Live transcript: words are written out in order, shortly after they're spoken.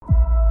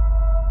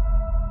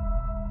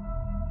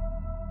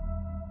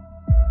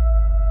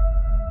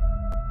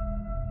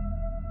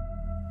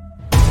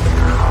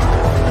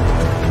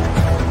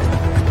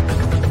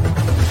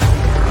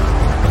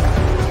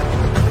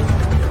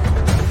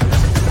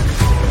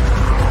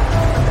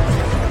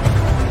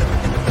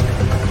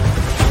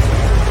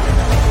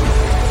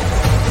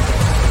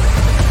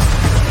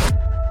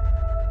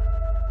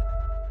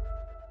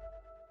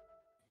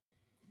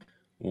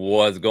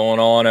What's going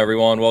on,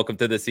 everyone? Welcome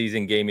to the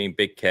Season Gaming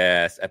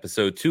Bitcast,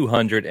 episode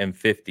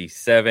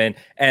 257,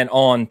 and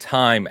on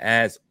time,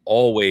 as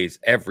always,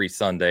 every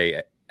Sunday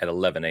at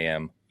 11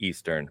 a.m.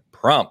 Eastern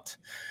prompt.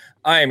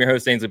 I am your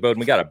host, Ainsley Bowden.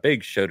 We got a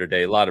big show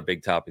today, a lot of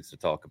big topics to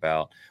talk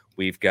about.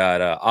 We've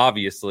got,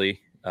 obviously,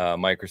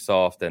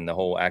 Microsoft and the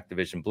whole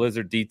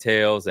Activision-Blizzard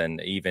details, and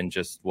even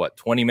just,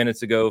 20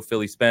 minutes ago,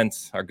 Philly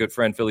Spence, our good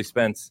friend Philly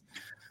Spence,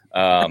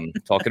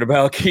 talking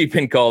about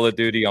keeping Call of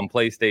Duty on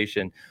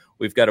PlayStation.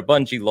 We've got a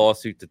Bungie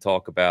lawsuit to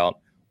talk about.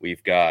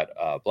 We've got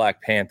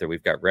Black Panther.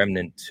 We've got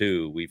Remnant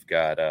 2. We've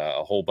got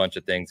a whole bunch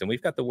of things. And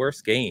we've got the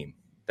worst game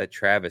that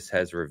Travis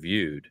has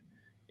reviewed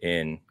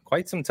in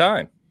quite some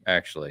time,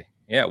 actually.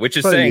 Yeah, which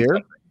is saying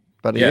something.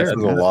 But yeah, that's a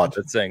lot.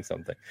 That's saying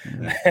something.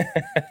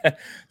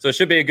 So it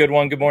should be a good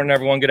one. Good morning,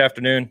 everyone. Good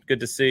afternoon.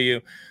 Good to see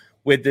you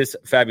with this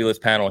fabulous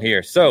panel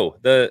here. So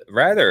the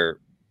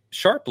rather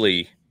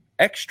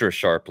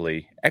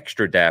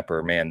extra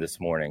dapper man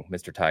this morning,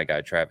 Mr. Tie Guy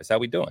Travis. How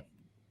we doing?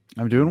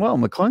 I'm doing well.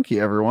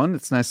 McClunky, everyone.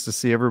 It's nice to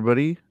see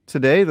everybody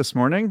this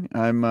morning.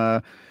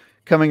 I'm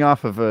coming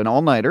off of an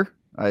all-nighter.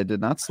 I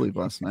did not sleep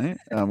last night,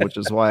 which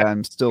is why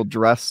I'm still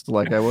dressed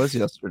like I was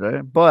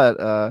yesterday.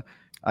 But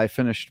I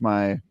finished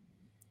my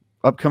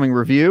upcoming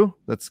review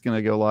that's going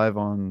to go live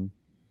on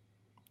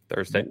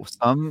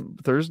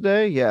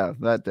Thursday. Yeah,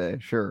 that day.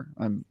 Sure.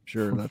 I'm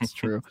sure that's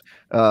true.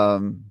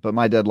 But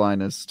my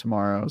deadline is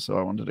tomorrow, so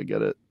I wanted to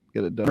get it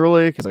done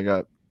early because I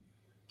got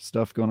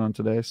stuff going on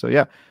today. So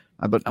yeah.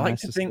 But I like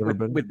to think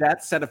with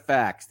that set of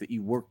facts that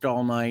you worked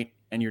all night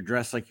and you're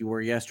dressed like you were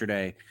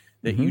yesterday,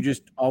 that you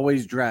just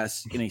always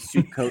dress in a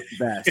suit coat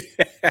vest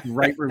to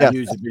write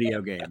reviews of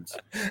video games.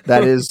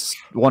 That is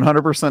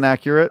 100%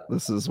 accurate.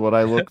 This is what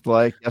I looked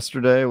like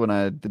yesterday when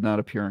I did not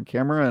appear on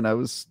camera and I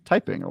was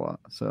typing a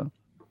lot. So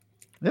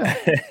yeah,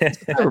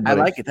 I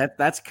like it.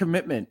 That's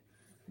commitment.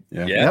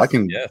 Yeah, I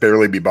can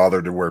barely be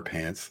bothered to wear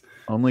pants.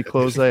 Only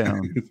clothes I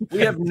own. We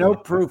have no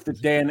proof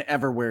that Dan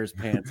ever wears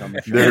pants on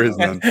the show. There is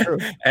none.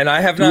 And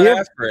I have not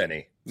asked for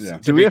any. Yeah.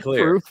 Do we have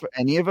proof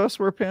any of us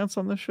wear pants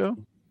on this show?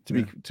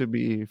 To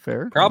be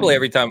fair? Probably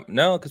every time.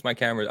 No, because my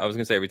camera, I was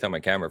going to say every time my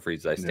camera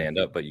freezes, I stand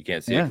up, but you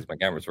can't see it because my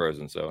camera's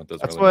frozen. So it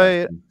doesn't. That's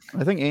why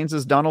I think Ains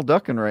is Donald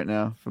Ducking right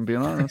now, if I'm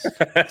being honest.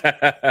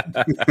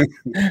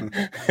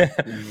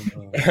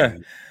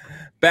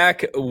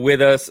 Back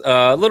with us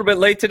a little bit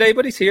late today,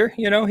 but he's here.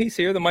 He's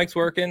here. The mic's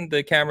working.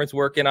 The camera's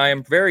working. I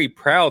am very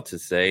proud to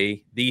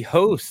say the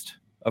host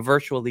of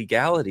Virtual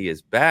Legality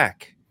is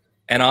back.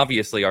 And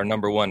obviously our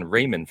number one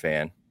Raymond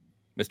fan,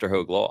 Mr.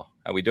 Hoeg Law.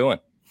 How we doing?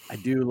 I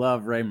do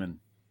love Raymond.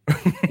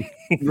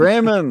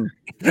 Raymond.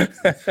 I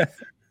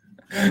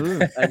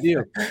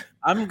do.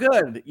 I'm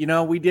good.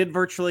 We did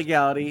Virtual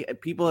Legality.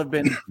 People have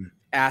been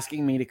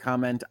asking me to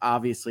comment,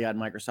 obviously, on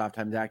Microsoft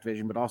times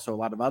Activision, but also a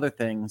lot of other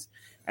things.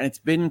 And it's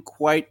been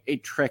quite a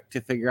trick to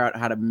figure out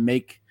how to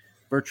make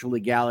virtual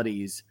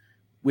legalities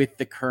with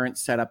the current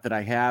setup that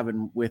I have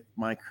and with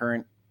my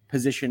current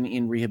position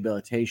in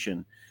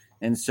rehabilitation.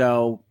 And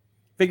so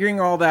figuring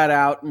all that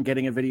out and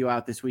getting a video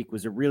out this week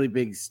was a really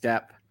big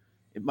step.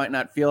 It might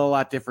not feel a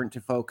lot different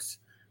to folks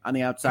on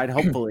the outside.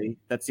 Hopefully,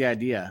 that's the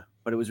idea.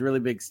 But it was a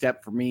really big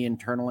step for me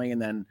internally.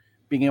 And then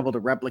being able to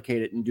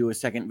replicate it and do a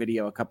second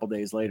video a couple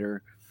days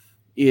later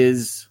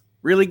is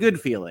really good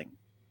feeling.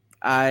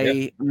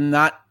 I'm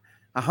not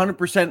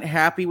 100%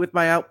 happy with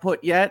my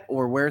output yet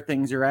or where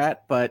things are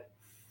at, but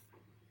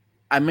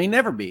I may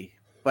never be.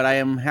 But I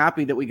am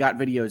happy that we got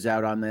videos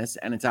out on this,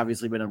 and it's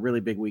obviously been a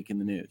really big week in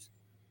the news.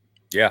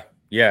 Yeah,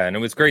 and it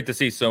was great to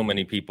see so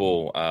many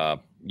people,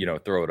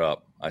 throw it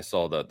up. I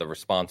saw the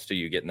response to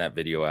you getting that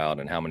video out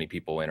and how many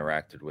people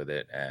interacted with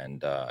it,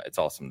 and it's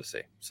awesome to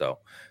see. So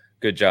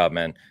good job,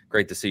 man.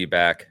 Great to see you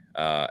back.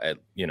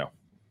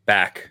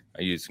 Back.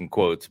 I use some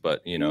quotes,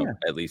 but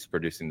at least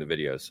producing the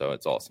videos. So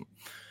it's awesome.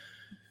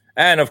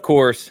 And of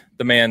course,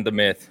 the man, the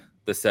myth,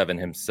 the seven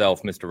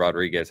himself, Mr.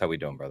 Rodriguez. How we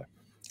doing, brother?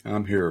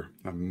 I'm here.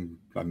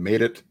 I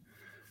made it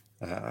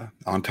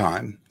on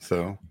time,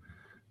 so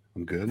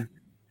I'm good.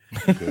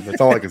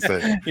 That's all I can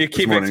say. You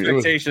keep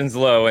expectations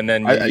low, and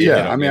then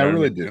I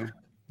really do.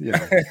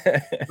 Yeah,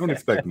 don't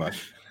expect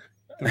much.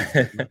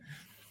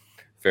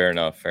 Fair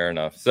enough.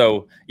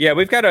 So,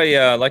 we've got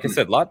like I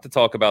said, a lot to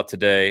talk about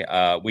today.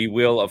 We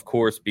will, of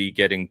course, be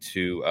getting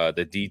to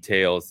the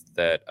details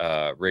that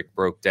Rick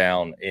broke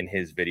down in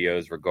his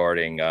videos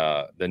regarding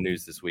the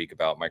news this week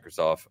about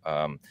Microsoft,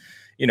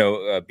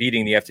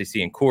 beating the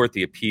FTC in court,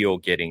 the appeal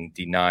getting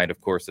denied, of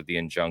course, of the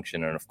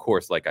injunction. And, of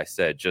course, like I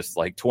said, just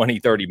like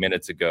 30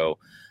 minutes ago,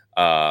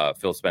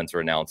 Phil Spencer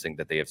announcing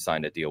that they have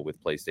signed a deal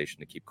with PlayStation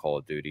to keep Call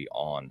of Duty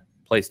on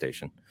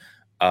PlayStation.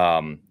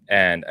 And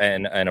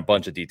a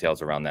bunch of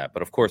details around that.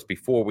 But of course,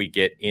 before we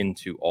get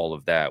into all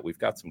of that, we've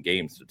got some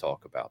games to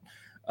talk about.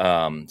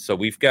 So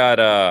we've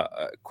got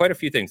quite a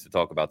few things to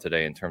talk about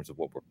today in terms of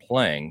what we're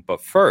playing.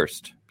 But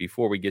first,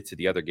 before we get to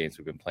the other games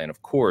we've been playing,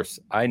 of course,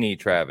 I need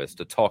Travis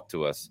to talk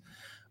to us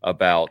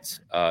about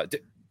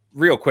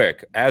real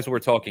quick, as we're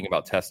talking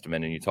about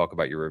Testament and you talk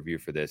about your review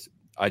for this.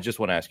 I just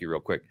want to ask you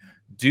real quick.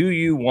 Do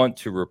you want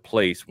to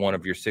replace one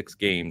of your 6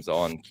 games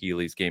on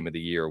Keeley's Game of the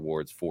Year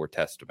awards for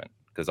Testament?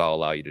 Because I'll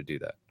allow you to do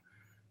that.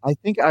 I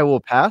think I will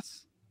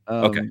pass.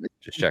 Okay,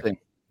 just checking.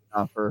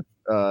 Offer,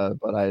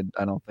 but I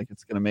don't think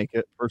it's going to make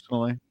it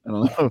personally. I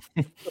don't know.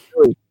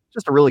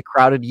 Just a really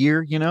crowded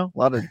year, you know. A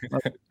lot of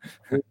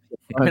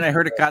I mean, I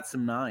heard it got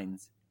some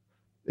 9s.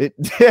 It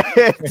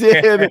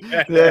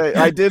did.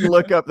 I did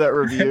look up that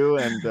review,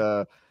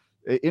 and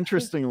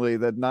interestingly,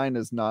 that 9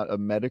 is not a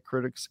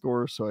Metacritic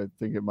score, so I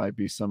think it might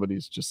be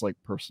somebody's just like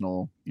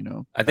personal, you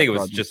know. I think it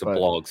was just a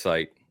blog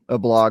site. A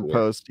blog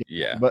post.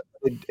 Yeah. But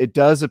it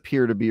does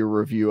appear to be a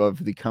review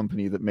of the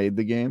company that made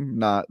the game,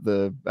 not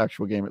the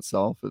actual game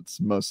itself.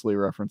 It's mostly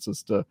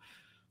references to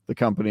the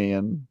company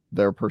and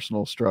their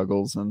personal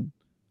struggles. And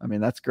I mean,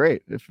 that's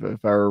great. If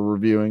I were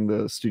reviewing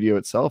the studio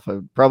itself,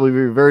 I'd probably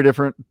be a very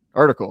different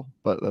article,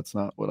 but that's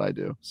not what I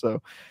do. So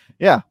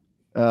yeah,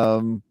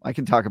 I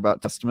can talk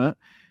about Testament.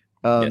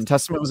 Yes.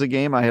 Testament was a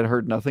game I had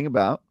heard nothing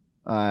about.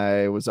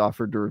 I was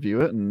offered to review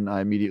it, and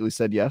I immediately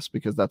said yes,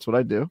 because that's what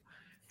I do.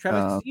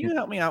 Travis, can you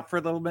help me out for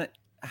a little bit?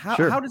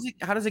 Sure. How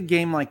does a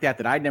game like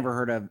that I'd never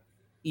heard of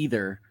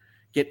either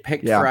get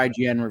picked for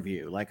IGN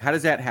review? Like, how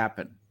does that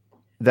happen?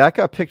 That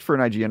got picked for an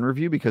IGN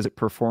review because it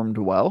performed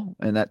well,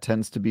 and that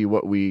tends to be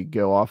what we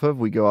go off of.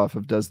 We go off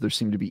of, does there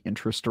seem to be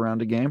interest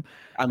around a game?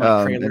 On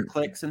like trailer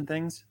clicks and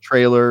things?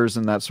 Trailers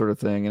and that sort of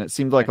thing. And it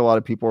seemed like a lot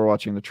of people were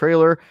watching the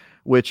trailer,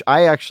 which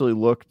I actually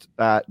looked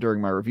at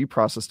during my review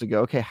process to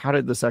go, okay, how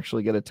did this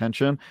actually get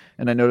attention?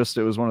 And I noticed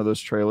it was one of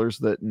those trailers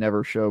that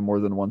never show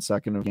more than 1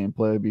 second of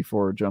gameplay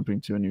before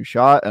jumping to a new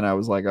shot. And I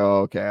was like,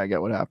 oh, okay, I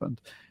get what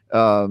happened.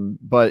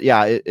 But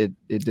yeah, it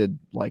did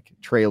like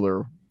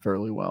trailer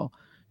fairly well.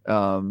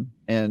 Yeah,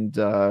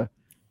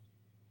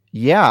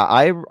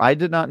 I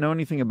did not know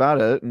anything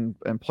about it and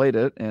played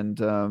it.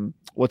 And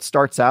what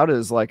starts out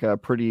as like a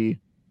pretty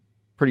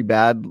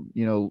bad,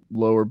 you know,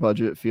 lower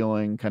budget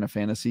feeling kind of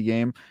fantasy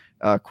game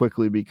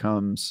quickly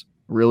becomes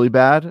really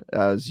bad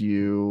as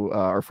you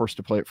are forced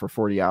to play it for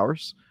 40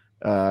 hours,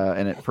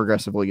 and it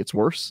progressively gets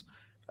worse.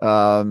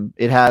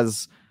 It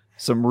has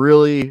some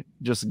really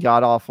just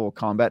god-awful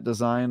combat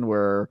design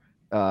where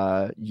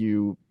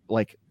you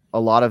like a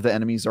lot of the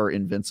enemies are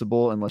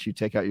invincible unless you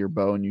take out your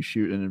bow and you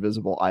shoot an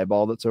invisible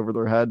eyeball that's over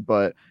their head.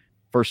 But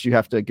first you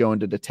have to go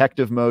into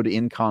detective mode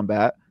in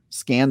combat,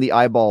 scan the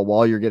eyeball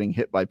while you're getting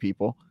hit by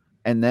people,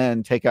 and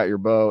then take out your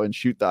bow and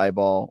shoot the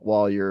eyeball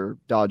while you're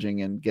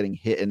dodging and getting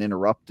hit and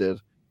interrupted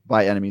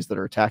by enemies that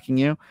are attacking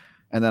you.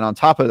 And then on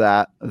top of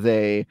that,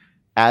 they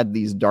add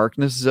these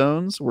darkness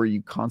zones where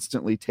you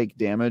constantly take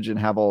damage and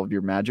have all of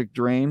your magic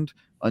drained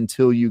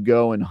until you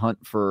go and hunt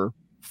for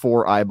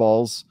 4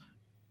 eyeballs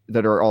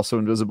that are also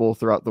invisible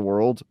throughout the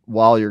world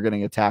while you're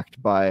getting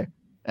attacked by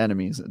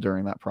enemies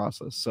during that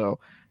process. So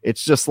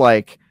it's just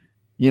like,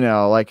 you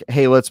know, like,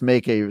 hey, let's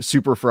make a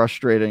super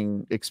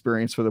frustrating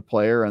experience for the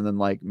player and then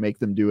like make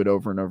them do it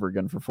over and over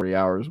again for 40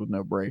 hours with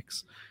no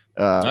breaks.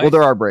 Nice. Well,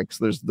 there are breaks.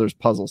 There's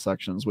puzzle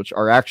sections, which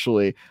are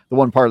actually the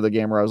one part of the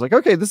game where I was like,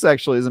 okay, this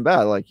actually isn't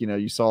bad. Like, you know,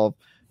 you solve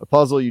a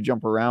puzzle, you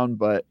jump around,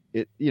 but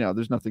it, you know,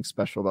 there's nothing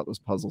special about those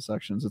puzzle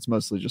sections. It's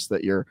mostly just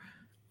that you're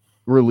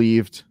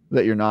relieved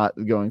that you're not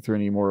going through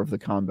any more of the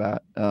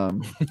combat.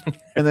 And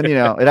then, you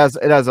know, it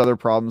has other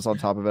problems on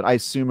top of it. I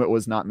assume it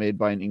was not made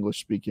by an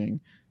English speaking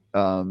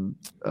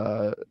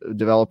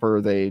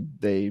developer.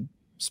 They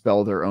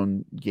spell their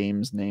own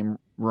game's name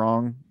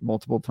wrong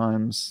multiple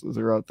times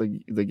throughout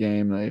the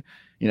game. They,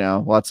 you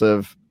know, lots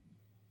of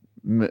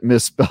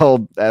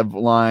misspelled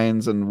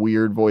lines and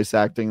weird voice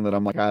acting that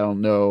I'm like, I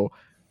don't know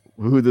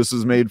who this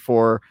is made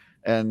for.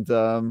 And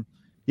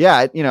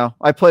yeah, you know,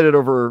 I played it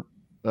over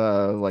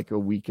like a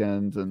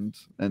weekend and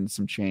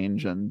some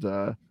change, and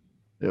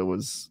it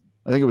was,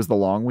 I think it was the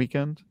long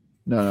weekend.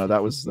 No,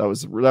 that was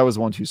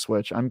 1-2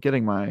 Switch. I'm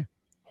getting my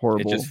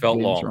horrible. It just felt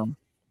long. Wrong.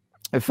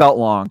 It felt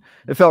long.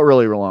 It felt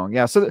really long.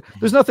 Yeah. So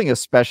there's nothing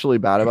especially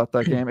bad about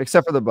that game,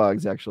 except for the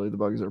bugs. Actually, the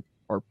bugs are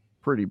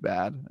pretty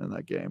bad in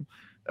that game,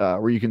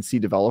 where you can see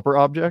developer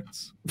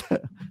objects.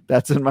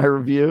 That's in my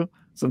review.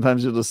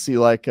 Sometimes you'll just see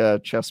like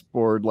a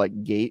chessboard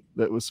like gate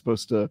that was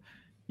supposed to,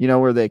 you know,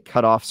 where they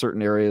cut off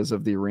certain areas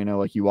of the arena,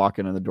 like you walk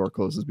in and the door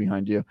closes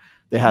behind you.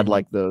 They had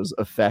like those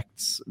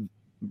effects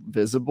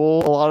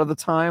visible a lot of the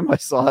time. I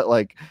saw it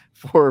like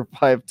 4 or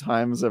 5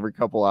 times every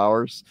couple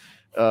hours.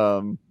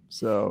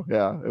 So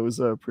yeah, it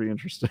was pretty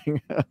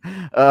interesting.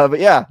 But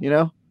yeah, you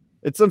know,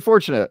 it's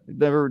unfortunate. It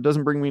never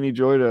doesn't bring me any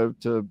joy to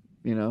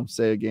you know,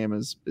 say a game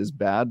is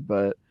bad,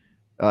 but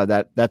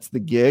that's the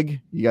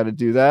gig. You got to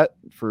do that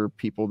for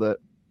people that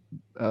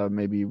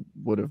maybe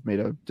would have made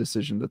a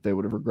decision that they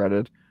would have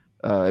regretted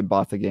and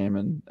bought the game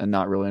and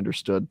not really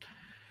understood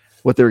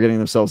what they were getting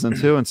themselves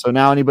into. And so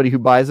now anybody who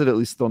buys it, at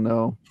least they'll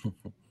know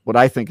what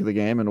I think of the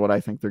game and what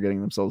I think they're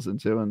getting themselves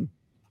into. And,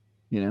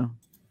 you know,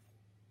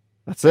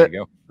 that's it.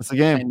 That's the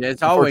game. And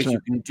as always,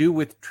 you can do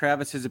with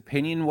Travis's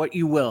opinion what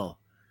you will.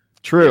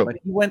 True. Yeah, but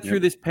he went through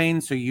this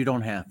pain, so you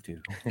don't have to.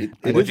 It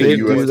is a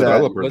U.S.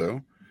 developer,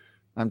 though.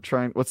 I'm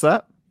trying. What's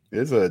that? It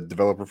is a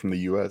developer from the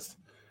U.S.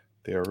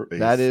 They're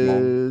That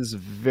is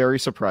very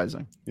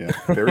surprising. Yeah,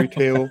 Fairy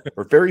Tale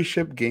or Fairy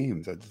Ship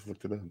Games. I just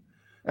looked it up.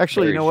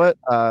 Actually, you know what?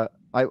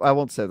 I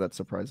won't say that's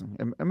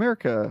surprising.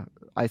 America,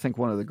 I think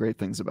one of the great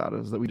things about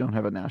it is that we don't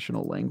have a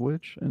national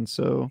language, and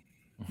so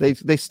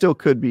they still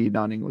could be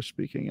non-English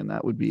speaking, and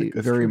that would be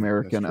very true.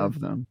 American of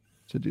them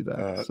to do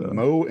that.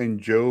 Mo and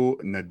Joe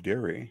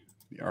Naderi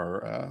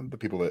are the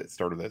people that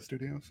started that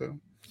studio. So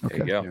there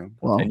you go. Yeah.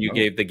 Well, and you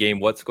gave the game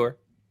what score?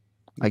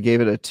 I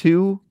gave it a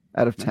 2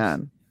 out of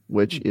 10,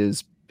 which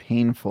is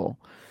painful.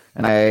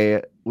 And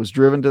I was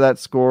driven to that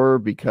score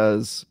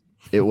because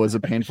it was a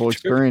painful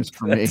experience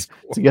for me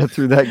to get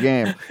through that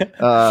game.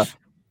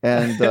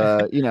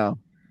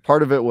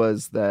 Part of it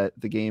was that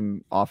the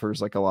game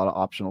offers like a lot of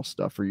optional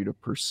stuff for you to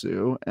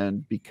pursue.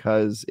 And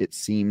because it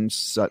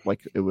seems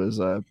like it was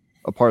a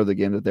part of the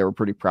game that they were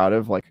pretty proud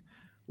of, like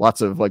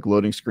lots of like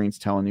loading screens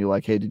telling you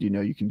like, hey, did you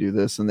know you can do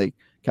this? And they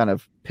kind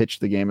of pitch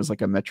the game as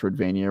like a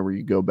Metroidvania where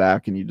you go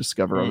back and you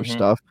discover other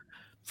stuff.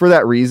 For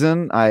that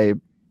reason, I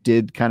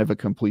did kind of a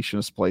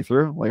completionist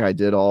playthrough. Like I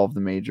did all of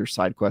the major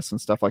side quests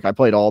and stuff. Like I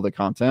played all the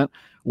content,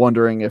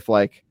 wondering if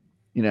like,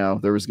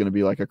 there was going to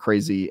be like a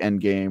crazy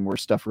end game where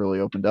stuff really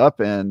opened up.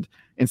 And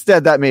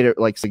instead that made it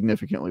like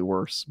significantly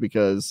worse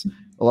because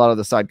a lot of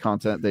the side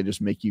content, they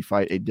just make you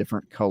fight a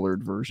different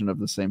colored version of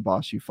the same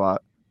boss you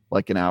fought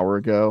like an hour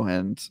ago.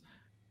 And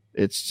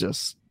it's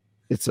just,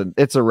 it's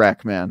a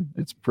wreck, man.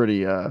 It's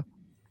pretty,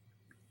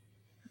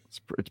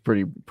 it's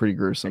pretty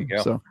gruesome.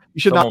 So you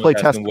should not play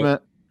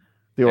Testament,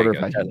 The Order of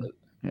High Human.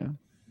 Yeah.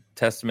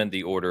 Testament,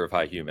 The Order of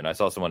High Human. I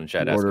saw someone in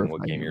chat asking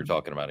what game you're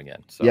talking about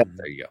again. So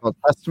there you go. Well,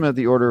 Testament,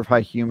 The Order of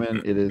High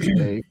Human. It is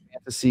a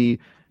fantasy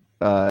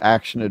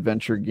action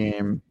adventure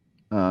game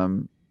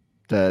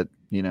that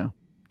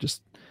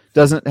just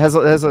has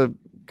a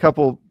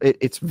couple.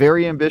 It's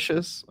very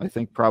ambitious. I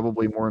think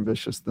probably more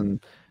ambitious than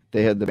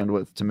they had the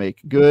bandwidth to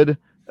make good.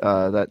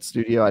 That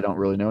studio, I don't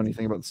really know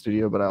anything about the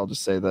studio, but I'll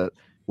just say that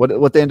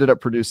what they ended up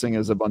producing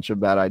is a bunch of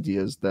bad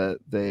ideas that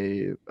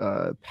they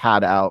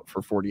pad out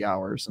for 40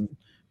 hours, and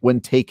when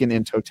taken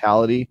in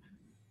totality,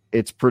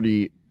 it's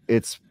pretty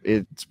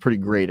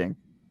grating.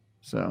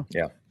 So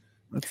yeah,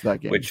 that's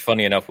that game. Which,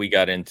 funny enough, we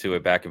got into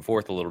it back and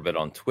forth a little bit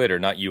on Twitter,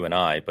 not you and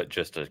I, but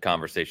just a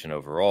conversation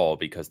overall,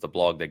 because the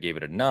blog that gave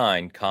it a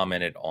 9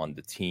 commented on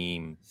the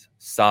team's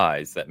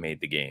size that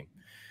made the game,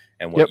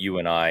 and what you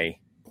and I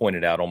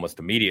pointed out almost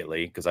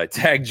immediately, because I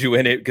tagged you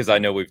in it, because I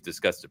know we've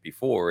discussed it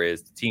before,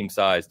 is the team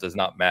size does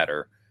not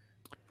matter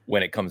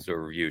when it comes to a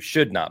review.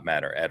 Should not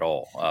matter at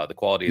all. The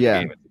quality of the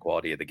game is the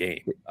quality of the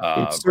game.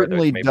 It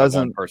certainly doesn't.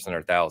 One person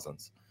or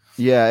thousands.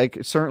 Yeah,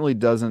 it certainly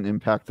doesn't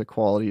impact the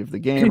quality of the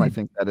game. I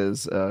think that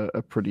is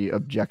a pretty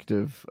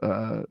objective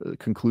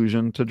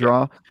conclusion to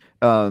draw.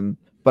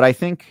 But I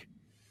think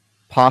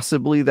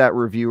possibly that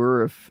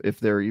reviewer, if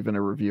they're even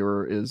a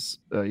reviewer, is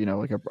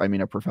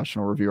a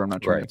professional reviewer. I'm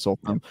not trying to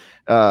insult them,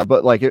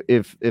 but like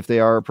if they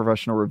are a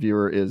professional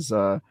reviewer, is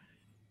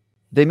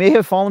they may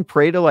have fallen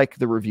prey to like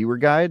the reviewer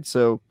guide.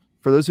 So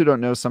for those who don't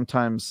know,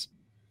 sometimes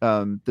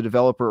the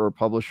developer or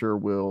publisher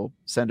will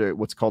send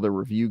what's called a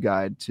review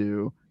guide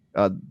to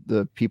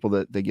the people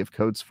that they give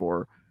codes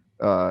for,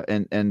 or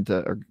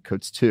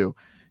codes to.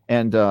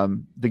 And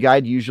the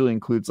guide usually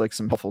includes like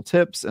some helpful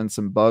tips and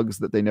some bugs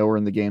that they know are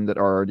in the game that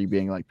are already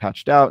being like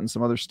patched out and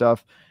some other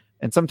stuff.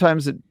 And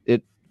sometimes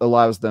it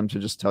allows them to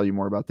just tell you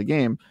more about the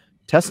game.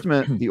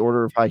 Testament, The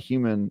Order of High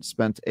Human,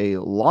 spent a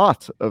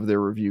lot of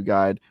their review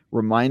guide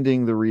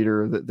reminding the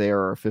reader that they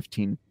are a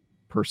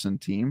 15-person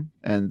team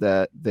and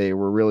that they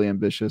were really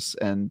ambitious.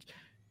 And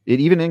it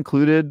even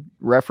included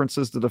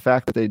references to the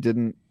fact that they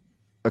didn't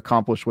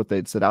accomplish what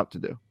they'd set out to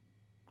do.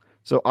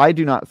 So I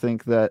do not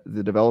think that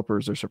the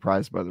developers are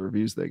surprised by the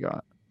reviews they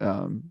got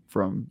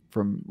from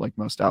like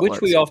most outlets.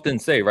 Which we often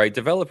say, right?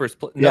 Developers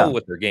know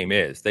what their game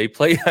is. They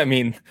play. I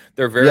mean,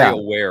 they're very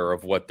aware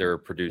of what they're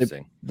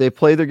producing. They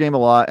play their game a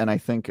lot, and I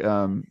think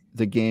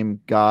the game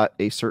got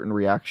a certain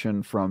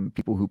reaction from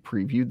people who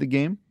previewed the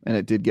game, and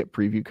it did get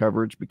preview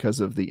coverage because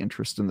of the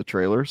interest in the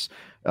trailers.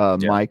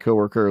 My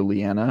coworker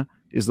Leanna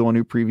is the one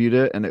who previewed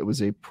it, and it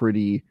was a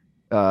pretty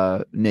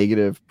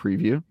negative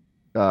preview.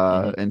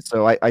 And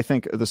so I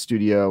think the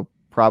studio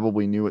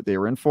probably knew what they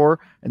were in for,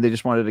 and they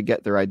just wanted to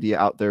get their idea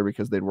out there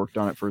because they'd worked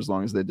on it for as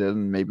long as they did,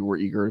 and maybe were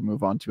eager to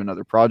move on to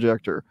another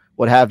project or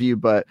what have you.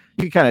 But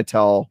you can kind of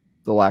tell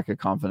the lack of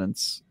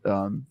confidence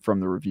from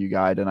the review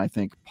guide. And I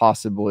think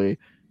possibly,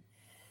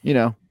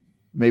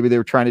 maybe they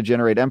were trying to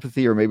generate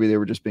empathy, or maybe they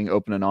were just being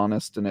open and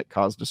honest, and it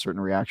caused a certain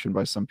reaction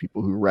by some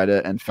people who read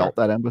it and felt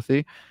that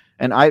empathy.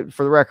 And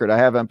for the record, I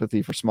have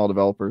empathy for small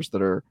developers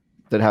that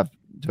have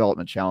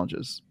development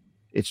challenges.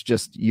 It's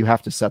just, you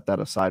have to set that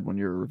aside when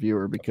you're a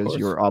reviewer, because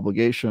your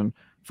obligation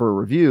for a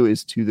review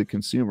is to the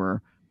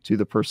consumer, to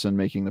the person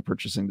making the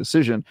purchasing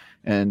decision,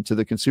 and to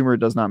the consumer, it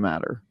does not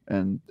matter.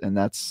 And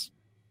that's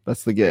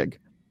the gig.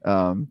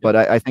 But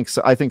I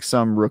think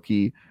some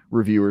rookie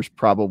reviewers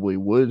probably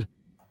would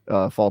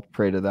fall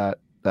prey to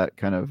that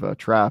kind of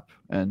trap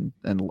and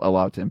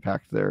allow it to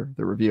impact their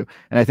review.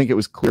 And I think it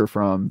was clear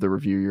from the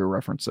review you're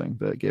referencing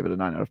that gave it a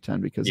 9 out of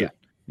 10 because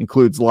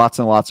includes lots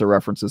and lots of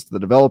references to the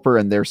developer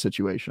and their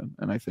situation.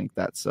 And I think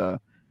that's all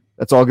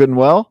good and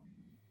well,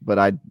 but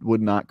I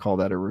would not call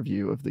that a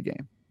review of the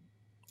game.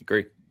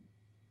 Agreed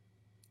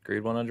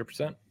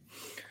 100%.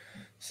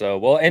 So,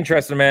 well,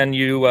 interesting, man.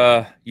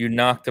 You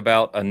knocked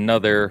about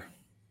another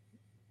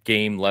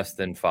game less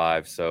than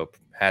 5. So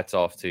hats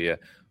off to you.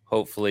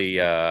 Hopefully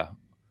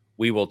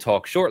we will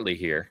talk shortly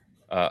here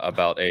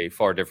about a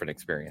far different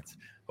experience.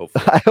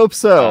 Hopefully. I hope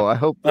so. I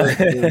hope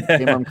the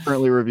game I'm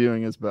currently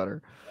reviewing is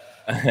better.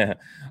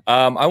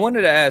 I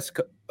wanted to ask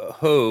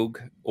Hoeg,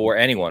 or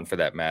anyone for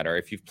that matter,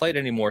 if you've played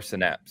any more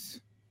Synapse,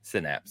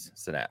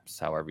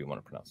 however you want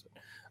to pronounce it.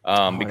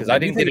 Because I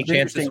didn't get a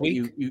chance this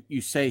week.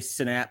 You say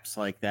Synapse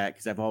like that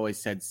because I've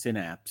always said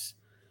Synapse.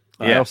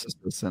 I also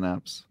said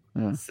Synapse.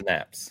 Yeah.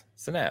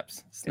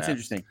 Synapse. It's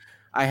interesting.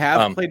 I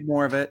have played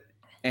more of it,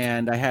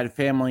 and I had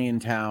family in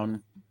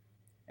town,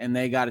 and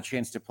they got a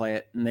chance to play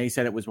it, and they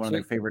said it was one of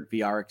their favorite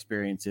VR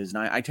experiences.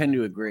 And I tend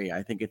to agree.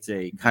 I think it's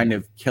a kind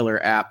of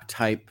killer app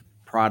type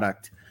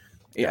product.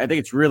 I think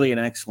it's really an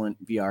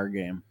excellent VR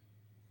game.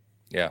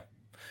 Yeah.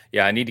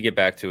 I need to get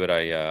back to it.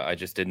 I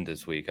just didn't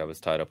this week. I was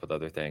tied up with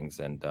other things,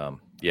 and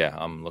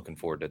I'm looking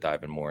forward to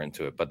diving more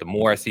into it. But the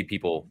more I see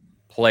people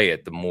play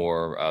it, the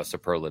more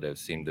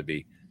superlatives seem to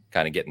be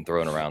kind of getting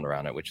thrown around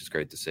it, which is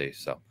great to see.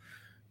 So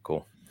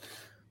cool.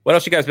 What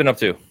else you guys been up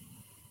to?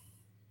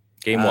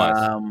 Game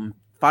wise,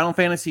 Final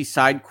Fantasy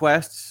side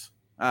quests.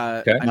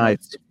 Okay.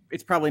 Nice.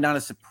 It's probably not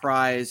a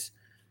surprise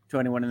to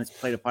anyone that's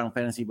played a Final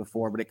Fantasy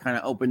before, but it kind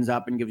of opens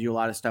up and gives you a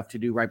lot of stuff to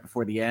do right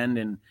before the end.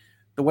 And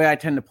the way I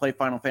tend to play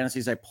Final Fantasy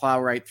is I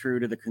plow right through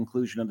to the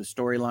conclusion of the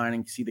storyline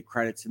and see the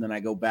credits, and then I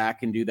go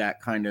back and do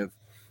that kind of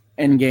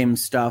end game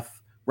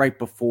stuff right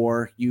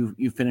before you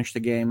finish the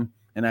game.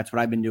 And that's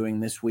what I've been doing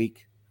this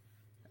week.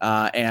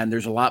 And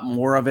there's a lot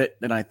more of it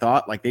than I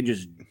thought. Like they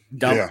just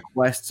dump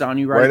quests on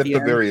you right at the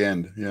very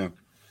end. Yeah.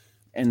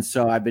 And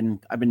so I've been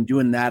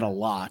doing that a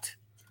lot.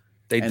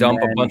 They dump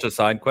a bunch of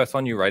side quests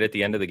on you right at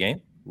the end of the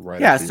game.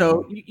 Right. Yeah.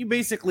 So you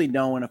basically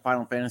know in a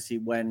Final Fantasy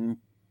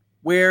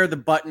where the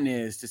button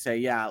is to say,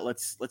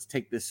 let's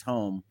take this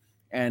home.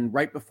 And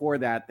right before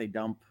that, they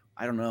dump,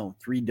 I don't know,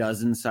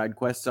 36 side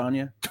quests on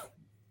you.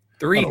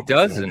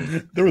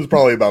 36? There was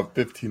probably about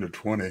 15 or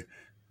 20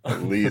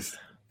 at least.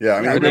 Yeah,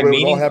 I mean,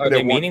 are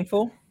they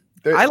meaningful?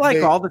 I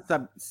like all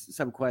the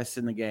sub quests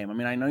in the game. I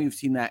mean, I know you've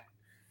seen that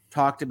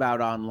talked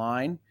about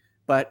online,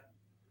 but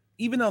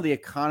even though the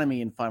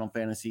economy in Final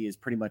Fantasy is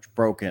pretty much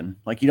broken,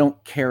 like you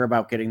don't care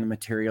about getting the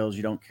materials,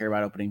 you don't care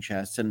about opening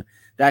chests, and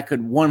that could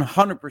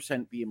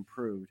 100% be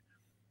improved.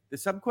 The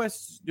sub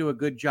quests do a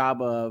good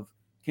job of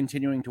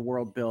continuing to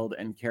world build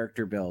and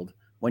character build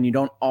when you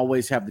don't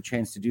always have the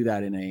chance to do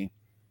that in a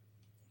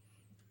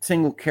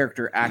single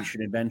character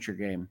action adventure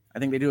game. I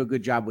think they do a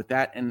good job with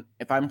that. And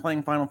if I'm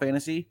playing Final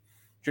Fantasy,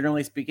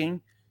 generally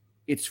speaking,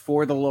 it's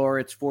for the lore,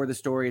 it's for the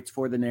story, it's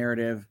for the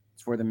narrative,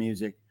 it's for the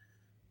music,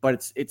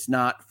 but it's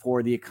not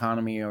for the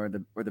economy or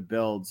the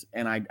builds.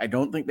 And I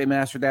don't think they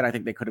mastered that. I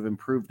think they could have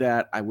improved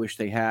that. I wish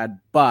they had,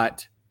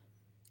 but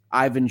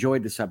I've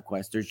enjoyed the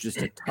subquests. There's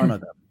just a ton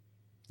of them.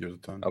 There's a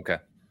ton. Okay.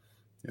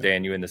 Yeah.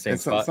 Dan, you in the same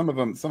spot? Some of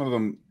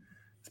them,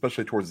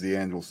 especially towards the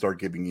end, will start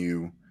giving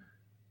you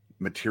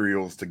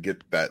materials to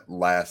get that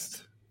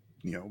last,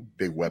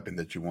 big weapon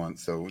that you want.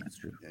 So, that's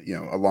true.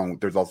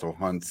 There's also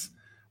hunts.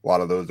 A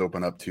lot of those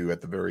open up too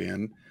at the very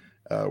end.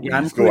 I'm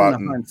including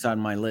the hunts on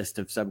my list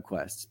of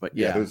subquests, but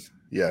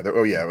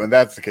when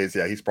that's the case,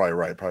 he's probably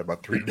right. Probably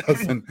about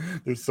 36.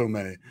 There's so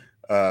many.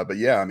 But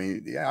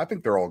I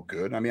think they're all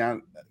good. I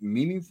mean,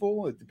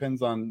 meaningful. It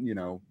depends on,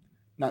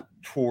 not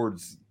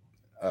towards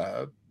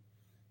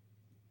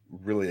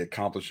really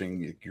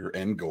accomplishing your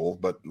end goal,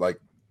 but like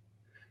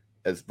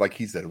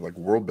he said, like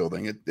world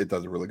building, it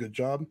does a really good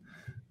job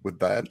with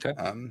that. Okay.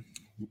 A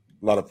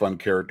lot of fun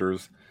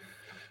characters,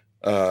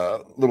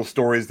 little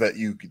stories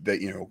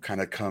that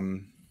kind of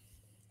come,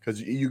 because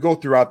you go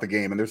throughout the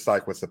game and there's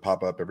side quests that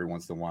pop up every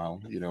once in a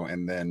while,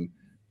 and then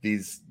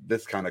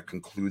this kind of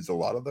concludes a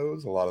lot of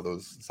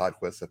those side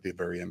quests at the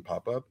very end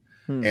pop up.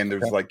 And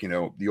there's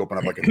you open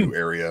up like a new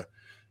area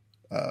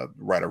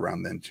right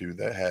around then too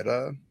that had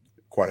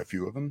quite a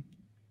few of them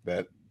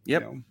that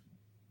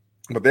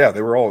but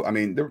they were all, I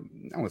mean,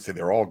 I wouldn't say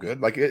they're all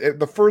good. Like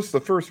the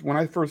first when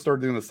I first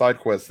started doing the side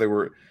quests,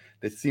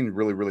 they seemed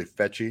really, really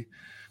fetchy,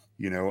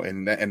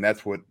 and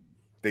that's what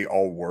they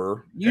all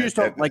were. You just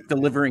don't like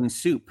delivering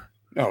soup.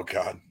 Oh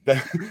God,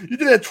 you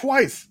did that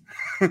twice.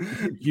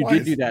 You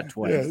did do that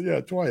twice.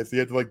 Yeah, twice. You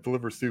had to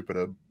deliver soup at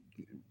a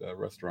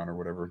restaurant or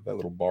whatever, that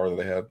little bar that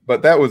they have.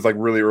 But that was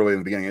really early in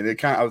the beginning,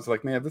 and I was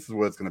like, man, this is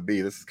what it's going to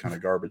be. This is kind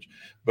of garbage.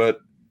 But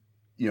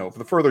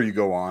the further you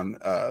go on,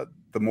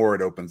 the more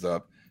it opens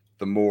up,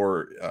 the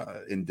more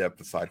in depth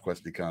the side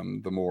quests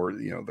become, the more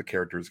the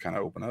characters kind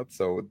of open up.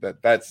 So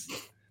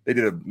they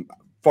did a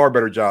far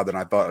better job than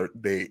I thought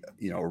they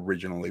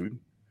originally.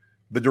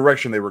 The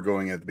direction they were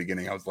going at the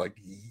beginning, I was like,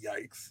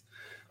 yikes,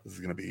 this is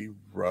going to be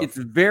rough. It's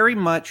very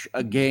much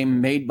a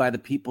game made by the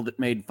people that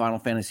made Final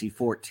Fantasy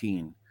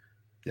 14.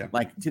 Yeah.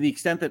 Like to the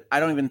extent that I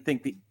don't even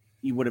think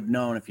you would have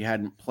known if you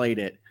hadn't played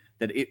it,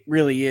 that it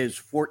really is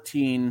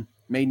 14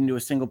 made into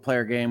a single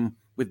player game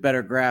with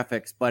better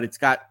graphics, but it's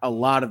got a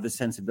lot of the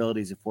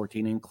sensibilities of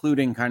 14,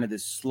 including kind of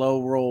this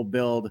slow roll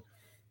build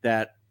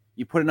that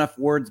you put enough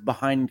words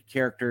behind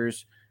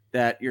characters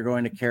that you're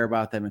going to care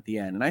about them at the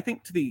end. And I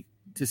think to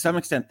some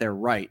extent they're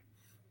right,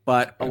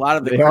 but a lot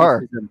of the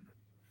criticism,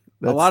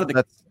 I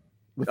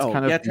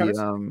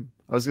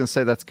was going to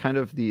say that's kind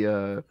of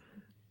the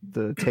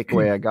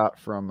takeaway I got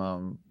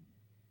from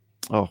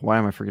why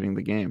am I forgetting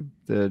the game?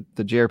 The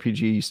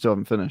JRPG you still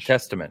haven't finished.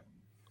 Testament.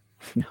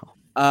 No.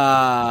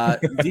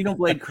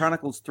 Xenoblade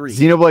Chronicles 3.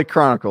 Xenoblade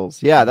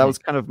Chronicles. Yeah, that was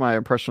kind of my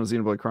impression of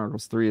Xenoblade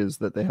Chronicles 3 is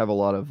that they have a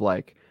lot of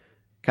like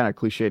kind of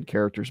cliched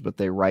characters, but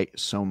they write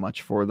so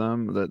much for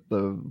them that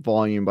the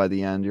volume by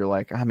the end, you're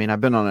like, I mean, I've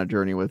been on a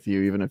journey with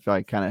you, even if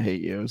I kind of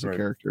hate you as a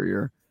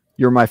character.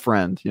 You're my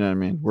friend. You know what I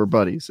mean? We're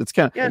buddies. It's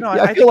kind of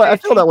I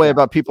feel that way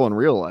about people in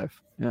real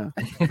life. Yeah.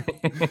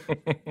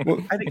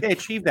 Well, I think they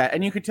achieved that.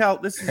 And you could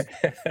tell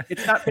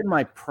it's not been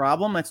my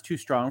problem. That's too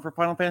strong for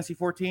Final Fantasy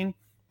 14,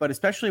 but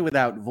especially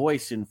without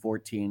voice in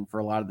 14 for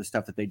a lot of the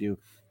stuff that they do,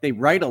 they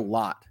write a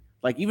lot.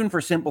 Like even for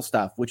simple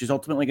stuff, which is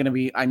ultimately going to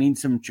be, I need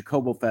some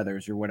chocobo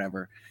feathers or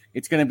whatever.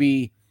 It's going to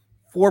be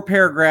 4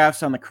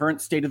 paragraphs on the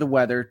current state of the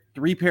weather,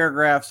 3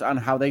 paragraphs on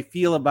how they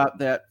feel about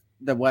the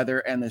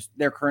weather and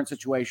their current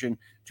situation,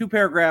 2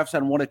 paragraphs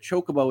on what a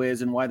chocobo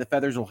is and why the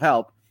feathers will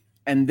help,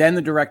 and then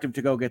the directive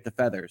to go get the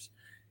feathers.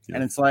 Yeah.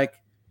 And it's like,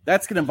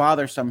 that's going to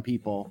bother some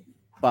people,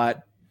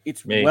 but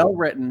it's well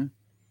written.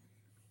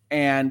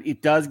 And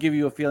it does give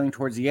you a feeling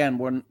towards the end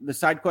when the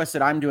side quests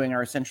that I'm doing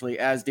are essentially,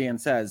 as Dan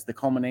says, the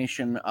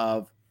culmination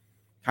of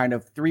kind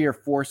of 3 or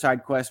 4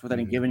 side quests with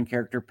any given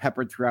character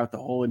peppered throughout the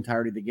whole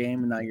entirety of the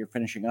game. And now you're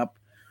finishing up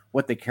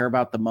what they care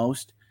about the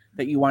most,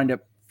 that you wind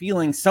up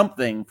feeling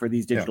something for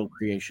these digital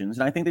creations.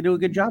 And I think they do a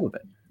good job of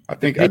it. I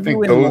think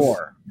those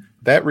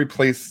that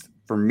replaced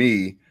for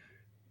me,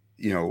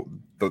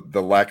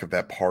 the lack of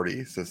that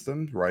party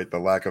system, right? The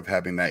lack of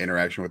having that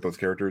interaction with those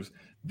characters.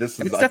 This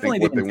is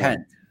definitely what the they intent.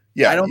 want.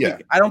 Yeah,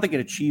 I don't think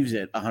it achieves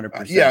it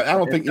 100%. Yeah, I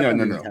don't think no.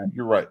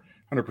 You're right,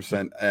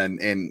 100%.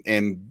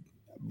 And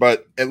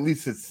but at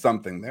least it's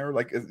something there.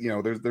 Like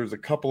there's a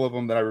couple of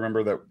them that I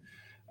remember that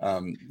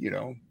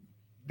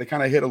they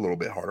kind of hit a little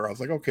bit harder. I was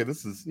like, okay,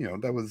 this is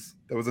that was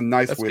a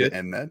nice way to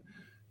end that,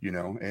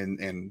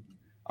 and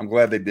I'm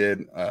glad they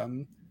did. I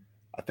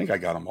think I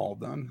got them all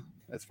done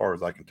as far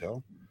as I can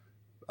tell.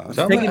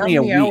 So how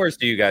many hours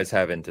do you guys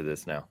have into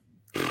this now?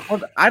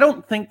 Well, I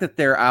don't think that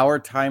their hour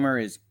timer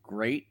is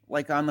great,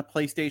 like on the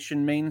PlayStation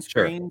main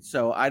screen.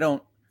 Sure.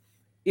 So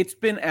it's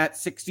been at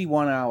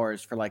 61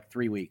 hours for like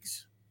 3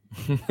 weeks.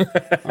 I'm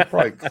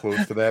probably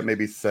close to that.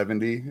 Maybe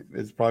 70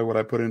 is probably what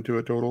I put into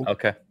it total.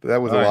 Okay. But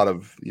that was a lot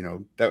of,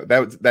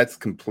 that's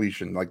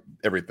completion, like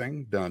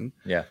everything done.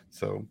 Yeah.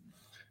 So,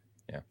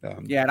 yeah.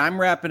 And I'm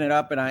wrapping it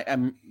up, and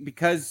I'm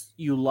because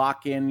you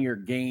lock in your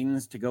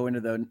gains to go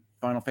into the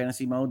Final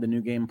Fantasy mode, the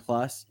new game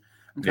plus.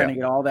 I'm trying to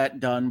get all that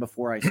done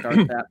before I start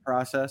that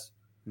process.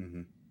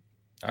 Mm-hmm.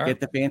 Get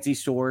the fancy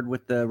sword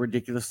with the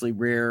ridiculously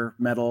rare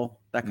metal,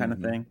 that kind of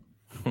thing.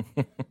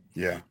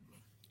 Yeah.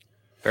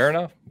 Fair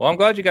enough. Well, I'm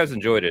glad you guys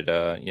enjoyed it.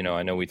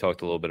 I know we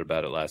talked a little bit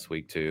about it last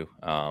week too,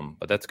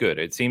 but that's good.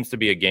 It seems to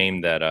be a game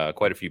that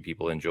quite a few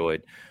people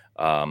enjoyed.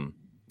 I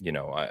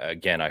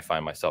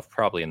find myself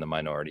probably in the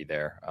minority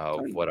there of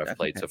what I've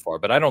played so far,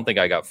 but I don't think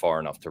I got far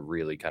enough to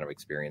really kind of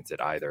experience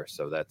it either.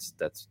 So that's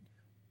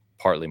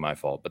partly my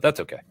fault, but that's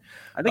okay.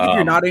 I think if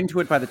you're not into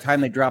it by the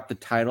time they drop the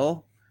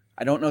title,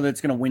 I don't know that it's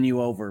going to win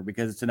you over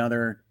because it's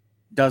another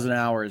dozen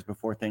hours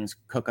before things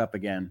cook up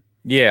again.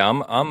 Yeah,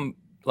 I'm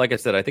like I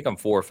said, I think I'm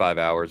 4 or 5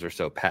 hours or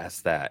so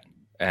past that,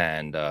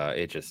 and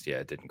it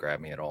didn't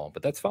grab me at all.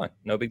 But that's fine,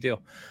 no big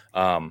deal.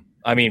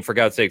 I mean, for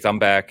God's sakes, I'm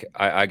back.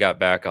 I got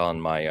back on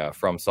my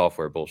From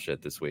Software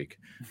bullshit this week.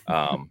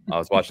 I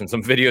was watching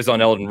some videos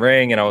on Elden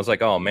Ring, and I was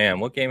like, oh man,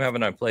 what game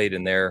haven't I played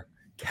in their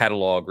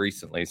catalog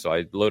recently? So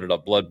I loaded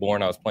up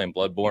Bloodborne. I was playing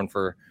Bloodborne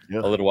for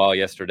a little while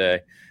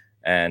yesterday,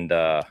 and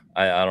I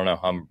don't know,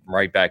 I'm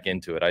right back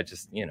into it. I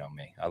just me,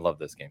 I love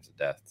this game to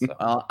death.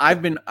 So.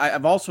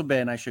 I've also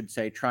been, I should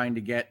say, trying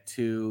to get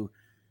to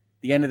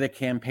the end of the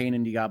campaign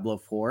in Diablo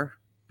 4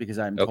 because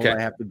I'm told I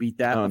have to beat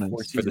that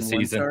before season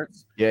 1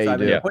 starts. Yeah, so I've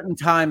been putting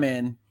time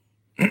in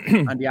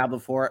on Diablo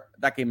 4.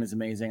 That game is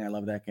amazing. I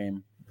love that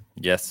game.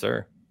 Yes,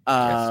 sir.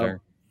 Yes,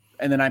 sir.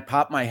 And then I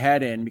popped my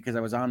head in because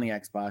I was on the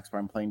Xbox where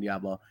I'm playing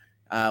Diablo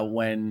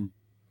when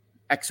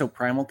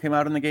Exoprimal came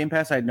out on the Game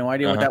Pass. I had no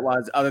idea what that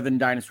was other than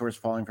dinosaurs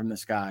falling from the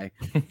sky.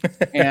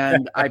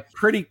 And I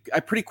pretty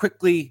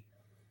quickly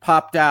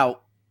popped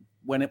out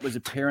when it was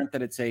apparent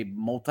that it's a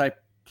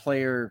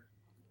multiplayer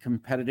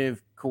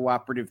competitive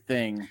cooperative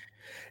thing.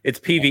 It's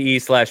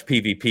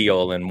PvE/PvP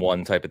all in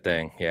one type of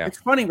thing. Yeah. It's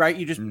funny, right?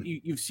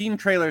 You've seen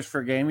trailers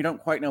for a game. You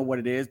don't quite know what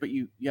it is, but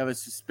you have a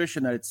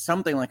suspicion that it's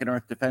something like an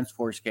Earth Defense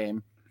Force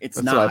game.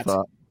 That's not. What I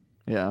thought.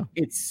 Yeah.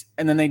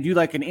 And then they do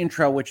like an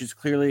intro, which is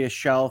clearly a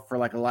shell for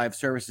like a live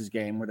services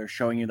game where they're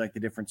showing you like the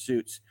different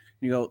suits.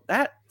 And you go,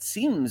 that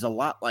seems a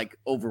lot like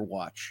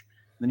Overwatch.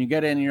 Then you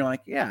get in and you're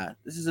like, yeah,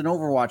 this is an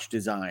Overwatch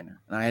design.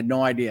 And I had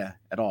no idea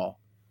at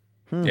all.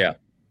 Yeah.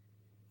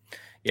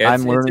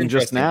 I'm learning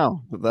just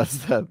now. That's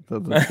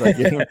that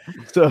game.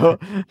 So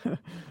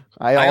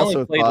I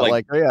also thought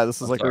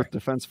this is like Earth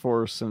Defense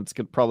Force, and it's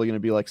probably going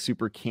to be like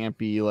super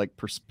campy, like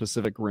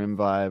Pacific Rim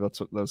vibe.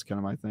 That was kind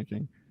of my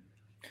thinking.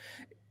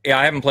 Yeah,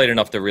 I haven't played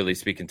enough to really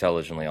speak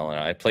intelligently on it.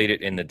 I played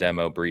it in the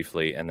demo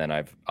briefly, and then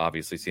I've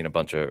obviously seen a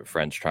bunch of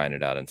friends trying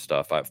it out and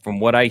stuff. From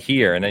what I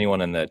hear, and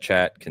anyone in the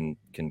chat can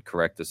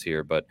correct us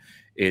here, but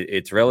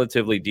it's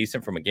relatively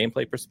decent from a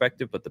gameplay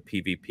perspective, but the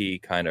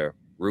PvP kind of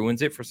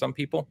ruins it for some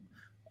people.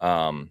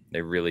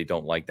 They really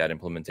don't like that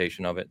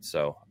implementation of it,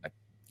 so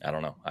I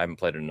don't know. I haven't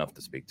played it enough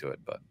to speak to it,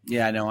 but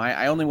yeah, no,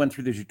 I only went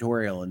through the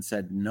tutorial and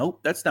said,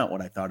 nope, that's not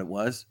what I thought it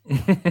was.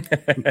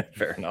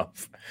 Fair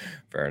enough.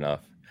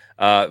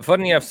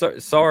 Funny enough,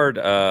 Sard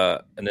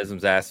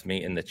Anisms asked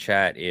me in the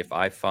chat if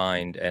I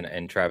find,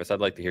 and Travis,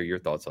 I'd like to hear your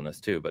thoughts on this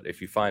too, but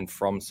if you find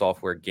From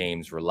Software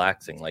games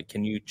relaxing, like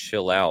can you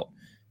chill out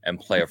and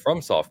play a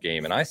From Soft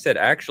game? And I said,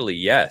 actually,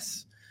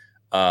 yes,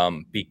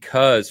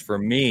 because for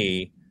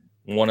me,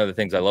 one of the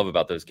things I love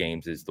about those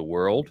games is the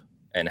world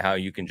and how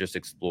you can just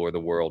explore the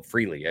world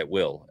freely at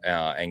will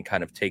and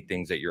kind of take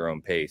things at your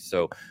own pace.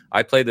 So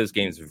I play those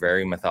games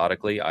very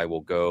methodically. I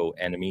will go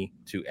enemy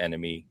to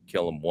enemy,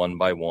 kill them one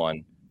by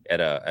one at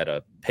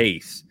a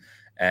pace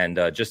and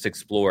just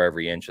explore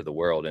every inch of the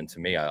world. And to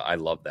me, I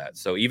love that.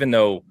 So even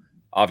though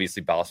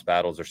obviously boss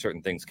battles or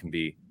certain things can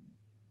be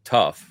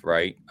tough,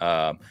 right?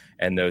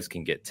 And those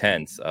can get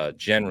tense.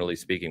 Generally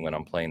speaking, when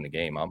I'm playing the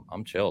game,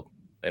 I'm chilled.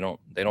 They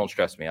don't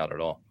stress me out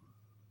at all.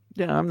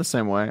 Yeah, I'm the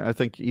same way. I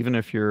think even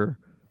if your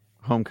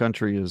home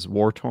country is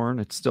war torn,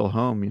 it's still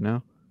home, you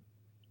know?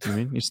 I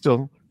mean, you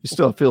still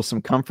feel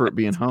some comfort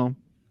being home.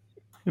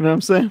 You know what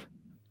I'm saying?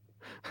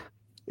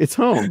 It's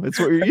home. It's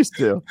what you're used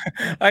to.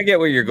 I get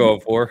what you're going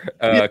for,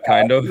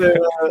 kind of.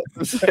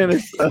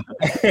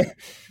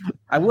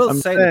 I will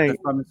say that the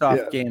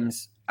FromSoft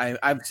games,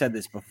 I've said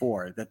this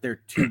before, that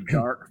they're too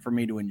dark for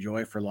me to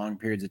enjoy for long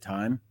periods of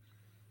time.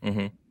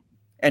 Mm-hmm.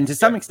 And to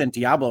some extent,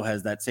 Diablo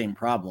has that same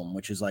problem,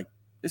 which is like,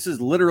 this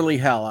is literally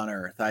hell on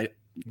earth.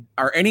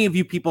 Are any of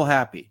you people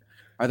happy?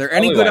 Are there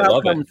any good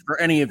outcomes for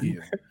any of you?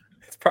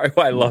 It's probably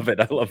why I love it.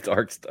 I love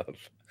dark stuff.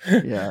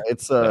 Yeah,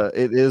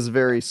 it is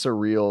very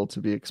surreal to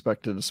be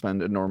expected to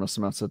spend enormous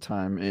amounts of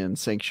time in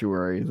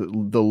Sanctuary,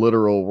 the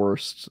literal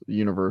worst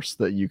universe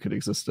that you could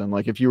exist in.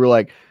 Like if you were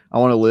like, I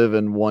want to live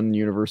in one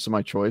universe of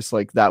my choice,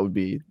 like that would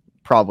be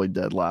probably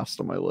dead last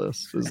on my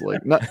list. Is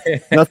like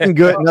nothing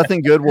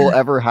good will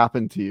ever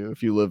happen to you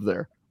if you live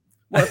there.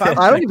 Well,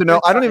 I don't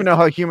even know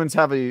how humans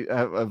have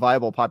a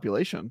viable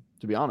population,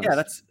 to be honest.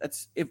 Yeah,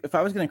 that's if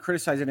I was going to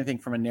criticize anything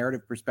from a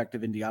narrative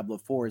perspective in Diablo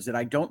 4 is that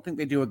I don't think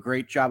they do a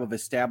great job of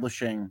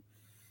establishing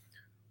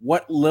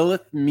what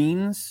Lilith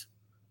means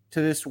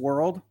to this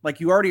world. Like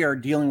you already are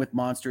dealing with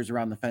monsters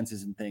around the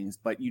fences and things,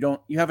 but you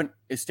haven't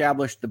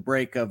established the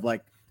break of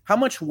like how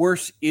much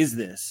worse is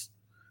this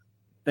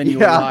than you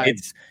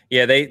lives?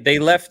 They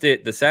left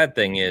it. The sad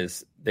thing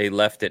is they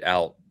left it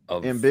out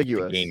of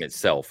ambiguous. The game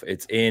itself.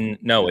 It's in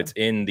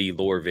the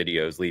lore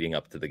videos leading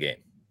up to the game.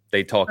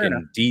 They talk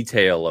in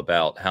detail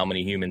about how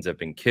many humans have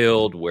been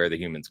killed, where the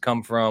humans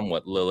come from,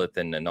 what Lilith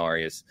and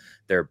Inarius,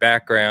 their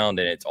background,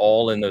 and it's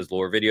all in those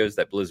lore videos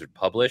that Blizzard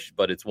published.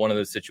 But it's one of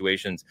those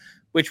situations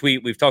which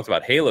we've talked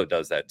about. Halo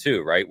does that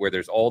too, right? Where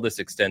there's all this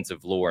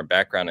extensive lore and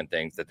background and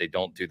things that they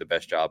don't do the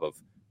best job of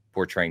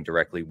portraying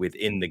directly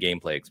within the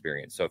gameplay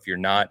experience. So if you're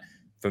not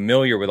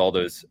familiar with all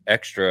those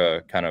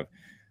extra kind of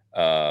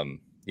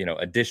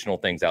additional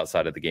things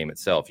outside of the game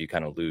itself, you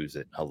kind of lose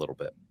it a little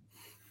bit.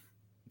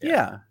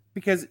 Yeah,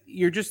 because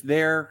you're just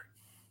there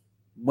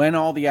when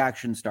all the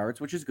action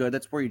starts, which is good.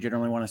 That's where you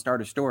generally want to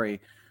start a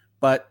story.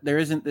 But there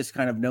isn't this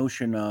kind of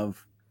notion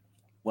of,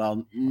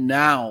 well,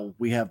 now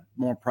we have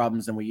more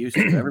problems than we used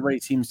to. Everybody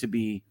seems to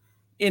be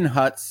in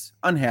huts,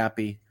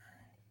 unhappy.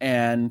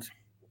 And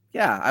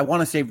yeah, I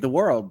want to save the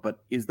world, but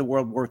is the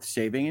world worth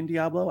saving in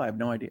Diablo? I have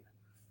no idea.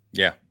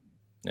 Yeah.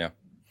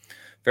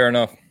 Fair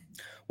enough.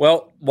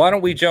 Well, why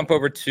don't we jump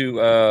over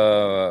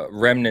to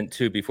Remnant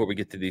 2 before we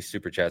get to these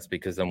super chats,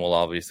 because then we'll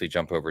obviously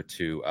jump over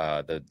to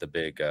the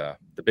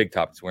big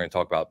topics we're going to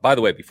talk about. By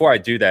the way, before I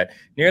do that,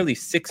 nearly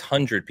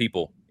 600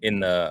 people in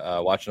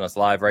the watching us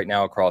live right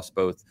now across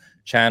both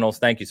channels.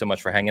 Thank you so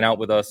much for hanging out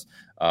with us.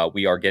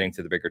 We are getting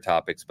to the bigger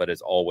topics, but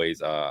as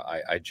always,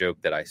 I joke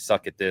that I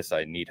suck at this.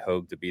 I need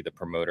Hoeg to be the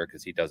promoter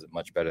because he does it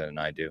much better than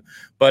I do.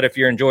 But if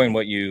you're enjoying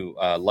what you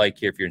like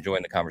here, if you're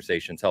enjoying the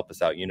conversations, help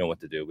us out. You know what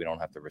to do. We don't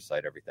have to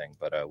recite everything,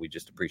 but we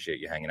just appreciate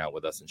you hanging out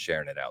with us and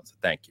sharing it out. So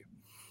thank you.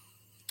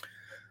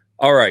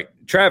 All right,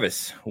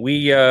 Travis,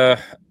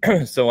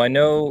 so I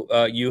know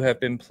you have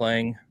been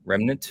playing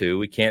Remnant 2.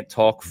 We can't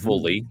talk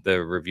fully.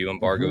 The review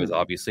embargo is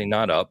obviously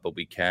not up, but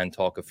we can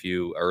talk a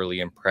few early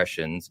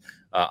impressions.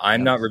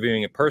 I'm not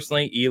reviewing it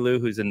personally.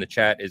 Elu, who's in the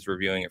chat, is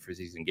reviewing it for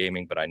Season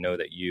Gaming, but I know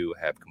that you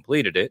have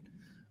completed it.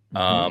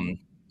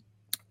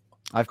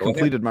 I've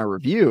completed my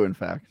review, in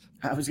fact.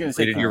 I was going to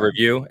say your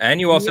review, and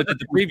you also did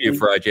the preview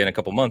for IGN a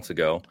couple months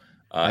ago.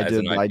 I as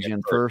did an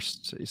IGN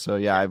first. So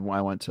yeah, I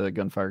went to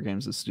Gunfire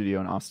Games'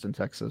 studio in Austin,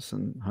 Texas,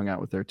 and hung out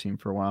with their team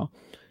for a while.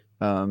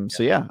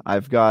 So yeah,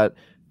 I've got.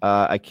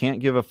 I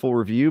can't give a full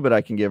review, but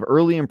I can give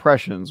early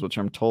impressions, which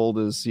I'm told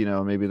is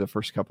maybe the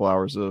first couple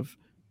hours of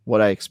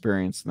what I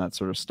experienced and that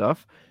sort of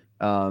stuff,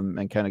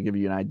 and kind of give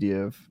you an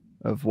idea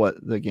of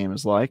what the game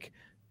is like.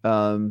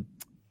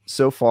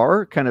 So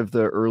far, kind of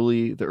the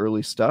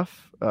early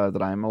stuff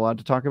that I'm allowed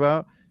to talk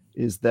about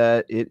is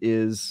that it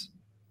is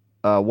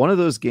one of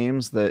those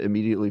games that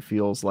immediately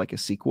feels like a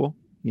sequel,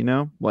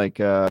 like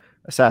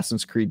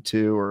Assassin's Creed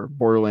 2 or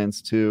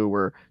Borderlands 2,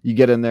 where you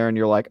get in there and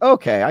you're like,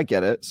 okay, I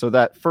get it. So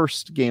that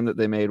first game that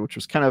they made, which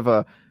was kind of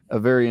a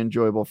very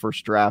enjoyable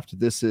first draft,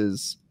 this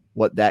is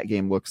what that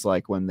game looks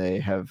like when they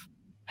have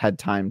had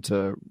time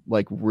to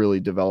like really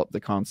develop the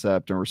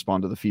concept and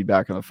respond to the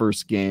feedback on the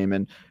first game,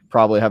 and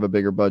probably have a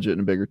bigger budget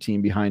and a bigger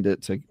team behind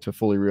it to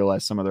fully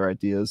realize some of their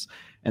ideas.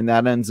 And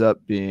that ends up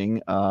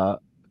being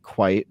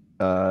quite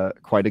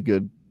a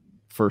good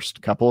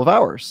first couple of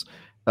hours,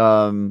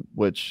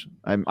 which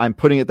I'm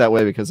putting it that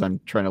way because I'm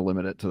trying to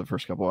limit it to the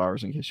first couple of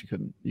hours in case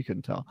you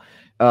couldn't tell.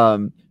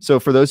 So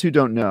for those who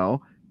don't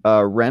know,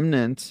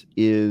 Remnant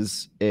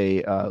is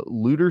a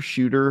looter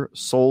shooter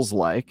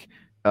Souls-like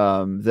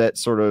that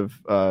sort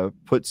of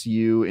puts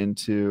you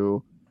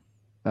into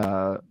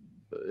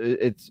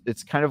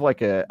it's kind of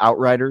like a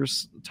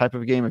Outriders type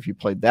of game if you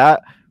played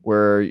that,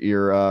 where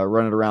you're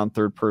running around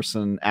third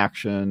person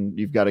action,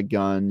 you've got a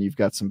gun, you've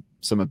got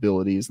some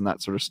abilities and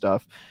that sort of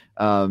stuff,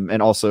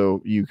 and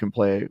also you can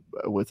play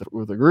with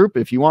a group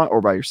if you want or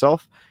by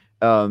yourself,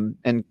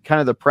 and kind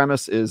of the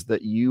premise is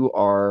that you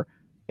are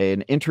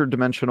an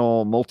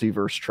interdimensional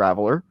multiverse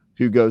traveler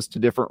who goes to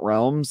different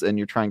realms, and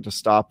you're trying to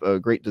stop a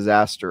great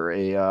disaster,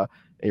 a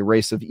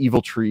race of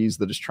evil trees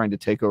that is trying to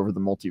take over the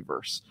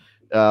multiverse.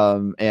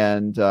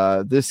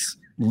 This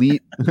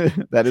lead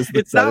that is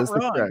it's that not is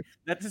wrong. correct.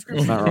 That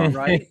description is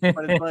right,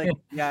 but it's like,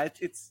 yeah,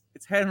 it's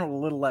handled a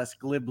little less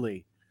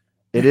glibly.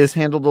 It is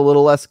handled a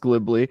little less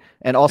glibly,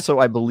 and also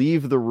I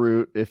believe the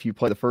root, if you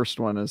play the first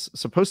one, is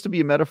supposed to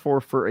be a metaphor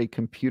for a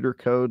computer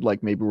code,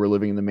 like maybe we're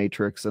living in the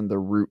Matrix and the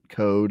root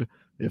code,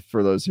 if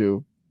for those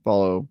who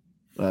follow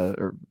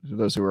or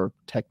those who are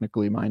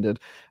technically minded.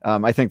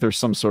 I think there's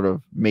some sort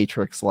of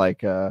Matrix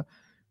like a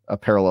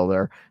parallel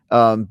there.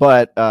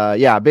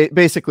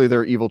 Basically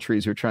they're evil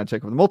trees who are trying to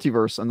take over the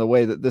multiverse. And the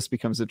way that this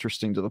becomes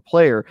interesting to the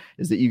player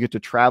is that you get to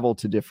travel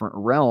to different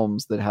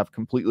realms that have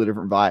completely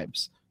different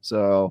vibes.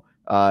 So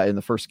in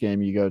the first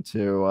game, you go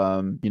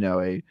to,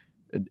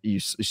 you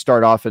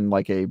start off in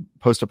like a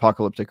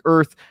post-apocalyptic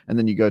Earth, and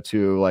then you go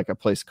to like a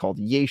place called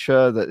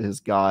Yesha that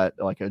has got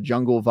like a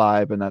jungle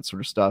vibe and that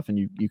sort of stuff. And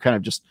you kind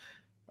of just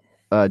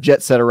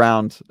jet set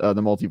around the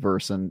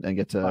multiverse and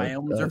get to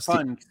biomes are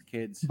fun,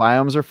 kids.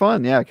 Biomes are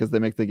fun, yeah, because they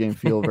make the game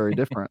feel very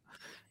different.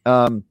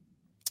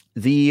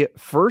 The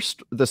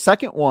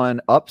second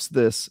one ups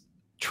this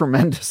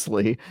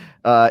tremendously.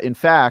 In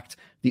fact,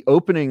 the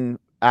opening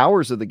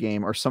hours of the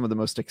game are some of the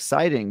most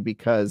exciting,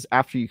 because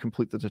after you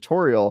complete the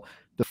tutorial,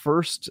 the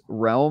first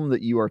realm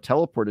that you are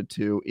teleported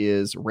to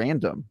is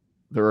random.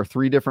 There are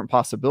 3 different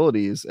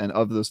possibilities, and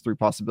of those 3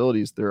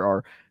 possibilities, there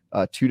are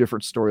 2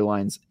 different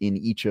storylines in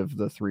each of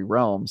the 3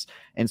 realms.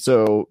 And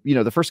so,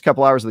 the first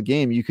couple hours of the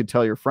game, you could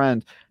tell your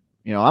friend,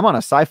 I'm on a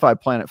sci-fi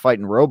planet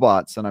fighting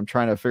robots, and I'm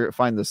trying to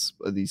find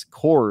these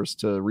cores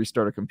to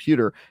restart a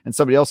computer. And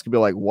somebody else could be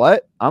like,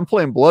 what? I'm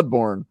playing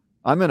Bloodborne.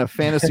 I'm in a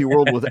fantasy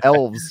world with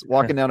elves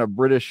walking down a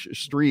British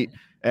street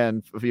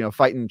and,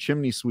 fighting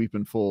chimney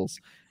sweeping fools.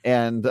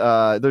 And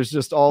there's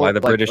just all why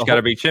the British got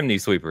to be chimney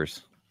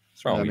sweepers.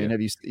 I mean,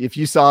 if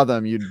you saw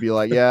them, you'd be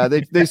like, yeah,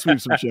 they sweep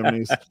some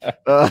chimneys.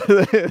 At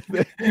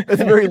the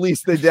very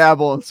least, they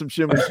dabble in some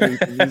chimney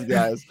sweeping. These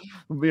guys,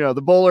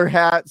 the bowler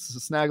hats,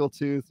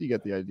 snaggletooth. You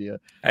get the idea.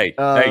 Hey.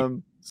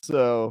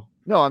 So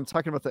no, I'm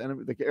talking about the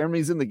enemy. The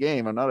enemies in the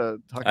game. I'm not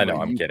talking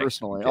about you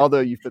personally,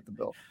 although you fit the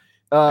bill.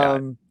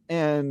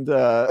 And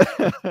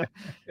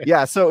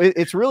so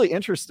it's really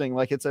interesting.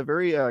 Like, it's a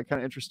very kind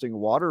of interesting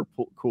water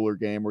cooler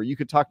game where you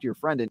could talk to your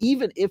friend, and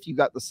even if you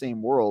got the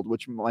same world,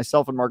 which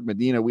myself and Mark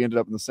Medina, we ended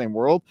up in the same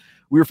world,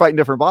 we were fighting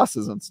different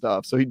bosses and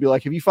stuff. So he'd be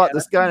like, have you fought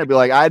this guy? And I'd be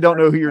like, I don't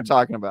know who you're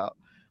talking about.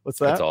 What's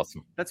that? That's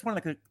awesome. That's one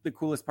of the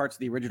coolest parts of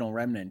the original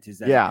Remnant, is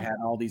that it had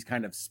all these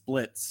kind of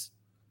splits.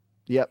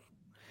 Yep.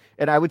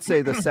 And I would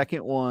say the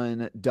second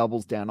one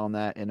doubles down on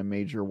that in a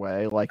major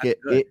way. Like,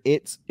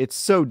 it's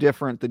so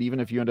different that even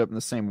if you end up in the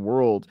same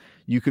world,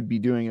 you could be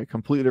doing a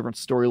completely different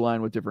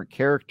storyline with different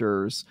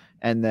characters,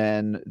 and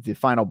then the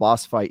final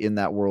boss fight in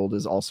that world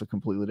is also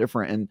completely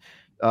different. And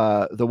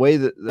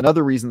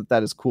another reason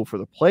that is cool for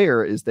the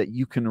player is that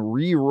you can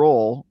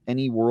re-roll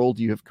any world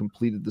you have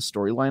completed the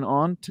storyline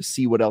on to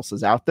see what else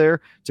is out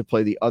there, to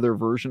play the other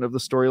version of the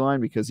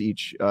storyline, because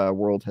each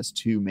world has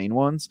 2 main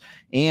ones,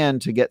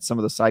 and to get some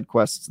of the side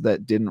quests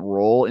that didn't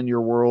roll in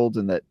your world,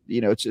 and that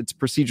it's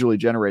procedurally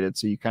generated,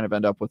 so you kind of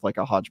end up with like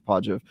a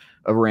hodgepodge of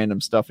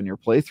random stuff in your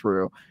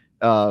playthrough.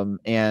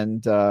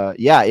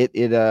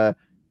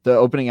 The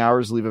opening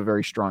hours leave a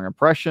very strong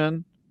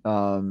impression.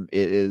 It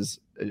is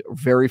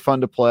very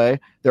fun to play.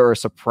 There are a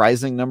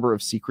surprising number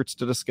of secrets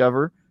to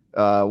discover.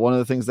 One of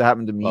the things that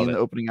happened to me in the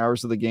opening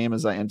hours of the game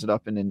is I ended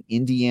up in an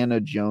Indiana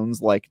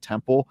Jones-like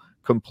temple,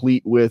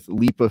 complete with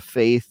leap of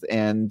faith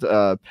and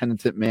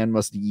penitent man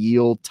must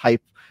yield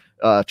type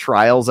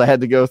trials I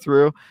had to go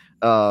through.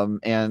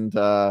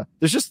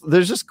 There's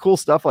just cool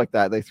stuff like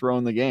that they throw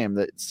in the game,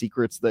 that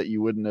secrets that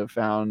you wouldn't have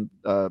found,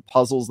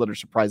 puzzles that are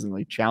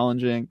surprisingly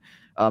challenging,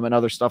 and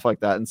other stuff like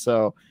that. And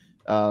so,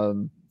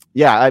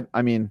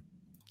 I mean,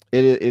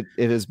 it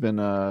has been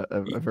a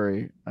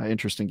very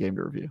interesting game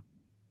to review.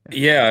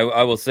 Yeah,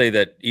 I will say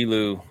that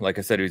Elu, like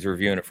I said, he's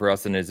reviewing it for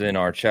us and is in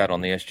our chat on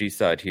the SG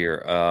side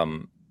here.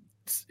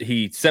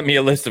 He sent me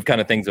a list of kind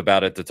of things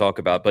about it to talk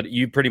about, but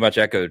you pretty much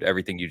echoed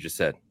everything you just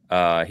said.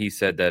 He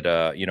said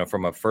that,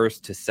 from a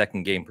first to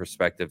second game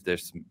perspective,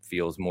 this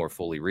feels more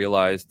fully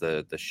realized.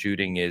 The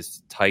shooting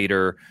is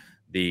tighter.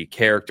 The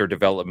character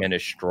development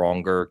is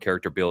stronger.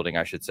 Character building,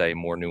 I should say,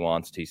 more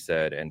nuanced, he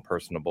said, and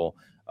personable.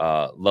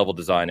 Level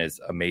design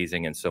is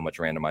amazing and so much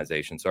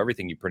randomization. So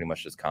everything you pretty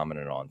much just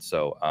commented on.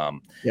 So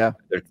there are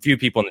a few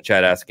people in the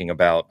chat asking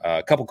about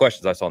a couple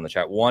questions I saw in the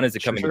chat. One, is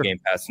it coming to Game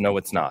Pass? No,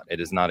 it's not.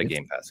 It is not a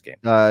Game Pass game.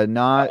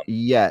 Not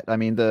yet. I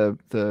mean, the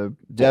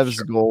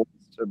devs' goal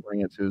is to bring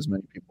it to as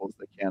many people as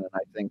they can, and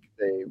I think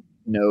they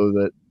know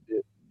that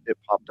it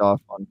popped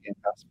off on Game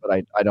Pass, but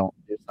I don't.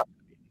 It's not going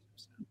to be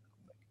 80%.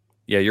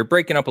 Yeah, you're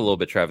breaking up a little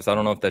bit, Travis. I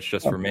don't know if that's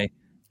just for me.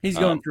 He's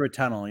going through a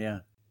tunnel. Yeah.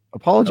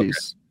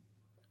 Apologies.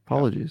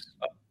 Apologies.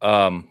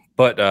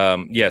 But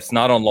yes,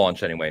 not on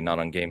launch anyway, not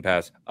on Game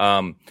Pass.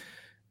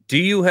 Do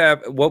you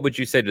have, what would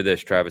you say to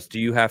this, Travis? Do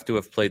you have to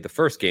have played the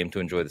first game to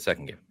enjoy the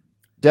second game?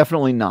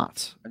 Definitely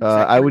not.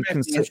 I would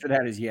consider the answer to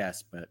that is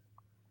yes, but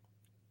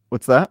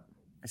what's that?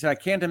 I said I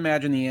can't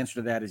imagine the answer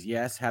to that is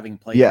yes, having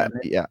played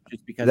Remnant,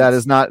 just because that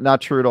is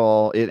not true at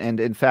all. And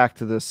in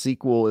fact, the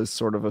sequel is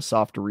sort of a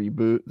soft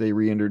reboot. They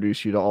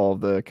reintroduce you to all of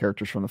the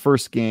characters from the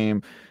first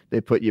game. They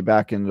put you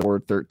back into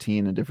Ward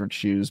 13 in different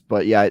shoes.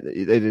 But yeah, it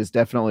is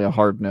definitely a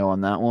hard no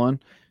on that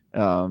one.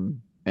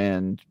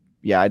 And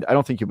yeah, I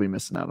don't think you'll be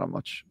missing out on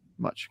much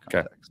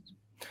context.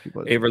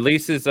 Okay. It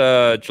releases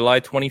July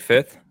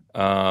 25th.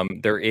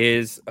 There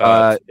is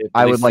I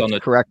would like to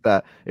correct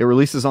that. It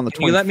releases on the 21st.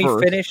 Can you let me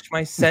finish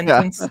my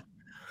sentence?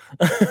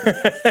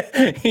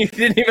 You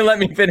didn't even let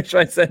me finish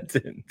my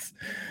sentence.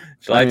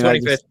 July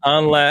 25th,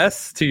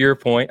 unless, to your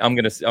point, I'm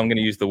gonna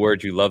use the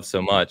word you love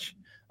so much.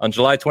 On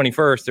July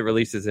 21st, it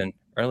releases in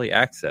early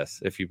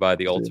access if you buy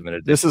the Ultimate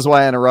Edition. This is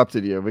why I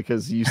interrupted you,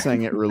 because you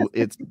saying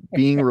it's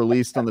being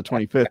released on the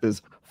 25th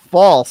is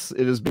false.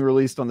 It is being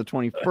released on the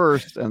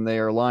 21st, and they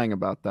are lying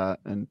about that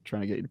and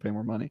trying to get you to pay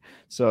more money.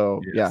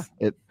 So yes.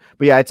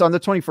 It's on the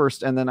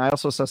 21st. And then I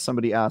also saw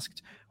somebody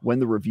asked when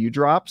the review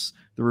drops.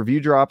 The review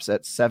drops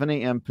at 7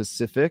 a.m.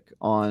 Pacific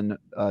on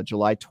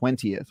July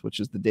 20th, which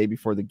is the day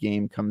before the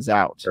game comes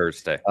out.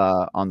 Thursday.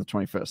 On the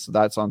 25th. So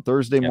that's on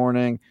Thursday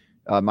morning.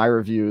 My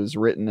review is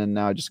written, and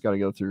now I just got to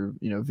go through,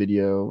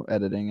 video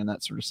editing and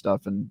that sort of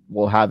stuff. And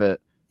we'll have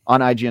it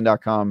on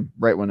IGN.com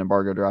right when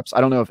embargo drops.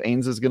 I don't know if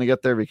Ains is going to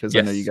get there because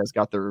I know you guys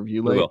got the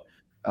review late.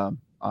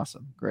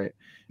 Awesome. Great.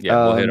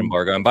 Yeah, we'll hit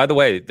embargo. And by the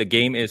way, the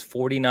game is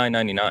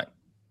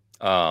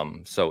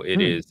 $49.99. So it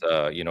is,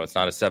 it's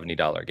not a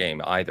 $70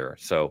 game either.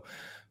 So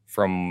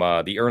from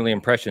the early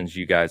impressions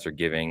you guys are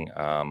giving,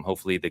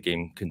 hopefully the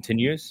game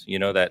continues,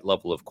 that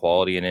level of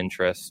quality and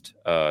interest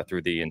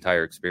through the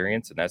entire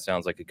experience. And that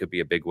sounds like it could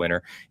be a big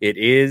winner. It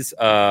is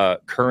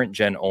current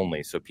gen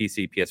only. So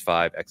PC,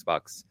 PS5,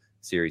 Xbox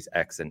Series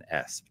X and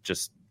S,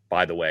 just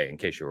by the way, in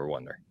case you were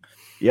wondering.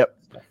 Yep.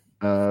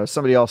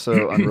 Somebody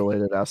also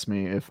unrelated asked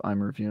me if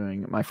I'm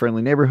reviewing My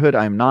Friendly Neighborhood.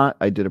 I'm not.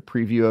 I did a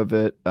preview of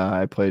it.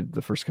 I played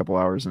the first couple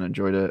hours and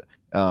enjoyed it.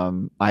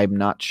 I'm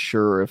not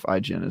sure if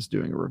IGN is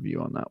doing a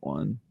review on that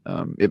one.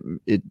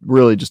 It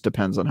really just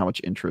depends on how much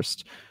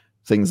interest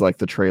things like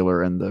the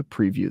trailer and the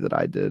preview that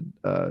I did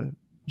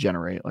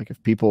generate. Like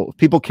if people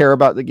care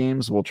about the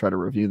games, we'll try to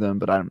review them,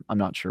 but I'm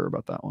not sure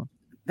about that one.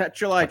 That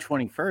July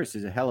 21st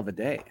is a hell of a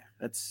day.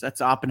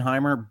 That's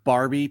Oppenheimer,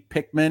 Barbie,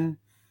 Pikmin.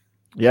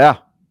 Yeah,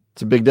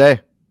 it's a big day.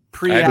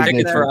 I have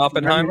tickets for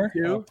Oppenheimer.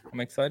 I'm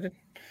excited.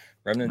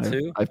 Remnant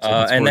 2.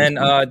 And then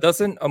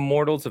doesn't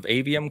Immortals of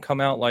Avium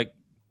come out like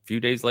a few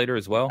days later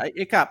as well?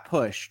 It got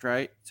pushed,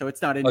 right? So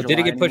it's not in July did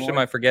it get pushed? Anymore.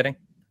 Am I forgetting?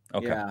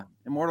 Okay. Yeah,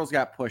 Immortals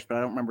got pushed, but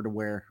I don't remember to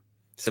where.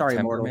 September, Sorry,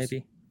 Immortals.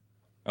 Maybe.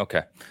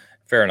 Okay.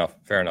 Fair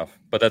enough.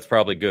 But that's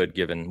probably good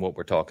given what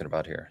we're talking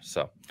about here.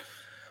 So,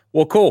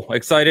 well, cool.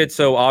 Excited.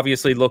 So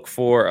obviously look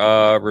for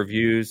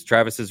reviews,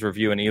 Travis's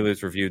review and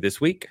Elu's review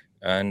this week.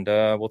 And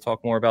we'll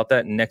talk more about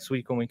that next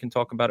week when we can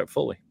talk about it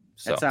fully.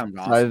 So. That sounds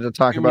awesome. Excited to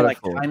talk about it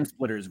fully. Time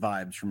Splitters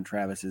vibes from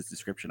Travis's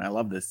description. I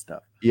love this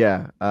stuff.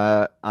 Yeah.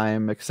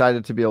 I'm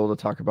excited to be able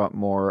to talk about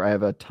more. I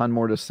have a ton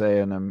more to say,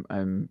 and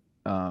I'm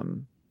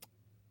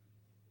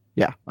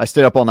I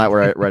stayed up all night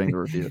writing the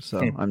review.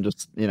 So I'm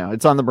just,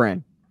 it's on the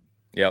brain.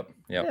 Yep.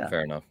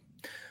 Fair enough.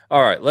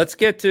 All right, let's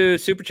get to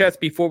Super Chats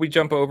before we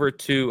jump over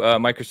to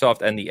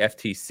Microsoft and the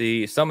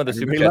FTC. Some of the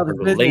Super Chats are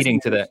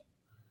relating to that.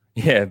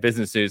 Yeah,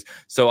 business news.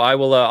 So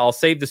I'll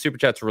save the super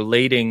chats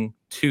relating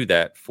to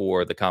that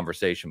for the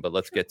conversation, but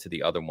let's get to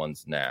the other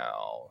ones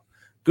now.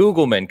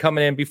 Googleman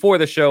coming in before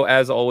the show,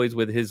 as always,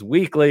 with his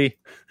weekly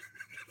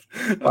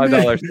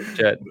 $5 super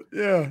chat.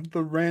 Yeah,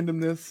 the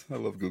randomness. I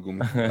love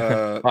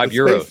Googleman.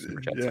 €5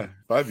 super chat. Yeah,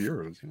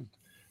 €5.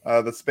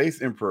 Yeah. The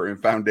Space Emperor in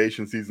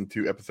Foundation Season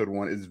 2, Episode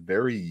 1 is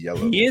very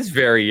yellow. He is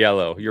very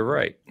yellow. You're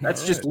right.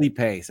 That's just Lee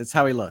Pace. That's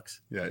how he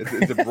looks. Yeah,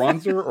 it's a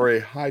bronzer or a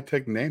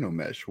high-tech nano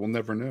mesh. We'll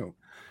never know.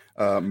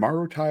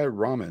 Marutai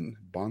Ramen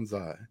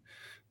Bonsai.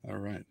 All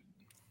right.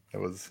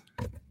 That's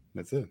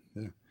it.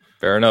 Yeah.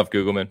 Fair enough,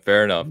 Googleman.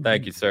 Fair enough.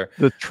 Thank you, sir.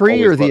 The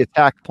tree Always or the love-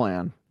 attack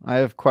plan? I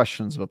have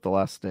questions about the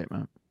last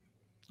statement.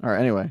 All right.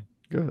 Anyway,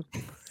 good.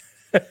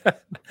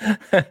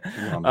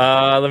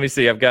 Let me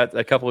see. I've got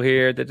a couple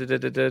here.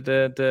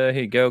 Here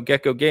you go.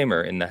 Gecko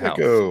Gamer in the house.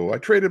 Gecko. I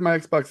traded my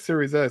Xbox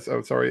Series S.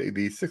 Oh, sorry,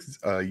 the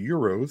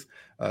 €6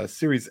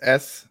 Series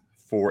S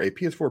for a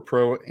PS4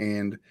 Pro,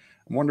 and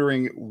I'm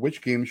wondering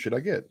which game should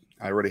I get.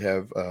 I already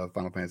have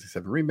Final Fantasy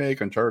VII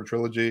Remake, Uncharted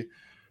Trilogy,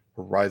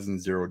 Horizon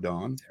Zero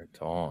Dawn.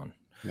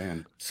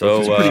 Man,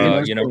 So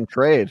interesting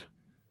trade.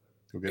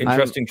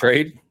 Interesting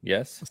trade.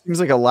 Yes. Seems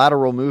like a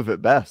lateral move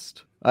at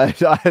best. Well,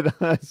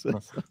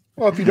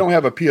 if you don't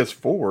have a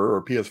PS4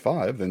 or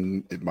PS5,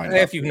 then it might.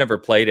 If you've never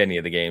played any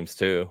of the games,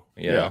 too,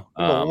 you know,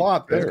 there's a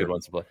lot there. There's good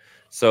ones to play.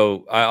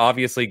 So,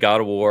 obviously,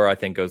 God of War, I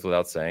think, goes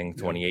without saying.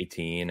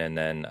 2018, and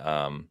then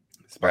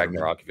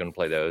Ragnarok. If you're going to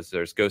play those,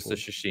 there's Ghost of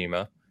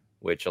Tsushima,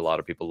 which a lot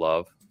of people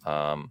love.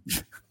 I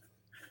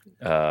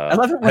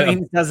love it when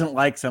he doesn't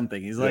like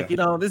something. He's like, this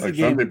is a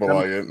game. Some people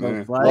like it.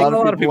 A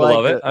lot of people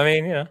love it. I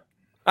mean,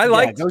 I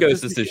liked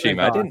Ghost of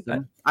Tsushima.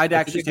 Awesome. I'd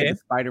actually say the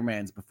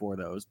Spider-Mans before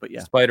those, but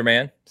yeah.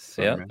 Spider-Man.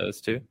 Yeah, those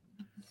two.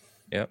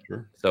 Yeah.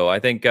 Sure. So I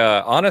think,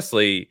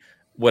 honestly,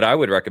 what I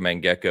would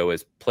recommend, Gecko,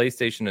 is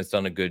PlayStation has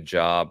done a good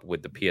job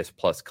with the PS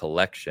Plus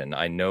collection.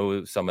 I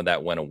know some of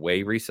that went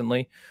away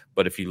recently,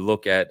 but if you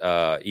look at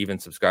even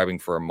subscribing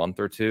for a month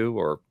or two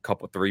or a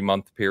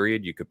 3-month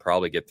period, you could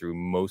probably get through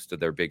most of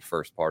their big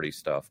first-party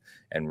stuff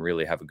and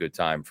really have a good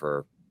time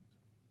for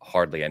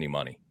hardly any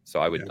money. So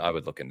I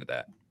would look into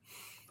that.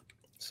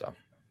 So,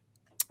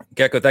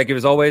 Gecko, thank you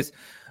as always.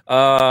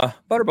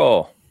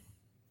 Butterball.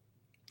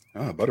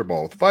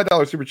 Butterball with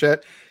 $5 super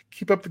chat.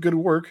 Keep up the good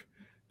work.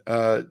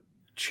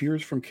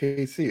 Cheers from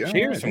KC.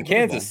 Cheers from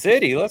Kansas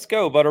City. Let's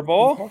go,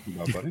 Butterball. What are you talking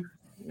about, buddy?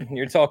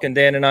 You're talking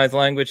Dan and I's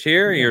language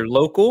here. You're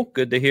local.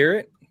 Good to hear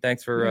it.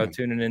 Thanks for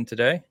tuning in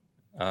today.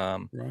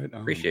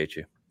 Appreciate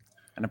you.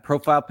 And a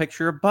profile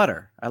picture of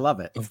butter. I love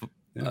it.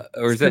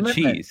 Or is that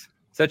cheese?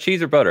 Is that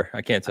cheese or butter?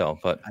 I can't tell,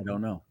 but I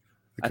don't know.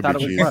 I thought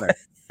it was butter.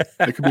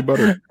 It could be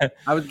butter.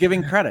 I was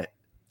giving credit.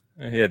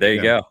 Yeah, there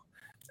you go.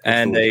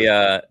 And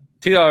a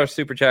 $2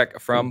 super check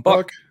from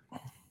Buck.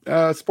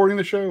 Supporting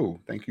the show.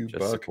 Thank you, Just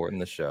Buck. supporting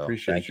the show.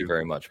 Thank you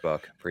very much,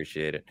 Buck.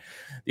 Appreciate it.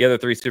 The other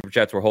 3 super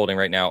chats we're holding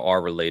right now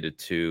are related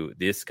to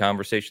this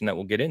conversation that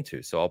we'll get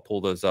into. So I'll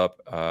pull those up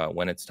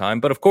when it's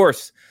time. But of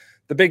course,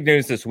 the big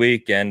news this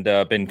week and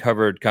been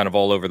covered kind of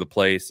all over the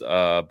place,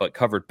 but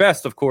covered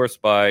best, of course,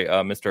 by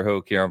Mr.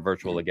 Hoeg here on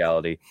Virtual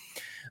Legality.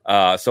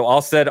 So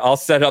I'll set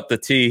up the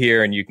tea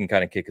here, and you can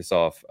kind of kick us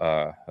off,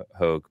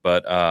 Hoeg.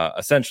 But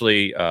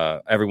essentially,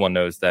 everyone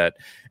knows that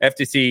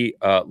FTC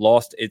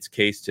lost its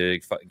case to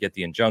get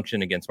the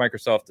injunction against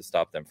Microsoft to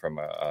stop them from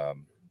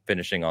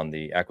finishing on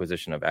the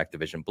acquisition of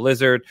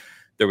Activision-Blizzard.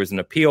 There was an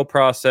appeal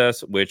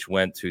process which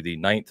went to the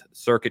Ninth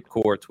Circuit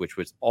Court, which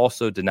was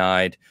also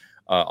denied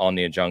on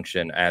the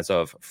injunction as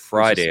of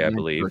Friday, I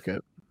believe.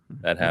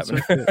 That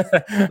happened.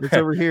 It's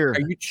over here. Are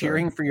you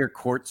cheering for your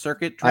court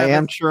circuit, Travis? I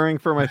am cheering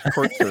for my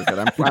court circuit.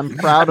 I'm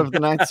proud of the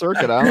Ninth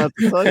Circuit. I don't have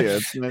to tell you.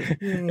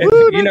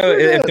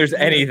 If there's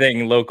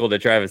anything local to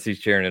Travis, he's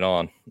cheering it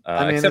on.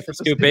 Except for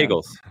Scoop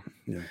Bagels.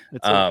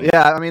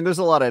 I mean, there's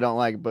a lot I don't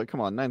like, but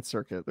come on, Ninth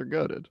Circuit, they're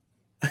goated.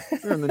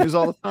 They're in the news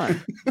all the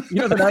time.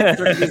 The Ninth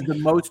Circuit is the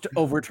most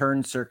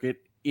overturned circuit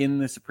in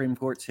the Supreme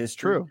Court's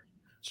history.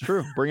 It's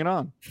true. Bring it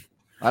on.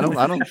 I don't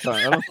count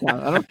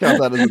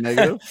that as a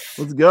negative.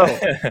 Let's go.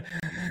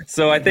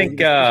 So I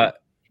think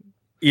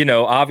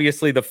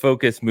obviously the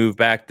focus moved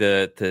back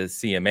to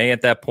CMA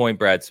at that point.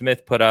 Brad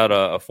Smith put out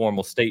a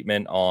formal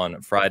statement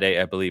on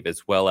Friday, I believe,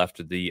 as well,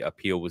 after the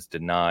appeal was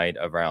denied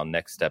around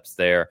next steps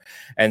there.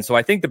 And so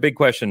I think the big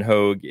question,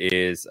 Hoeg,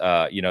 is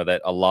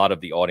that a lot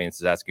of the audience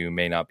is asking, who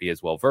may not be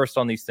as well versed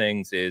on these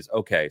things, is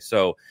okay,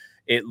 so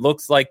it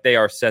looks like they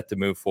are set to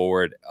move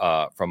forward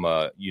from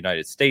a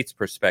United States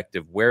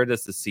perspective. Where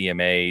does the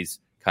CMA's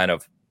kind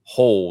of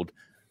hold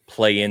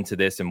play into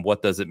this, and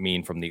what does it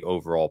mean from the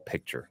overall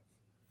picture?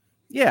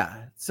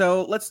 Yeah,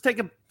 so let's take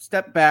a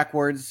step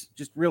backwards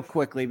just real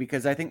quickly,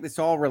 because I think this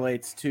all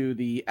relates to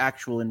the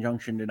actual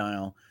injunction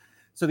denial.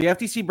 So the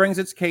FTC brings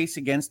its case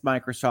against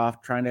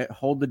Microsoft, trying to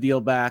hold the deal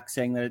back,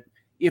 saying that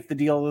if the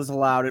deal is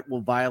allowed, it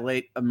will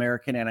violate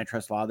American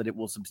antitrust law, that it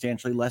will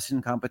substantially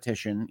lessen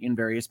competition in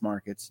various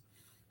markets.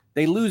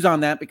 They lose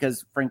on that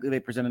because, frankly, they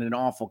presented an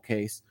awful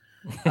case.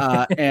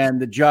 And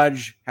the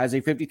judge has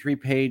a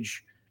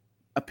 53-page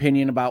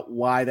opinion about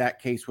why that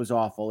case was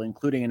awful,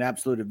 including an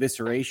absolute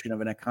evisceration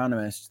of an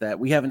economist that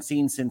we haven't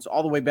seen since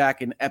all the way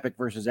back in Epic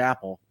versus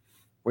Apple,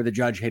 where the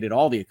judge hated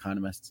all the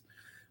economists.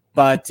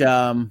 But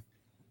after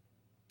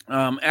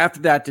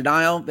that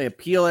denial, they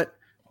appeal it.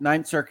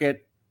 Ninth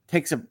Circuit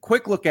takes a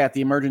quick look at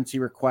the emergency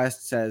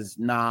request, says,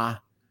 nah,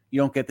 you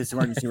don't get this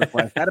emergency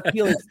request. That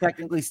appeal is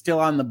technically still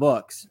on the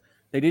books.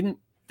 They didn't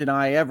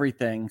deny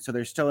everything, so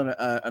there's still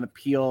an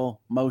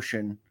appeal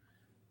motion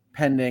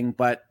pending,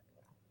 but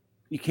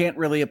you can't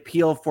really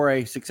appeal for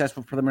a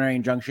successful preliminary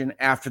injunction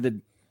after the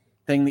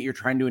thing that you're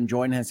trying to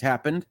enjoin has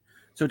happened.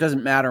 So it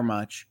doesn't matter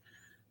much.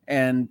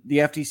 And the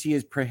FTC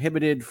is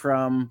prohibited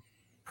from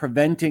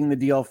preventing the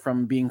deal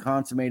from being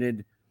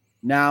consummated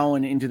now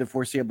and into the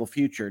foreseeable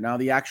future. Now,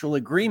 the actual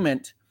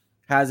agreement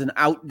has an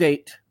out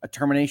date, a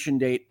termination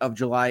date of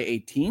July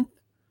 18th.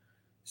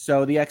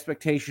 So the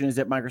expectation is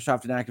that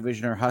Microsoft and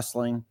Activision are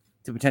hustling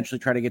to potentially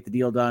try to get the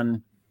deal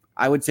done,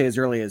 I would say as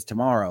early as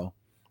tomorrow.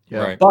 Yeah.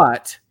 Right.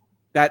 But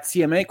that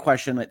CMA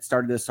question that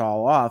started this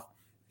all off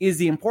is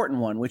the important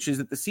one, which is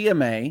that the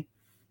CMA,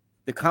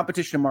 the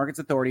Competition and Markets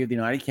Authority of the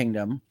United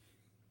Kingdom,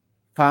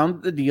 found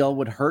that the deal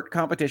would hurt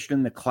competition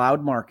in the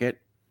cloud market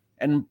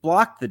and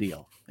blocked the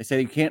deal. They said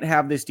you can't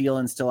have this deal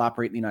and still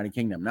operate in the United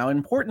Kingdom. Now,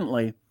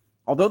 importantly,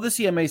 although the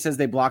CMA says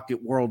they blocked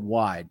it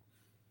worldwide,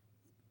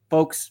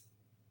 folks,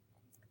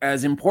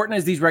 as important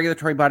as these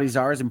regulatory bodies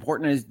are, as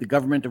important as the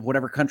government of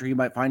whatever country you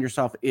might find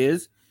yourself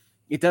is,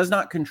 it does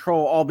not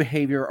control all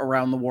behavior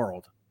around the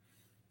world.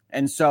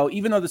 And so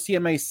even though the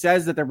CMA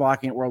says that they're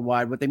blocking it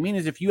worldwide, what they mean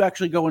is if you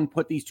actually go and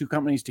put these two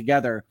companies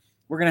together,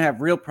 we're going to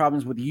have real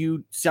problems with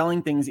you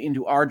selling things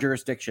into our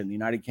jurisdiction, the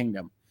United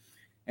Kingdom.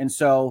 And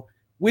so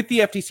with the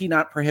FTC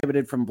not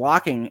prohibited from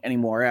blocking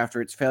anymore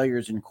after its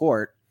failures in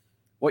court,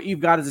 what you've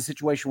got is a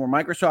situation where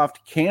Microsoft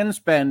can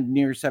spend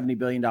near $70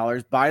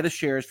 billion, buy the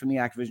shares from the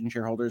Activision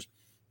shareholders,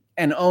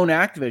 and own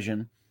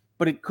Activision,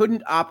 but it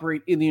couldn't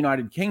operate in the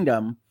United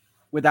Kingdom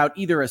without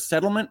either a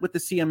settlement with the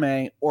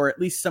CMA or at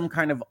least some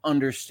kind of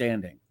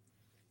understanding.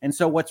 And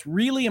so what's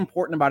really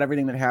important about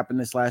everything that happened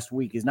this last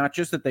week is not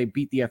just that they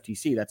beat the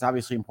FTC. That's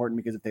obviously important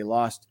because if they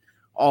lost,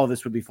 all of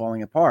this would be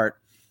falling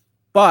apart.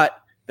 But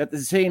that the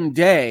same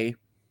day,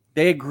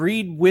 they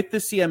agreed with the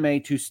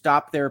CMA to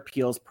stop their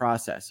appeals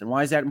process. And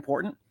why is that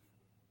important?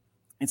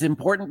 It's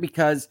important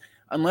because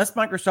unless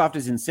Microsoft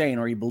is insane,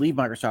 or you believe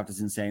Microsoft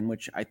is insane,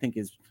 which I think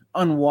is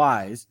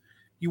unwise,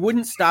 you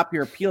wouldn't stop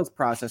your appeals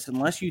process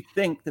unless you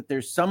think that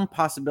there's some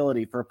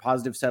possibility for a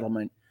positive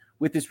settlement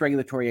with this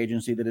regulatory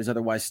agency that is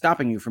otherwise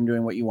stopping you from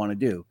doing what you want to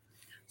do.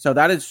 So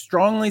that is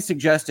strongly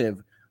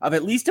suggestive of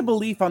at least a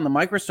belief on the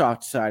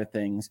Microsoft side of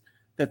things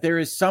that there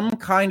is some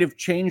kind of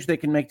change they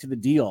can make to the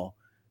deal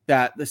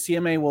that the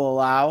CMA will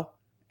allow,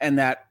 and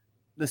that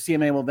the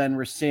CMA will then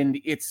rescind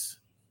its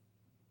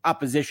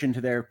opposition to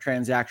their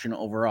transaction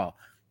overall.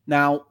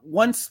 Now,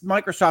 once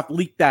Microsoft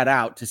leaked that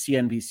out to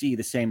CNBC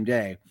the same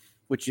day,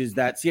 which is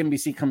that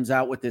CNBC comes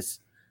out with this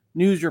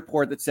news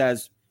report that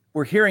says,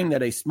 we're hearing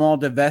that a small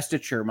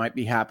divestiture might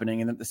be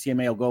happening and that the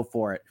CMA will go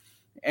for it.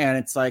 And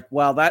it's like,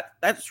 well,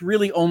 that's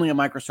really only a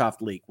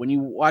Microsoft leak. When you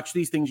watch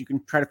these things, you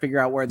can try to figure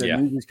out where the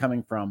news is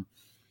coming from.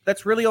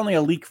 That's really only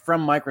a leak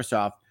from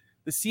Microsoft.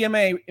 The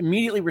CMA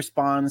immediately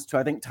responds to,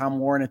 I think, Tom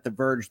Warren at The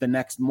Verge the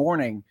next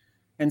morning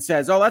and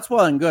says, oh, that's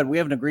well and good. We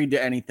haven't agreed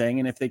to anything.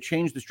 And if they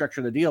change the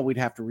structure of the deal, we'd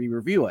have to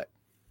re-review it.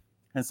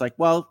 And it's like,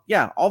 well,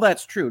 yeah, all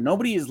that's true.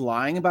 Nobody is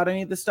lying about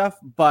any of this stuff,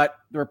 but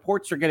the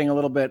reports are getting a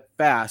little bit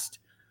fast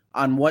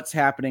on what's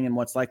happening and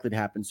what's likely to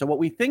happen. So what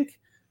we think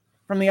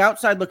from the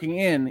outside looking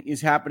in is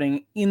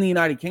happening in the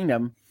United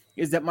Kingdom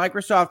is that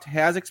Microsoft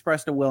has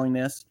expressed a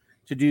willingness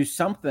to do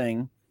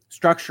something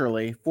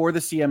structurally for the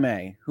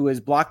CMA, who has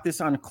blocked this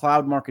on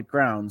cloud market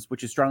grounds,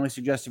 which is strongly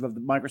suggestive of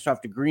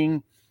Microsoft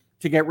agreeing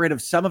to get rid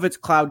of some of its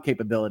cloud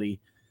capability,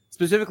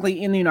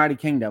 specifically in the United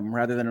Kingdom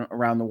rather than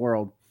around the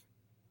world,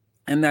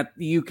 and that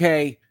the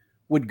UK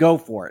would go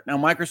for it. Now,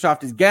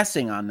 Microsoft is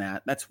guessing on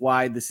that. That's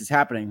why this is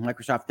happening.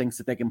 Microsoft thinks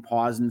that they can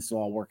pause and this will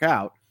all work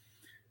out.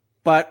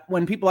 But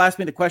when people ask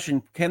me the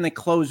question, can they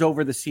close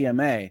over the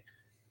CMA?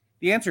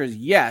 The answer is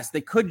yes.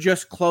 They could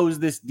just close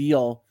this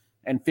deal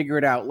and figure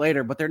it out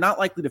later, but they're not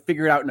likely to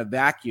figure it out in a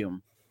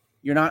vacuum.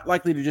 You're not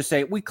likely to just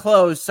say, we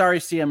close, sorry,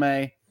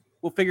 CMA.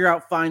 We'll figure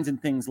out fines and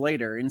things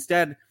later.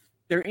 Instead,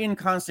 they're in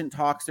constant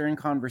talks, they're in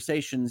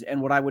conversations,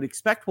 and what I would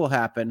expect will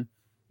happen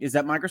is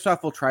that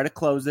Microsoft will try to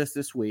close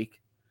this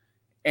week,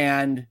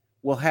 and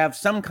we'll have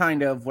some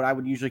kind of what I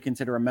would usually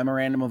consider a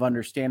memorandum of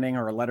understanding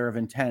or a letter of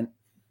intent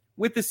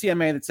with the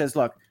CMA that says,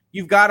 look,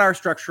 you've got our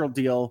structural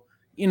deal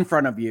in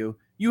front of you.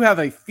 You have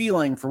a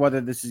feeling for whether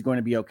this is going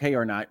to be okay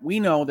or not. We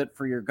know that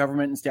for your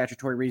government and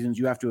statutory reasons,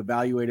 you have to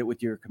evaluate it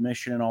with your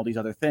commission and all these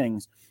other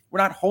things.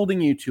 We're not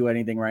holding you to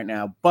anything right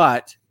now,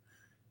 but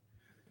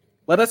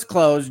let us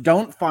close.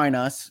 Don't fine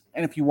us.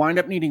 And if you wind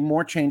up needing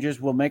more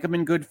changes, we'll make them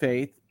in good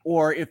faith.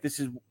 Or if this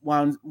is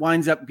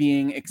winds up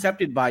being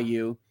accepted by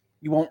you,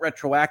 you won't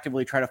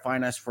retroactively try to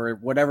fine us for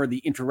whatever the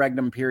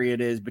interregnum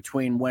period is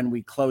between when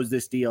we close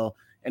this deal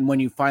and when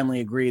you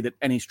finally agree that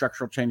any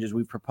structural changes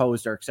we've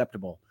proposed are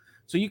acceptable.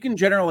 So you can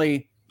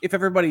generally, if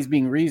everybody's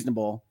being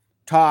reasonable,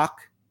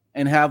 talk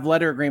and have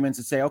letter agreements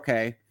that say,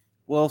 okay,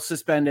 we'll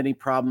suspend any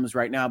problems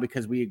right now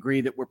because we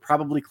agree that we're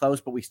probably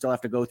close, but we still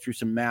have to go through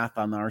some math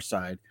on our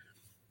side.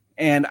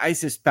 And I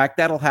suspect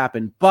that'll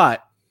happen.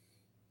 But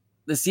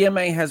the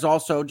CMA has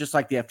also, just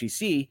like the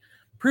FTC,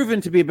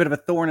 proven to be a bit of a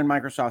thorn in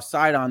Microsoft's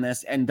side on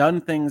this and done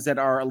things that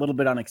are a little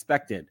bit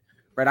unexpected,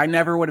 right? I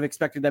never would have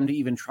expected them to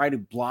even try to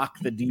block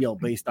the deal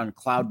based on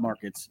cloud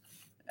markets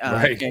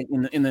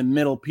in the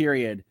middle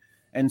period.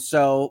 And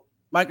so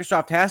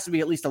Microsoft has to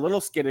be at least a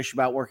little skittish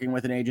about working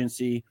with an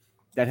agency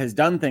that has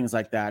done things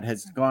like that,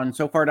 has gone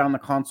so far down the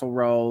console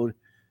road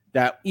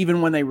that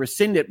even when they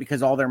rescind it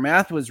because all their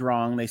math was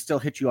wrong, they still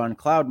hit you on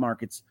cloud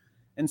markets.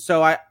 And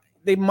so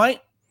they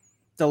might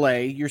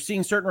delay. You're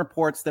seeing certain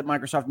reports that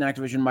Microsoft and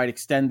Activision might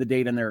extend the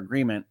date in their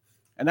agreement.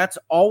 And that's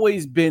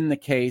always been the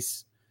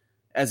case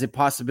as a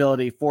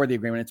possibility for the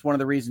agreement. It's one of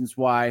the reasons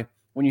why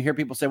when you hear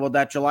people say, well,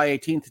 that July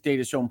 18th date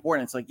is so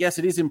important, it's like, yes,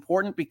 it is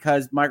important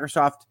because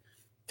Microsoft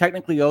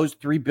technically owes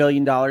 $3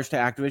 billion to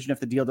Activision if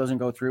the deal doesn't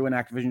go through and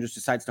Activision just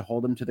decides to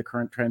hold them to the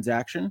current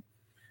transaction.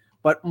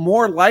 But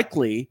more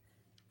likely,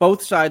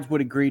 both sides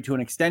would agree to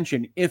an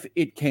extension if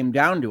it came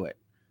down to it.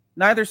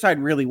 Neither side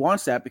really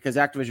wants that because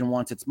Activision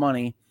wants its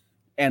money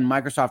and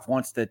Microsoft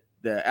wants the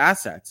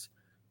assets.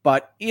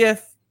 But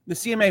if the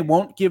CMA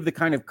won't give the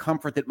kind of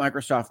comfort that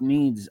Microsoft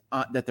needs,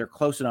 that they're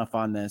close enough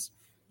on this,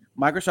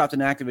 Microsoft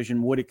and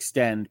Activision would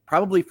extend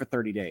probably for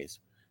 30 days.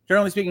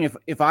 Generally speaking,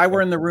 if I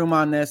were in the room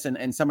on this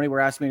and somebody were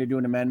asking me to do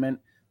an amendment,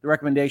 the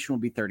recommendation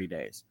would be 30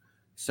 days.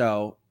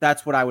 So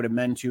that's what I would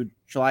amend to.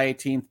 July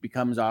 18th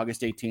becomes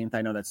August 18th.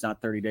 I know that's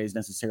not 30 days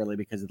necessarily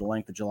because of the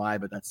length of July,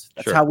 but that's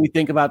sure. How we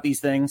think about these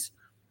things.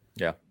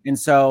 Yeah. And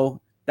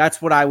so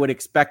that's what I would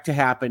expect to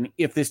happen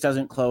if this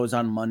doesn't close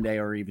on Monday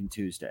or even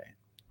Tuesday.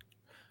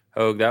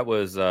 Hoeg, that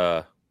was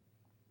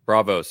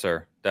bravo,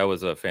 sir. That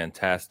was a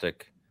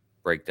fantastic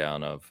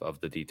breakdown of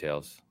the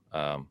details.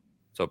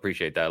 So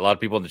appreciate that. A lot of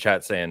people in the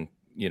chat saying,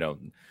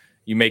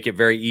 you make it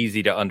very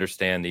easy to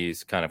understand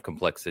these kind of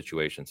complex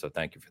situations. So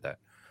thank you for that.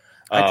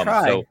 I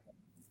try.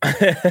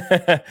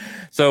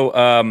 So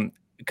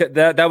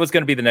that was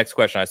going to be the next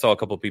question. I saw a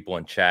couple of people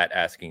in chat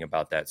asking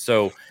about that.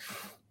 So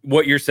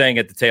what you're saying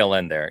at the tail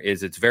end there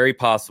is it's very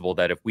possible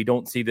that if we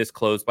don't see this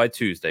closed by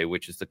Tuesday,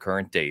 which is the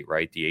current date,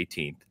 right, the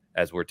 18th,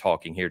 as we're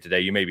talking here today,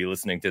 you may be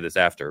listening to this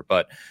after,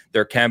 but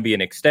there can be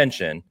an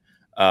extension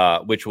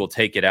which will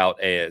take it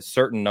out a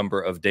certain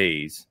number of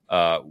days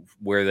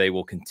where they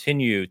will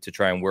continue to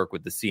try and work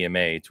with the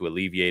CMA to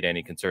alleviate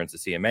any concerns the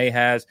CMA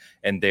has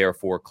and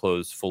therefore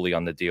close fully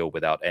on the deal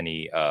without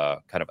any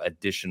kind of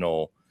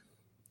additional,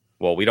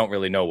 well, we don't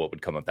really know what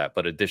would come of that,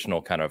 but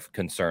additional kind of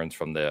concerns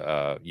from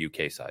the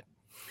UK side.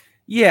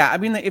 Yeah, I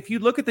mean, if you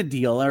look at the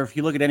deal or if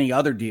you look at any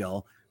other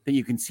deal that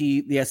you can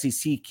see, the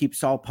SEC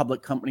keeps all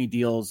public company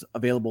deals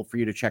available for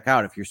you to check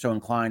out if you're so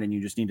inclined and you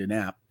just need a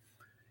nap.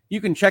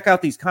 You can check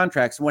out these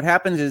contracts. And what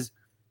happens is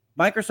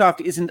Microsoft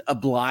isn't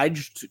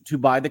obliged to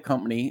buy the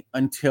company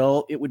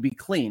until it would be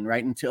clean,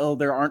 right? Until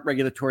there aren't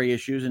regulatory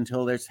issues,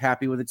 until it's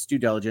happy with its due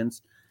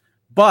diligence.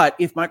 But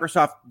if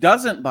Microsoft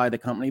doesn't buy the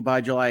company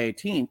by July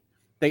 18th,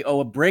 they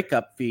owe a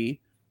breakup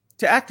fee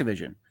to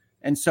Activision.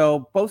 And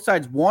so both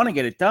sides want to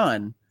get it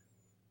done.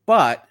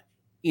 But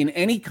in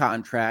any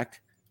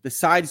contract, the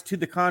sides to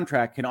the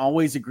contract can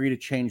always agree to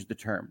change the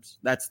terms.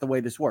 That's the way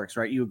this works,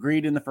 right? You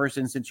agreed in the first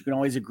instance. You can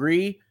always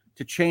agree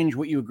to change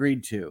what you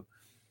agreed to.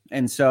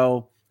 And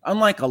so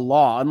unlike a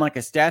law, unlike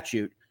a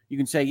statute, you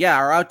can say, yeah,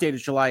 our out date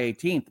is July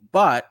 18th,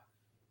 but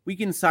we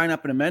can sign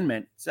up an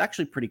amendment. It's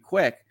actually pretty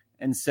quick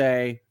and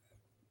say,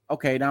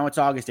 okay, now it's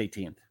August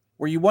 18th.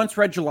 Where you once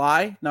read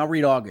July, now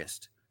read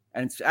August.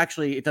 And it's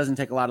actually, it doesn't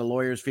take a lot of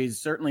lawyers' fees,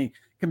 certainly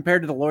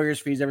compared to the lawyers'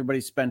 fees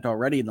everybody's spent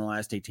already in the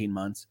last 18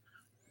 months.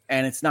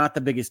 And it's not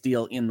the biggest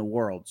deal in the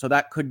world. So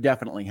that could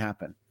definitely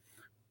happen.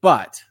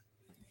 But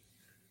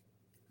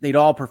they'd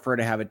all prefer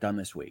to have it done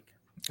this week.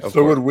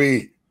 So would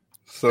we.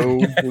 So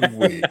would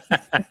we.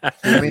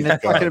 I mean,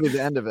 it's not going to be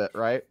the end of it,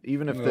 right?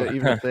 Even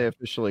if they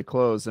officially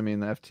close, I mean,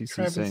 the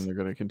FTC is saying they're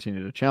going to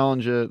continue to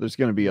challenge it. There's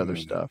going to be other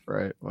stuff,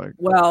 right?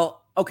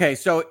 Well, okay.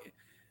 So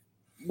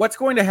what's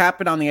going to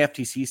happen on the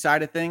FTC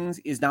side of things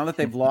is now that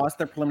they've lost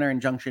their preliminary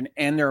injunction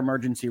and their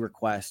emergency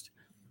request,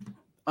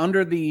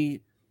 under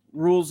the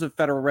rules of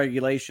federal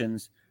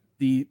regulations,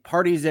 the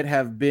parties that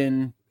have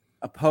been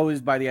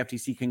opposed by the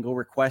FTC can go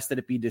request that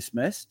it be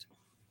dismissed.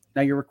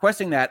 Now you're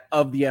requesting that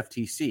of the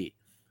FTC,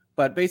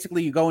 but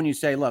basically you go and you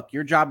say, look,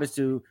 your job is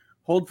to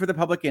hold for the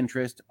public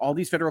interest. All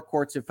these federal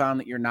courts have found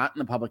that you're not in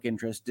the public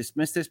interest.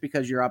 Dismiss this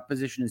because your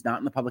opposition is not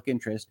in the public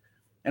interest.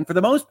 And for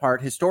the most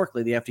part,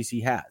 historically, the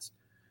FTC has.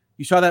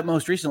 You saw that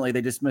most recently,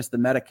 they dismissed the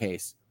Meta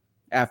case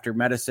after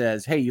Meta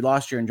says, hey, you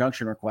lost your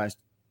injunction request.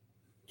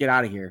 Get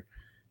out of here.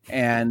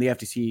 And the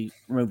FTC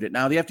removed it.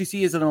 Now, the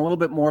FTC is in a little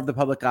bit more of the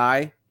public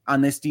eye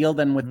on this deal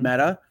than with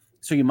Meta.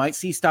 So you might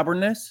see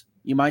stubbornness.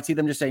 You might see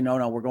them just say,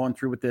 no, we're going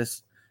through with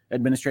this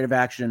administrative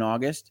action in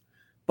August.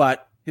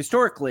 But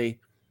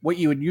historically, what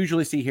you would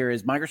usually see here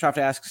is Microsoft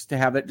asks to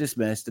have it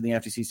dismissed, and the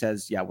FTC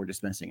says, yeah, we're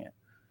dismissing it.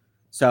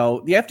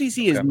 So the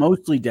FTC is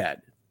mostly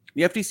dead.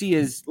 The FTC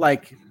is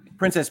like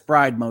Princess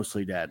Bride,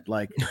 mostly dead,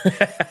 like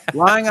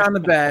lying on the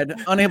bed,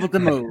 unable to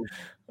move,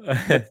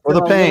 for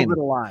the pain, a little bit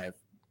alive,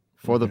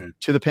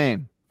 to the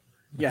pain.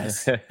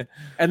 Yes,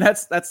 and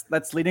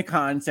that's Lena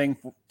Khan saying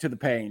to the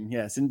pain.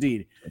 Yes,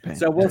 indeed.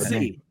 So we'll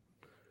see.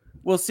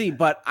 We'll see,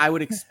 but I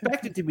would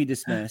expect it to be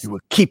dismissed. You will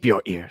keep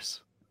your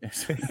ears.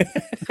 Sorry, we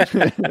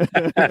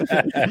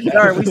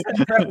said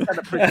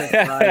the Princess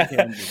Bride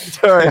tangent.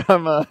 Sorry,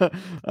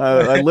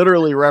 I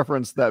literally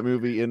referenced that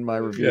movie in my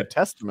review of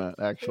Testament.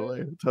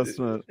 Actually,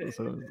 Testament.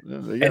 So,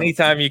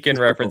 anytime you can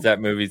reference that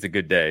movie is a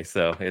good day,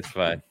 so it's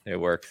fine. It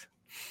works.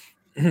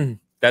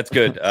 That's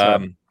good.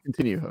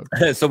 Continue,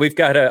 Hoeg. So we've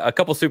got a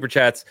couple super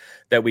chats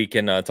that we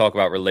can talk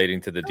about relating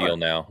to the deal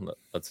now.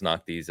 Let's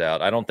knock these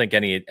out. I don't think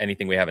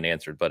anything we haven't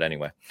answered, but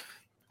anyway.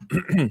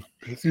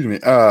 Excuse me.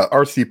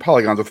 RC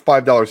Polygons with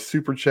 $5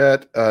 super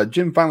chat.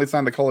 Jim finally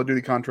signed the Call of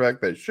Duty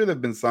contract that should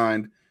have been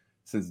signed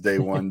since day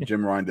one.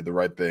 Jim Ryan did the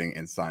right thing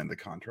and signed the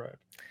contract.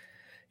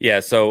 Yeah,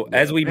 so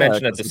as we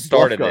mentioned at the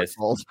start of this,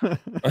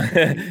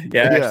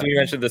 as we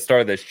mentioned at the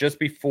start of this, just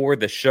before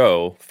the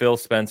show, Phil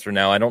Spencer,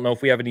 now I don't know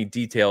if we have any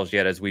details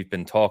yet as we've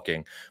been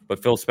talking,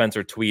 but Phil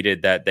Spencer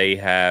tweeted that they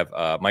have,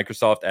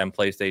 Microsoft and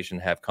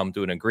PlayStation have come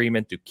to an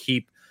agreement to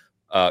keep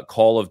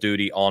Call of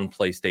Duty on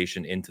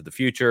PlayStation into the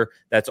future.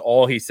 That's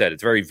all he said.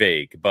 It's very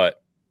vague,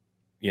 but,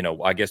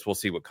 I guess we'll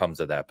see what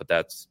comes of that. But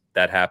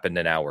that happened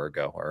an hour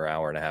ago or an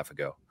hour and a half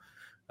ago.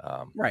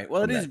 Right.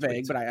 Well, it is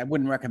vague, but I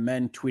wouldn't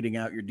recommend tweeting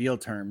out your deal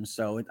terms.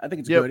 So I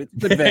think it's good. It's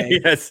good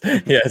vague.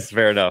 yes.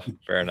 Fair enough.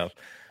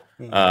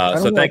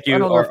 So thank you,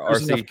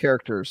 RC. Enough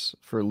characters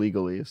for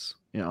legalese,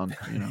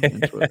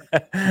 into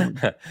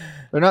it.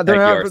 They're not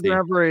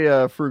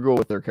very frugal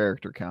with their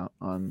character count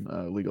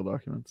on legal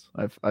documents.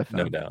 I've found.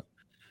 No doubt.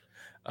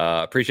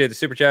 Appreciate the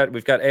super chat.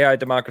 We've got AI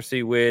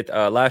Democracy with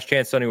last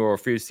chance Sony will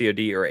refuse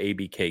COD or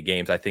ABK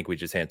games. I think we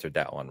just answered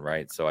that one,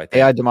 right? So I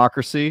think AI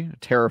Democracy,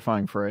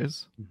 terrifying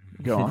phrase.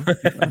 Go on.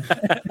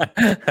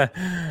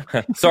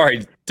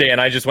 Sorry,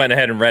 Dan. I just went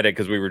ahead and read it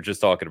because we were just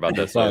talking about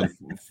this.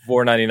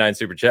 $4.99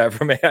 super chat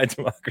from AI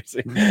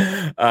Democracy.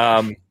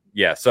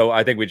 So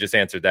I think we just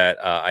answered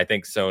that. I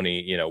think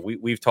Sony,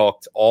 we've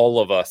talked, all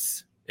of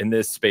us in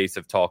this space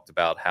have talked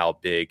about how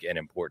big and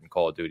important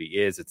Call of Duty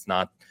is. It's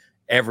not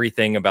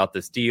everything about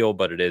this deal,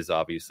 but it is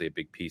obviously a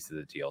big piece of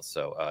the deal.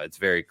 So it's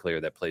very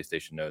clear that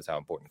PlayStation knows how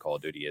important Call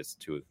of Duty is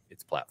to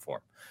its platform.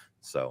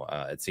 So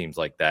it seems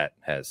like that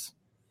has,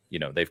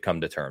 they've come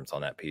to terms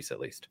on that piece at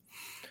least.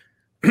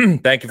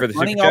 Thank you for the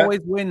money super chat. Always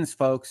wins,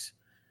 folks.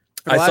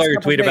 I saw your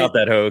tweet about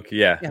that, Hoeg.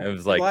 Yeah, it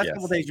was like the last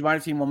couple of days you might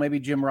have seen. Well, maybe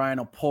Jim Ryan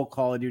will pull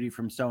Call of Duty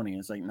from Sony.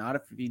 It's like not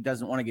if he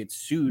doesn't want to get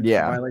sued for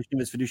violation of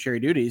his fiduciary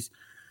duties.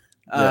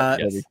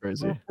 That'd be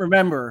crazy.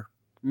 Remember,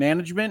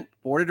 management,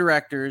 board of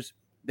directors,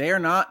 they are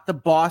not the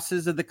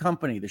bosses of the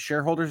company. The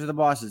shareholders are the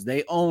bosses.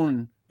 They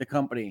own the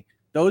company.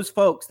 Those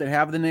folks that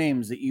have the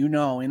names that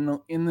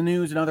in the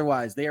news and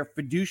otherwise, they are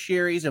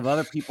fiduciaries of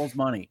other people's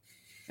money,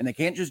 and they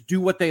can't just do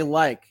what they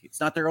like. It's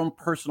not their own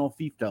personal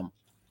fiefdom.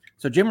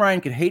 So Jim Ryan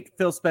could hate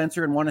Phil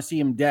Spencer and want to see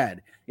him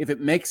dead. If it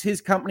makes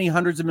his company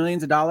hundreds of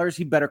millions of dollars,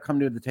 he better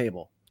come to the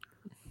table.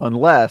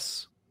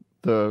 Unless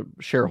the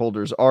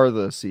shareholders are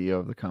the CEO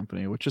of the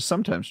company, which is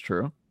sometimes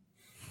true.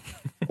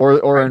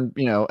 or in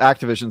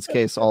Activision's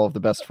case, all of the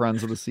best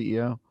friends of the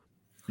CEO.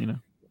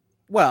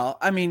 Well,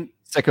 I mean,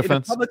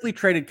 sycophants. In a publicly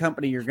traded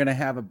company, you're going to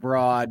have a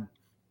broad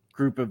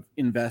group of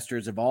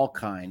investors of all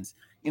kinds.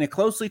 In a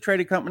closely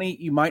traded company,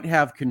 you might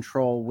have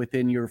control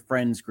within your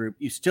friends group.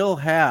 You still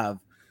have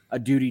a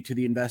duty to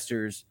the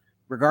investors,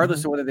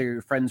 regardless of whether they're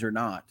your friends or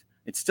not.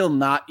 It's still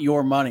not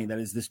your money. That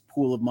is this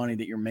pool of money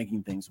that you're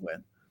making things with.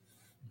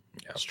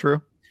 Yeah, it's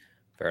true.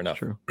 Fair enough.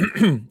 True.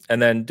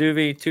 And then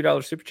Doovie,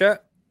 $2 super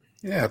chat.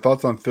 Yeah,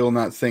 thoughts on Phil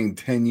not saying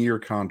 10-year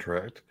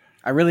contract?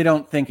 I really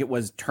don't think it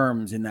was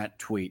terms in that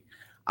tweet.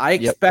 I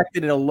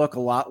expected it to look a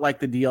lot like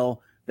the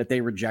deal that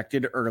they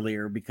rejected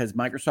earlier, because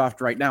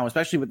Microsoft right now,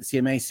 especially with the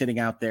CMA sitting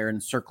out there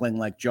and circling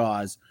like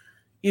Jaws,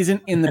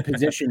 isn't in the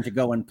position to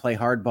go and play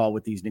hardball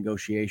with these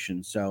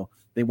negotiations. So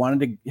they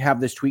wanted to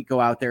have this tweet go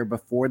out there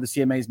before the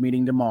CMA's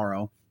meeting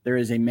tomorrow. There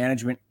is a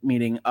management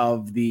meeting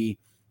of the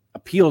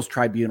appeals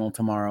tribunal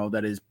tomorrow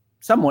that is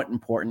somewhat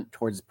important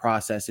towards the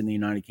process in the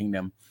United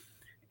Kingdom.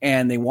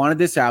 And they wanted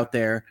this out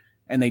there,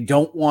 and they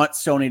don't want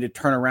Sony to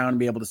turn around and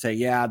be able to say,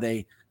 yeah,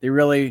 they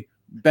really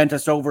bent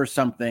us over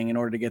something in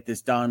order to get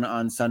this done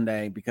on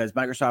Sunday, because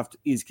Microsoft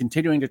is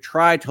continuing to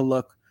try to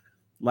look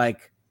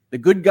like the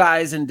good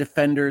guys and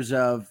defenders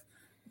of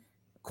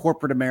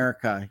corporate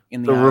America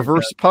in the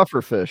reverse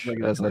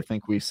pufferfish, as I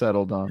think we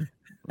settled on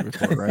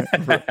before, right?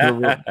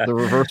 the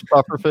reverse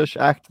pufferfish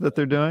act that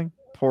they're doing.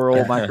 Poor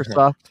old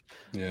Microsoft.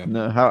 Yeah.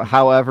 No,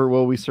 however,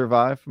 will we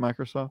survive,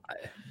 Microsoft?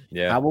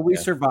 Yeah. How will we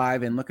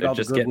survive? And look at all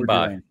the good we're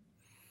doing.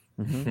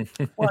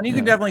 Mm-hmm. Well, and you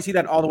can definitely see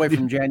that all the way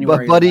from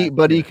January. But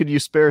buddy, could you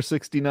spare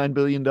 $69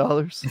 billion?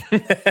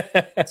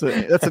 That's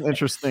an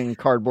interesting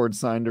cardboard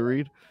sign to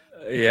read.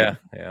 Yeah.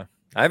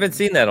 I haven't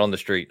seen that on the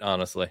street,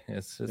 honestly.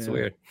 It's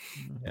weird.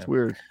 It's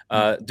weird.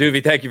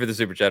 Doovie, thank you for the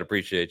super chat.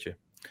 Appreciate you.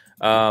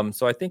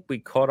 So I think we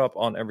caught up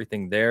on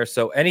everything there.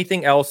 So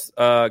anything else,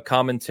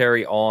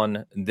 commentary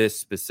on this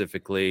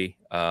specifically?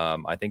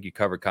 I think you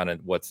covered kind of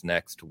what's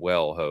next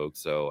well, Hoeg.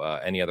 So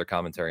any other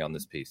commentary on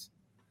this piece?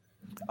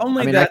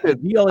 Only that the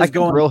deal is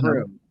going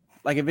through.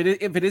 Like if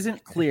it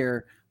isn't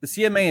clear, the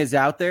CMA is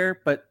out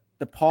there, but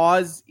the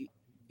pause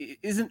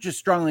isn't just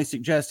strongly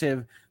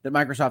suggestive that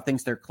Microsoft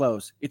thinks they're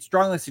close. It's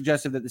strongly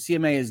suggestive that the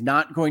CMA is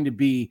not going to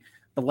be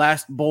the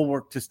last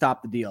bulwark to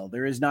stop the deal.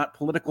 There is not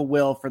political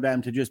will for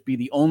them to just be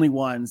the only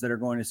ones that are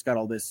going to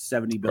scuttle this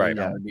 $70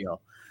 billion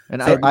deal.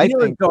 And so I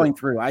think it's going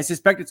through. I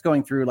suspect it's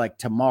going through like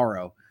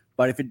tomorrow,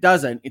 but if it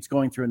doesn't, it's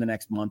going through in the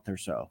next month or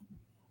so.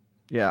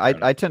 Yeah,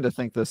 I tend to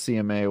think the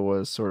CMA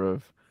was sort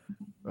of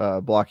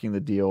blocking the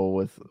deal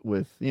with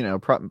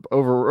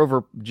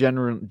over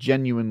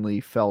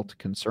genuinely felt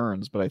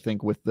concerns, but I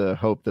think with the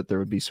hope that there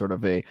would be sort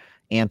of a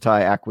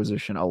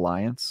anti-acquisition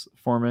alliance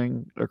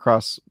forming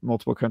across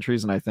multiple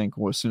countries. And I think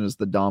as soon as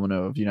the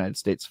domino of the United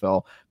States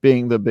fell,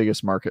 being the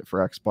biggest market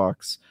for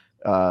Xbox,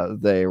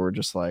 they were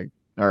just like,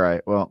 all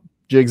right, well,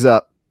 jig's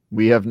up.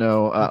 We have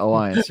no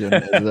alliance.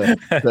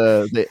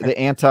 The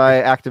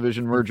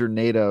anti-Activision merger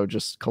NATO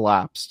just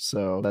collapsed.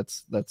 So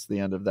that's the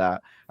end of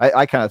that.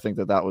 I kind of think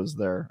that was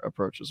their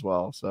approach as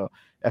well. So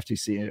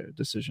FTC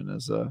decision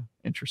is a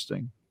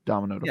interesting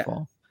domino to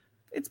fall.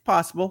 It's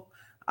possible.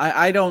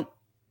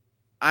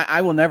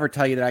 I will never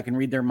tell you that I can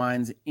read their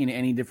minds in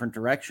any different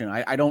direction.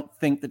 I don't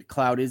think that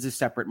cloud is a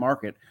separate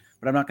market,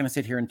 but I'm not going to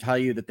sit here and tell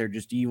you that they're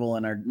just evil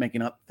and are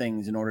making up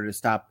things in order to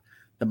stop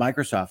the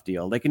Microsoft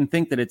deal. They can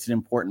think that it's an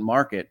important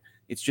market.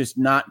 It's just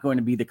not going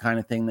to be the kind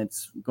of thing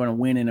that's going to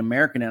win in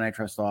American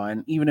antitrust law.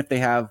 And even if they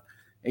have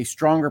a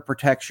stronger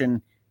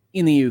protection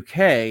in the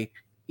UK,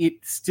 it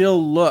still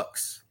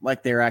looks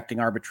like they're acting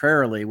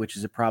arbitrarily, which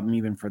is a problem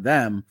even for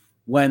them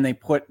when they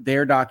put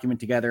their document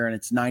together and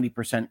it's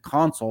 90%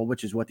 console,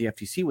 which is what the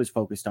FTC was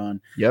focused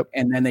on. Yep.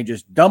 And then they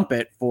just dump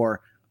it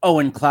for,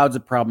 and cloud's a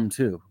problem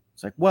too.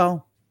 It's like,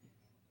 well,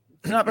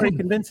 it's not very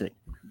convincing.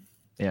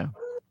 Yeah.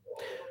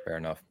 Fair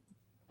enough.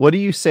 What do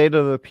you say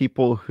to the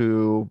people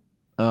who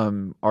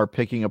are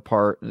picking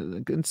apart,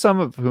 and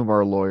some of whom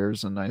are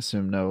lawyers, and I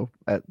assume know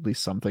at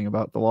least something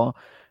about the law,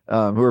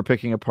 who are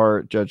picking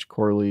apart Judge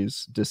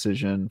Corley's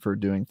decision for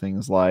doing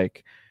things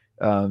like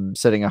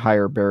setting a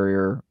higher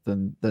barrier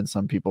than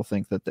some people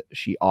think that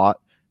she ought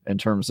in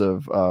terms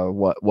of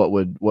what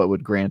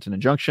would grant an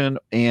injunction,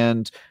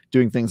 and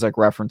doing things like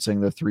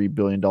referencing the $3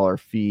 billion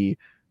fee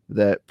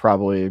that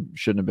probably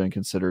shouldn't have been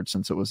considered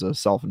since it was a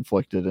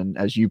self-inflicted and,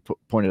 as you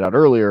pointed out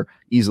earlier,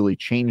 easily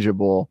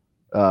changeable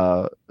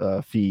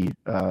fee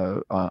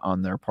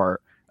on their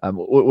part.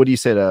 What do you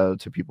say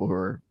to people who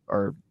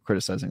are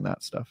criticizing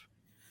that stuff?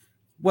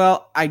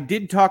 Well, I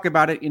did talk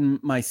about it in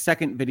my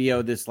second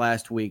video this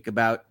last week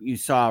you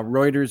saw a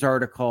Reuters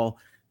article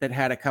that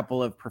had a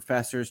couple of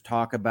professors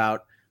talk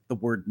about the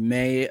word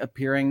may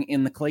appearing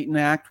in the Clayton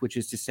Act, which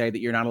is to say that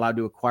you're not allowed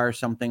to acquire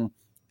something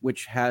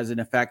which has an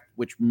effect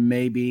which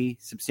may be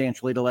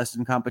substantially to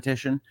lessen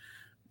competition.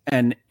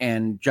 And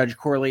Judge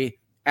Corley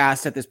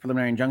asked at this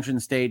preliminary injunction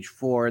stage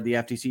for the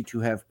FTC to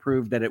have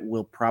proved that it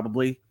will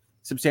probably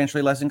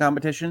substantially lessen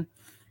competition.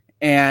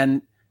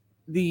 And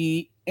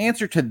the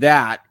answer to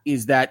that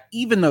is that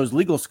even those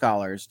legal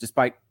scholars,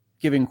 despite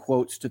giving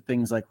quotes to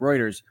things like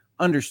Reuters,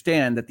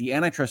 understand that the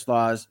antitrust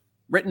laws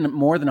written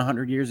more than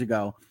 100 years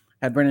ago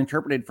have been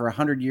interpreted for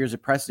 100 years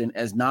of precedent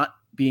as not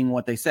being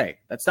what they say.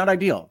 That's not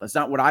ideal. That's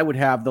not what I would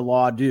have the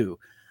law do.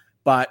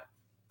 But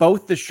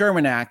both the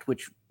Sherman Act,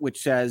 which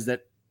says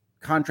that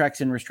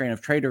contracts in restraint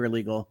of trade are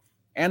illegal,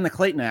 and the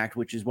Clayton Act,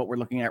 which is what we're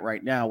looking at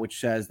right now,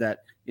 which says that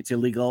it's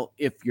illegal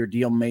if your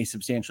deal may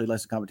substantially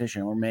lessen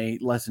competition or may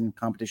lessen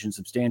competition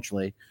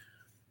substantially.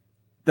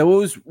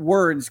 Those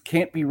words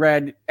can't be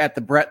read at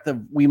the breadth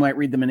of we might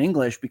read them in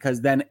English, because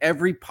then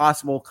every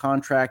possible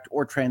contract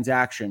or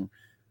transaction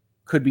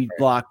could be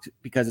blocked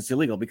because it's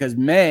illegal. Because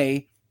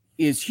may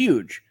is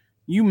huge.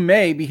 You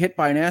may be hit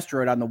by an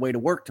asteroid on the way to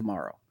work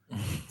tomorrow.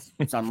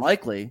 It's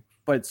unlikely,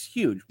 but it's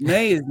huge.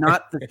 May is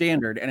not the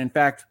standard. And in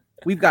fact,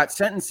 we've got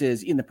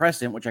sentences in the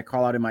precedent, which I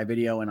call out in my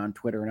video and on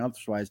Twitter and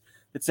otherwise,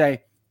 that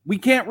say we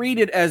can't read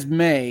it as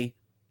may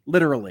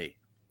literally.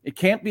 It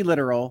can't be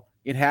literal.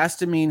 It has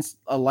to mean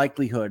a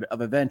likelihood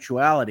of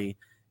eventuality.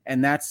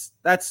 And that's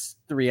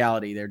the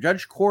reality there.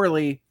 Judge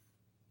Corley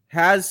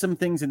has some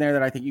things in there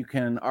that I think you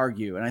can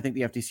argue. And I think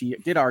the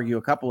FTC did argue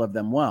a couple of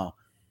them well.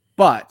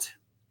 But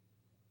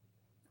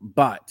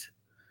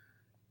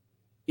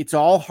it's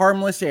all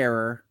harmless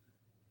error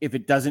if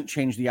it doesn't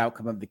change the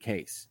outcome of the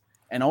case.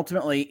 And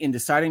ultimately, in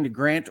deciding to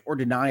grant or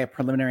deny a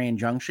preliminary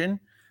injunction,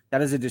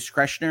 that is a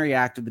discretionary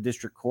act of the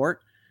district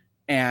court.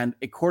 And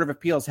a court of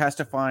appeals has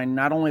to find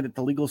not only that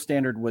the legal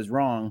standard was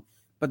wrong,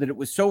 but that it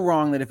was so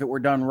wrong that if it were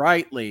done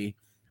rightly,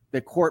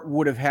 the court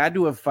would have had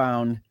to have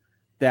found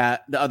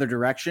that the other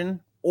direction,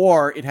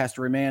 or it has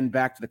to remand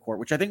back to the court,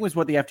 which I think was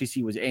what the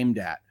FTC was aimed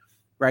at,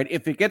 right?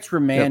 If it gets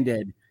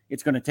remanded,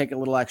 it's going to take a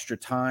little extra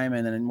time,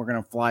 and then we're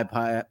going to fly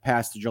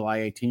past the July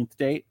 18th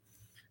date.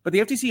 But the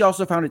FTC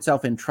also found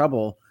itself in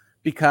trouble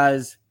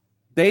because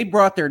they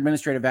brought their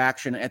administrative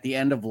action at the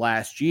end of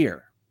last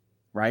year,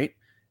 right?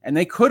 And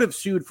they could have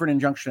sued for an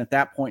injunction at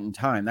that point in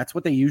time. That's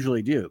what they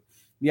usually do.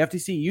 The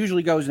FTC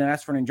usually goes and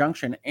asks for an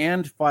injunction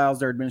and files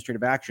their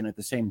administrative action at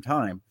the same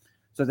time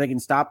so they can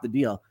stop the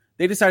deal.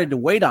 They decided to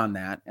wait on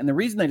that. And the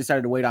reason they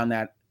decided to wait on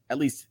that, at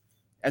least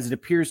as it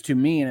appears to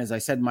me, and as I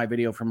said in my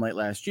video from late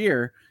last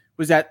year,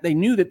 was that they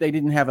knew that they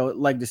didn't have a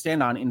leg to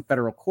stand on in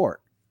federal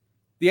court.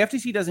 The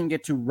FTC doesn't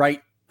get to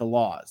write the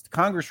laws.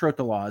 Congress wrote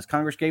the laws.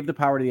 Congress gave the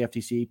power to the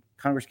FTC.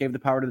 Congress gave the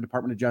power to the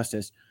Department of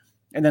Justice.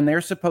 And then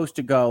they're supposed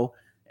to go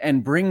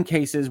and bring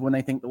cases when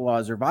they think the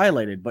laws are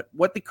violated. But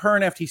what the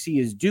current FTC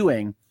is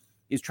doing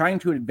is trying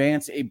to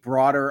advance a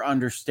broader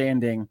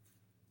understanding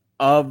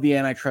of the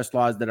antitrust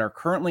laws that are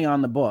currently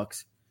on the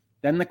books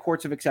than the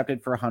courts have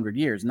accepted for 100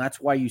 years. And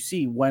that's why you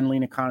see when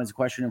Lena Khan is a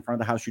question in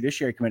front of the House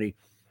Judiciary Committee,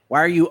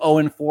 why are you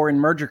 0-4 in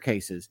merger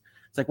cases?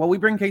 It's like, well, we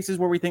bring cases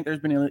where we think there's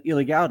been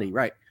illegality,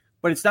 right?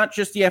 But it's not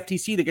just the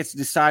FTC that gets to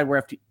decide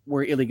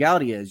where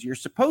illegality is. You're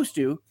supposed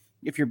to,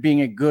 if you're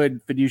being a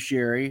good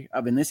fiduciary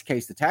of, in this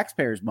case, the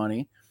taxpayers'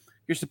 money,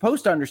 you're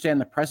supposed to understand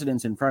the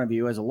precedents in front of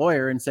you as a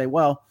lawyer and say,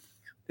 well,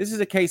 this is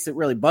a case that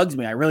really bugs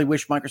me. I really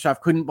wish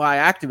Microsoft couldn't buy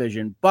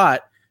Activision.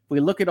 But if we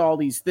look at all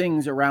these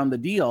things around the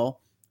deal,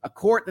 a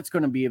court that's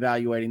going to be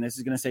evaluating this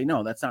is going to say,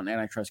 no, that's not an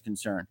antitrust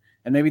concern.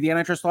 And maybe the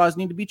antitrust laws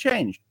need to be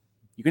changed.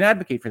 You can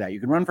advocate for that. You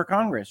can run for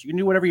Congress. You can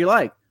do whatever you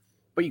like.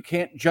 But you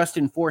can't just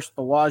enforce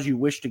the laws you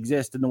wished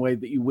exist in the way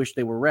that you wish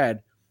they were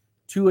read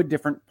to a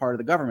different part of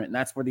the government. And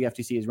that's where the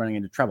FTC is running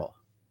into trouble.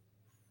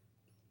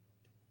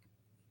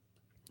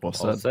 Well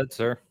said,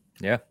 sir.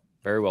 Yeah,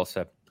 very well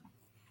said.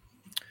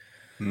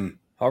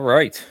 All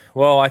right.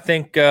 Well, I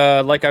think,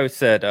 like I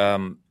said,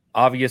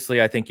 obviously,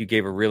 I think you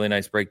gave a really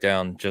nice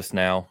breakdown just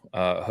now,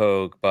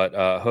 Hoeg. But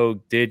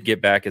Hoeg did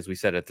get back, as we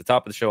said at the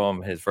top of the show,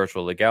 on his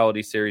virtual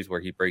legality series, where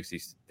he breaks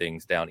these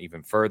things down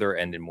even further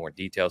and in more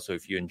detail. So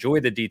if you enjoy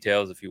the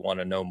details, if you want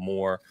to know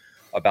more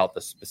about the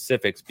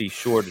specifics, be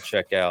sure to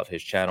check out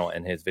his channel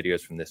and his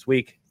videos from this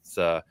week. It's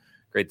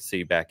great to see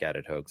you back at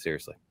it, Hoeg.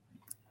 Seriously.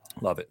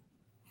 Love it.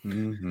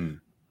 Mm-hmm.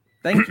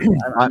 Thank you.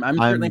 I'm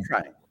certainly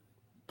trying.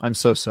 I'm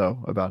so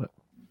about it.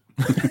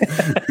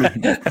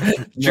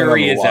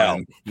 Jury is out.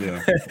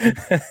 Yeah.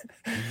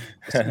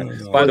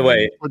 By the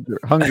way,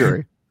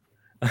 Hungary.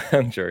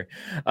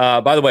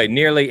 By the way,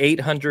 nearly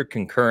 800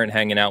 concurrent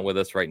hanging out with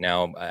us right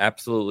now.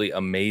 Absolutely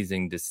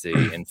amazing to see.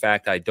 In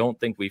fact, I don't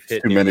think we've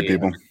hit too many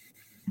people.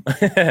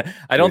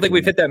 I don't think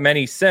we've hit that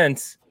many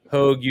since,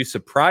 Hoeg, you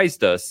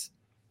surprised us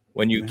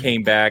when you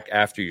came back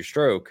after your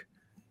stroke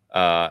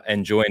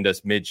and joined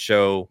us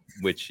mid-show,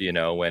 which, you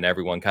know, when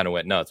everyone kind of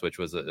went nuts, which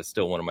was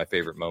still one of my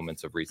favorite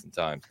moments of recent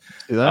times.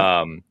 See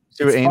that?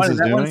 See what Ains is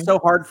that doing? one's so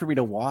hard for me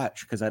to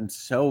watch because I'm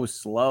so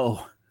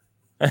slow.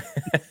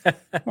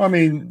 I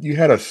mean, you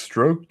had a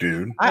stroke,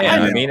 dude.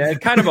 I mean,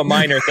 kind of a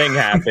minor thing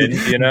happened,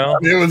 you know?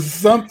 There was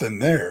something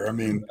there. I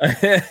mean,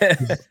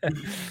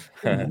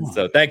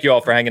 so thank you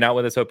all for hanging out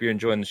with us. Hope you're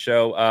enjoying the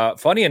show.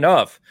 Funny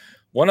enough,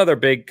 one other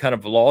big kind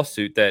of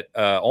lawsuit that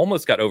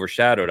almost got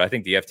overshadowed. I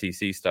think the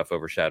FTC stuff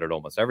overshadowed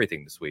almost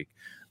everything this week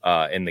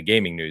in the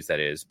gaming news, that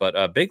is.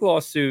 But a big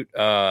lawsuit,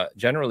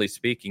 generally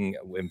speaking,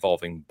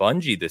 involving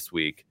Bungie this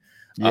week.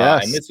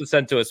 Yes. And this was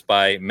sent to us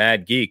by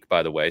Mad Geek,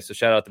 by the way. So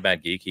shout out to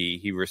Mad Geek.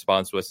 He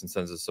responds to us and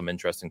sends us some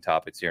interesting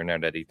topics here and there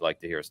that he'd like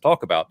to hear us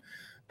talk about.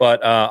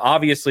 But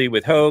obviously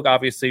with Hoeg,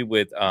 obviously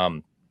with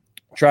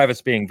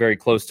Travis being very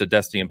close to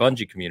Destiny and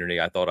Bungie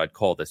community, I thought I'd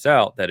call this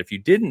out, that if you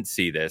didn't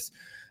see this,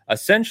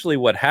 essentially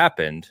what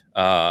happened,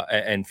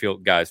 and feel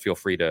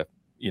free to,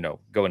 you know,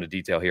 go into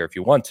detail here if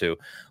you want to,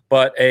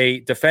 but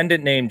a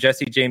defendant named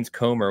Jesse James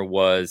Comer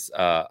was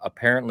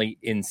apparently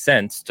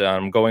incensed.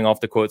 I'm going off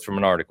the quotes from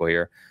an article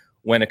here.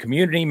 When a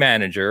community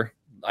manager,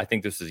 I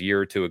think this is a year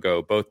or two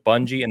ago, both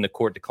Bungie and the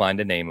court declined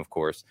to name, of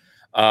course,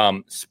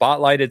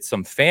 spotlighted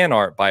some fan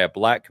art by a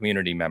Black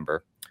community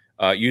member.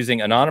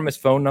 Using anonymous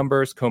phone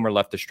numbers, Comer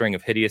left a string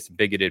of hideous,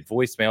 bigoted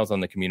voicemails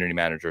on the community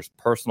manager's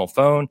personal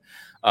phone,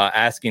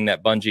 asking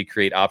that Bungie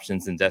create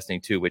options in Destiny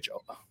 2, which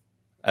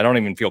I don't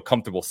even feel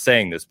comfortable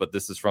saying this, but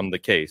this is from the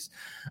case.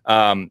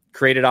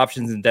 Created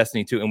options in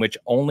Destiny 2 in which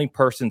only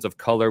persons of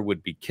color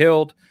would be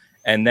killed,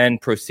 and then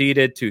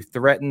proceeded to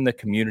threaten the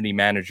community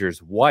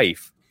manager's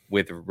wife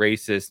with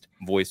racist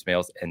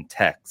voicemails and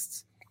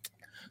texts.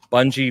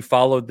 Bungie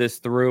followed this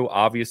through,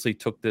 obviously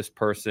took this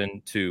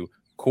person to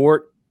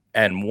court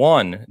and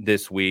won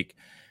this week.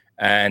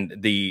 And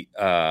the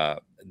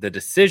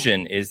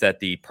decision is that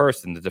the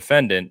person, the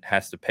defendant,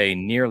 has to pay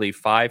nearly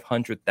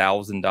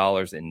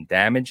 $500,000 in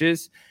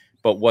damages.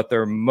 But what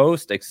they're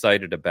most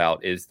excited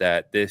about is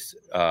that this,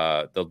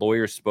 the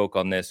lawyers spoke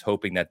on this,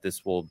 hoping that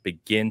this will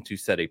begin to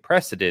set a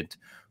precedent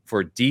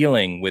for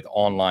dealing with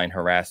online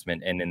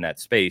harassment and in that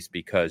space,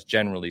 because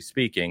generally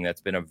speaking, that's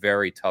been a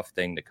very tough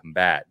thing to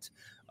combat,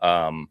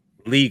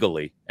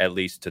 legally, at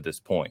least to this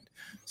point.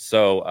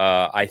 So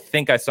I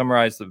think I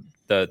summarized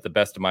the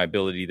best of my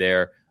ability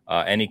there.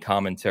 any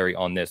commentary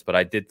on this, but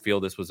I did feel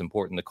this was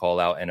important to call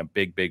out, and a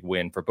big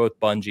win for both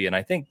Bungie and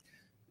I think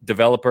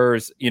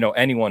developers,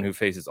 anyone who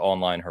faces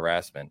online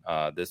harassment.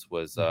 This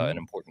was an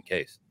important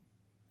case.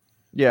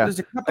 Yeah. There's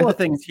a couple of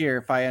things here,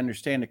 if I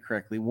understand it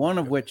correctly. One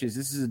of which is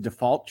this is a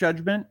default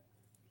judgment,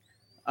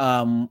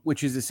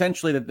 which is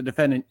essentially that the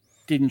defendant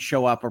didn't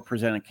show up or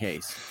present a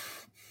case,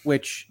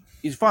 which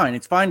is fine.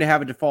 It's fine to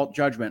have a default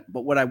judgment.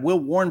 But what I will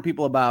warn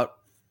people about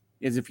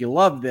is if you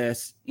love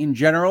this, in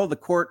general, the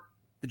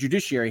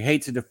judiciary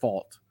hates a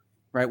default,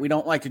 right? We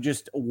don't like to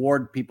just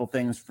award people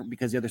things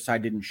because the other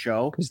side didn't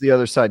show. Because the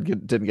other side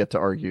didn't get to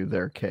argue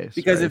their case.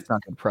 Because right? if it's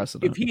not good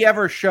precedent. If he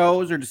ever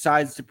shows or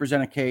decides to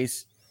present a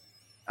case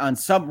on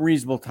some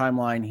reasonable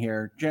timeline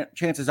here,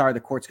 chances are the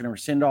court's going to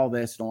rescind all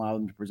this and allow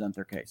them to present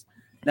their case.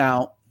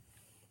 Now,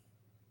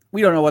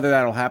 we don't know whether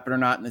that'll happen or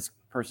not, and this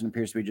person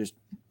appears to be just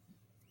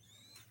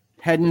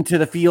heading to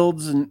the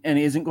fields and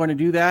isn't going to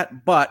do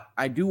that. But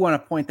I do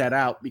want to point that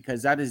out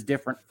because that is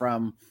different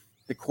from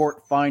the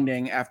court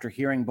finding after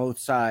hearing both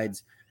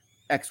sides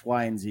X,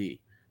 Y, and Z,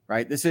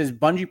 right? This is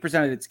Bungie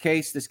presented its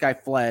case. This guy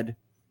fled,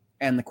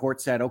 and the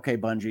court said, okay,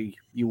 Bungie,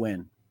 you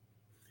win.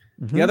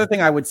 Mm-hmm. The other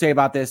thing I would say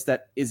about this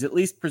that is at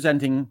least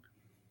presenting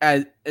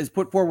as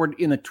put forward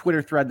in the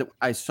Twitter thread that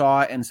I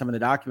saw and some of the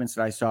documents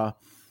that I saw,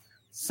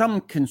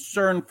 some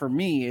concern for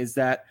me is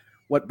that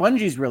what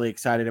Bungie's really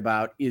excited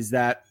about is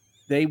that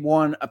they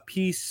won a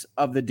piece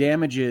of the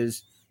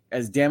damages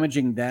as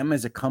damaging them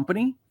as a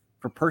company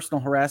for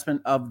personal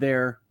harassment of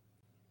their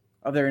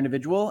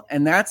individual.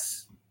 And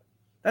that's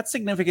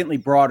significantly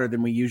broader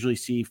than we usually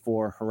see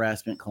for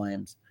harassment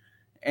claims.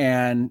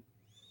 And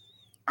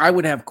I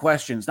would have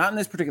questions, not in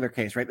this particular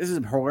case, right? This is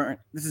abhorrent.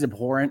 This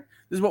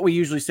is what we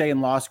usually say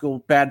in law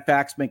school. Bad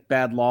facts make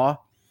bad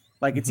law.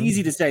 Like it's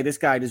easy to say this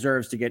guy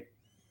deserves to get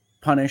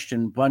punished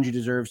and Bungie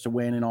deserves to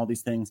win and all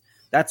these things.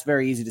 That's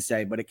very easy to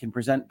say, but it can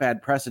present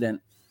bad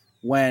precedent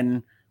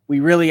when we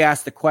really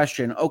ask the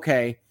question,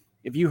 okay,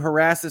 if you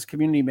harass this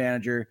community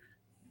manager,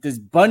 does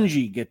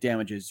Bungie get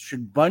damages?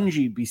 Should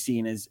Bungie be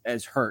seen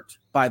as hurt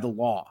by the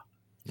law?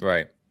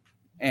 Right.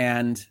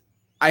 And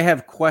I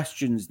have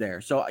questions there.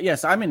 So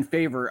yes, I'm in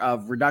favor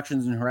of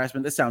reductions in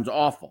harassment. This sounds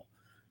awful.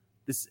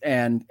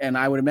 And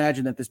I would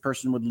imagine that this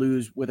person would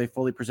lose with a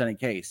fully presented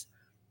case.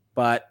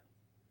 But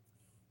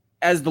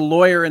as the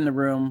lawyer in the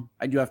room,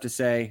 I do have to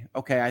say,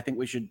 okay, I think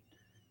we should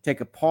take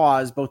a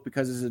pause, both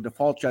because it's a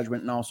default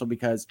judgment and also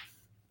because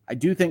I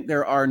do think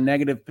there are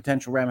negative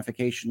potential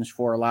ramifications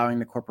for allowing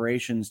the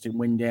corporations to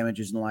win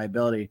damages and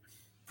liability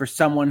for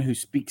someone who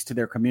speaks to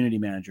their community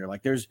manager.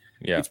 Like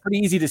it's pretty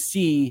easy to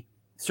see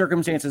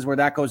circumstances where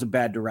that goes a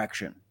bad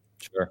direction.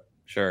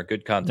 Sure.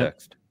 Good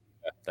context.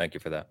 Yeah, thank you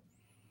for that.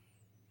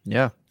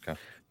 Yeah. Okay.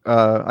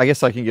 I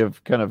guess I can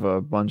give kind of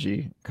a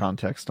Bungie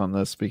context on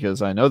this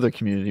because I know the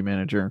community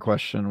manager in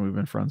question. We've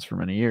been friends for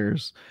many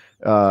years.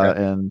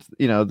 And,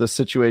 the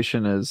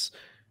situation has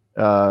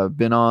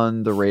been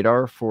on the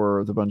radar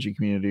for the Bungie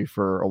community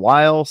for a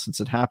while since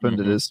it happened.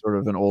 Mm-hmm. It is sort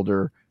of an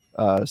older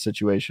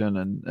situation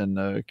and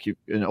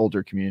an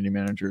older community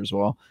manager as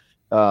well.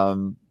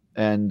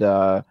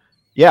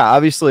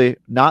 Obviously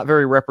not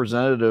very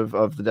representative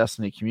of the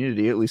Destiny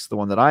community, at least the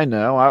one that I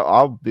know.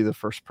 I'll be the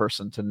first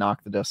person to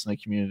knock the Destiny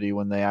community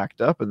when they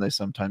act up, and they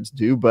sometimes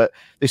do, but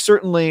they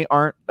certainly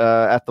aren't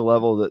at the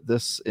level that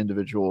this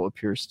individual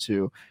appears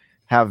to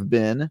have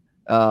been.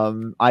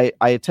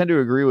 I tend to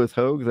agree with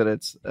Hoeg that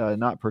it's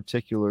not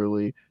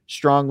particularly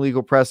strong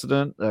legal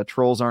precedent.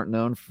 Trolls aren't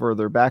known for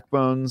their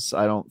backbones.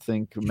 I don't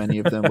think many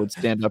of them would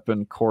stand up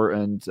in court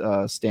and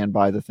stand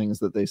by the things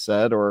that they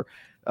said or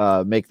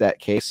make that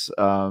case.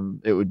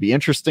 It would be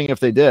interesting if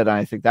they did.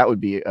 I think that would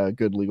be a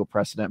good legal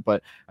precedent,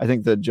 but I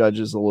think the judge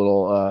is a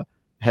little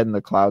head in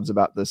the clouds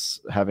about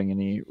this having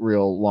any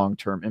real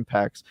long-term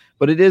impacts,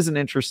 but it is an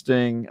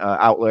interesting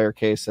outlier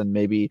case, and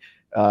maybe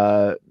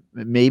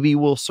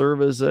will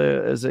serve as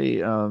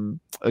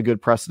a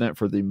good precedent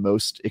for the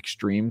most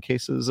extreme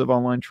cases of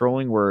online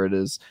trolling, where it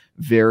is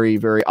very,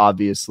 very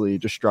obviously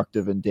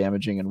destructive and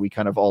damaging, and we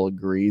kind of all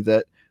agree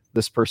that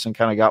this person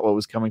kind of got what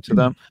was coming to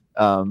them,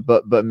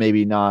 but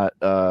maybe not,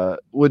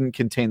 wouldn't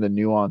contain the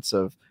nuance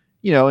of,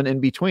 and in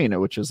between it,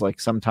 which is like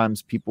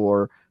sometimes people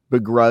are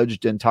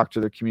begrudged and talk to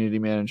their community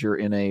manager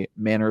in a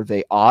manner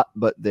they ought,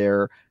 but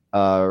their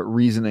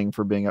reasoning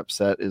for being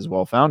upset is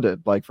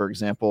well-founded. Like, for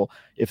example,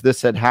 if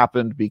this had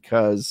happened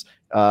because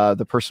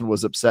the person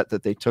was upset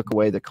that they took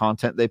away the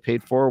content they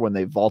paid for when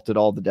they vaulted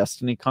all the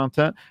Destiny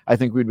content, I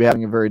think we'd be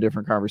having a very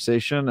different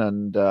conversation.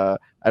 And I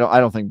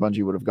don't think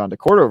Bungie would have gone to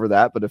court over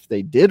that. But if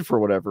they did for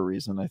whatever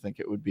reason, I think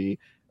it would be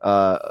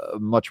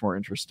much more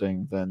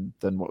interesting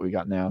than what we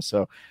got now.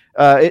 So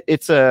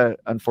it's a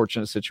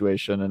unfortunate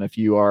situation. And if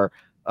you are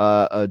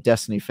a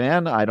Destiny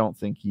fan, I don't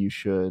think you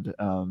should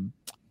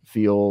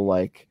feel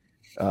like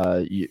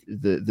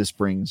this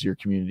brings your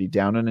community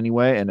down in any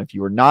way. And if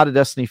you are not a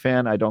Destiny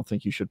fan, I don't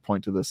think you should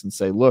point to this and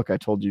say, look, I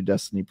told you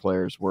Destiny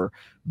players were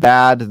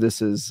bad.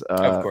 This is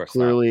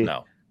clearly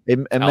a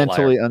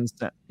mentally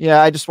unsound.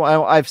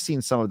 I've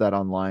seen some of that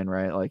online,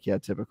 right? Like,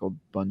 typical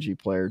Bungie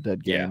player,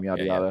 dead game,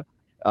 yada.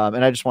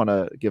 And I just want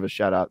to give a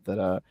shout out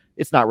that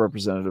it's not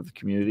representative of the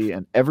community,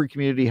 and every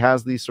community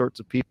has these sorts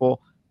of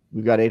people.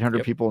 We've got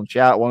 800 people in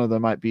chat. One of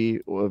them might be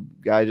a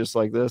guy just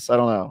like this. I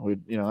don't know.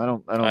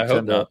 I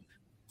hope not.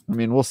 I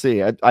mean, we'll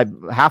see. I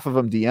half of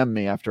them DM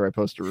me after I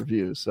post a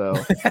review, so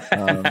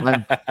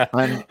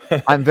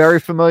I'm very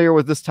familiar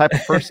with this type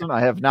of person. I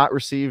have not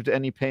received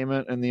any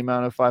payment in the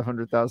amount of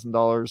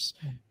 $500,000.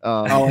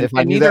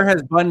 And neither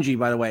has Bungie,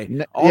 by the way.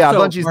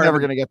 Bungie's never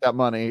going to get that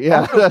money.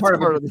 Yeah, that's part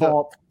of the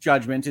default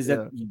judgment is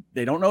that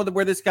they don't know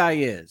where this guy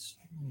is.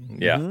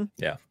 Yeah.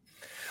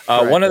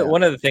 One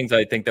of the things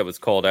I think that was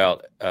called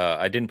out,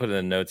 I didn't put it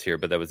in the notes here,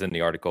 but that was in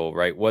the article,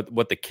 right?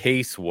 What the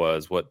case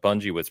was, what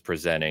Bungie was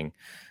presenting.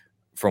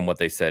 From what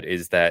they said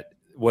is that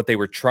what they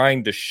were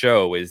trying to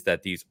show is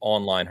that these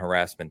online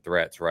harassment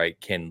threats, right,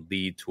 can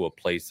lead to a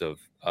place of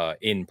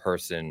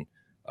in-person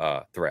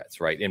threats,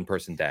 right,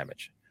 in-person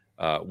damage,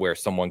 where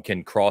someone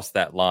can cross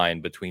that line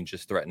between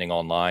just threatening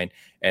online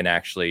and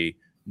actually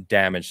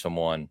damage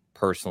someone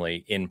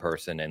personally in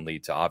person and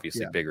lead to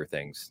obviously bigger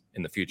things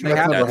in the future.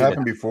 That's never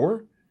happened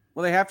before.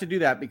 Well, they have to do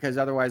that because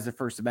otherwise the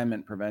First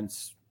Amendment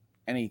prevents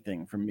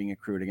anything from being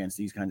accrued against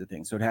these kinds of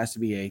things. So it has to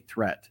be a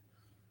threat.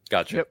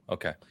 Gotcha. Yep.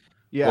 Okay.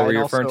 Yeah. What were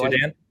you referring to,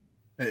 Dan?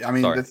 I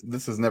mean,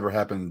 this has never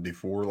happened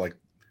before. Like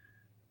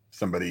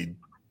somebody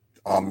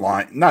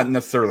online, not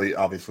necessarily,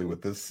 obviously,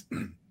 with this,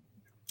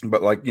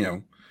 but like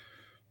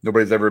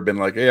nobody's ever been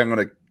like, "Hey, I'm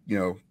gonna,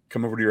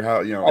 come over to your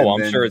house."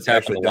 I'm sure it's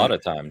happened a lot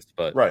of times,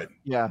 but right.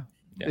 Yeah.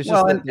 It's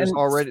just that there's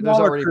already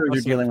crews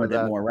are dealing with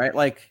it more, right?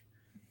 Like,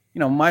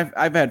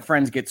 I've had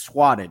friends get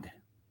swatted.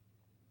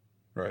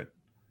 Right.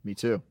 Me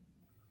too.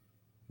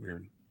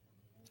 Weird.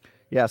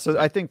 Yeah. So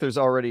I think there's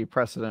already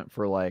precedent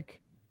for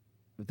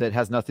that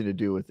has nothing to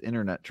do with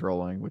internet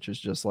trolling, which is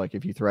just like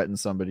if you threaten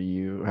somebody,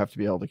 you have to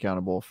be held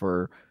accountable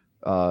for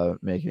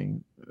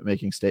making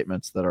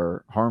statements that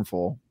are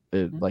harmful,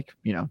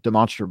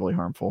 demonstrably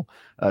harmful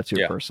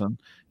to a person.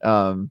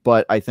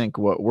 But I think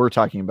what we're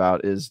talking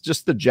about is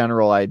just the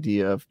general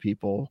idea of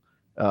people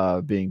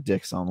being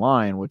dicks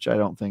online, which I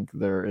don't think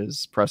there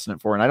is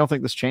precedent for, and I don't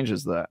think this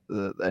changes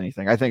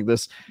anything. I think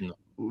this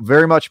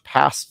very much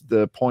past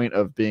the point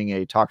of being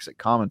a toxic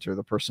commenter.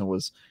 The person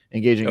was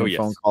engaging in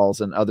phone calls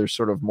and other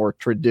sort of more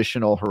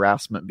traditional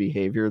harassment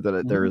behavior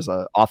that there is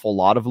an awful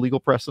lot of legal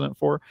precedent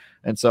for.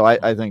 And so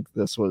I think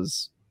this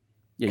was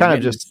kind of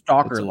just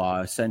stalker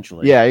law,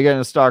 essentially. Yeah, you're getting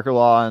a stalker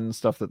law and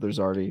stuff that there's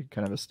already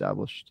kind of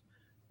established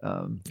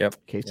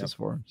cases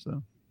for.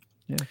 So,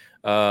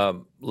 yeah.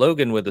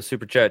 Logan with the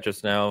super chat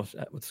just now.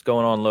 What's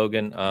going on,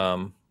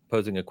 Logan?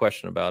 Posing a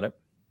question about it.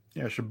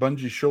 Yeah, should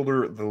Bungie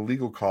shoulder the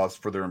legal costs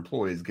for their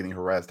employees getting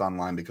harassed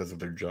online because of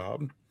their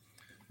job?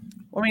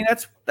 Well, I mean,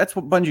 that's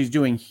what Bungie's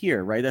doing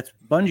here, right? That's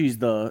Bungie's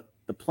the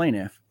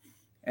plaintiff,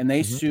 and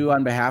they sue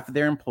on behalf of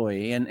their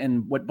employee.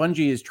 And what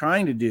Bungie is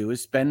trying to do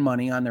is spend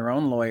money on their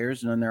own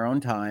lawyers and on their own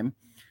time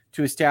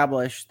to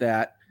establish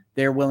that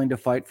they're willing to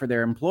fight for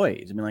their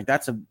employees. I mean, like,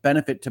 that's a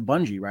benefit to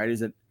Bungie, right? Is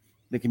that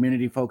the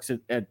community folks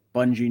at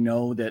Bungie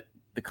know that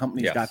the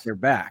company's got their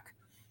back.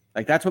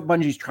 Like, that's what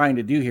Bungie's trying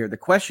to do here. The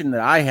question that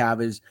I have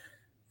is,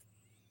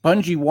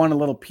 Bungie won a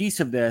little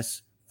piece of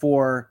this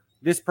for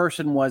this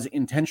person was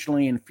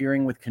intentionally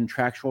interfering with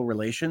contractual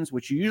relations,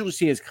 which you usually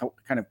see as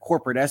kind of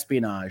corporate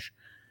espionage.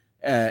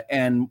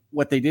 And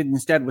what they did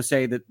instead was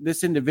say that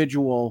this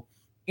individual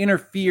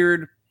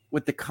interfered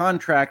with the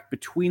contract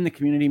between the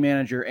community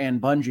manager and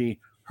Bungie,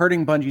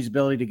 hurting Bungie's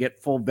ability to get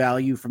full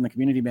value from the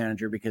community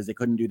manager because they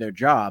couldn't do their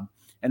job.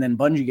 And then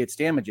Bungie gets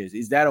damages.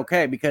 Is that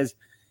okay? Because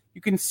you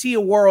can see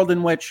a world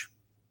in which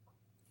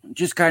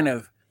just kind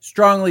of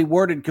strongly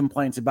worded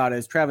complaints about,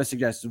 as Travis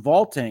suggests,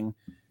 vaulting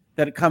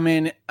that come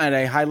in at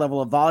a high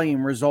level of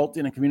volume result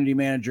in a community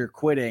manager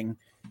quitting.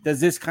 Does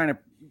this kind of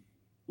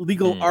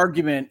legal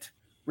argument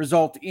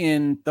result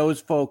in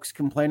those folks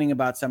complaining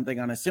about something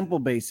on a simple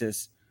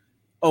basis,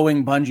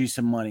 owing Bungie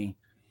some money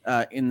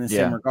in the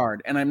same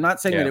regard? And I'm not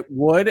saying that it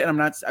would, and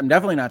I'm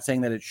definitely not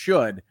saying that it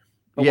should.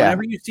 But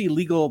whenever you see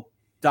legal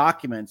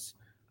documents,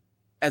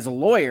 as a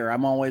lawyer,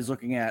 I'm always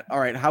looking at, all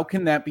right, how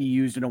can that be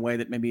used in a way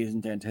that maybe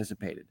isn't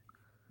anticipated?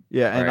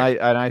 Yeah, and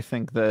I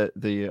think that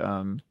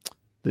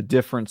the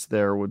difference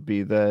there would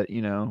be that,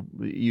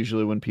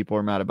 usually when people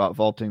are mad about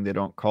vaulting, they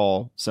don't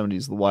call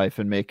somebody's wife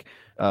and make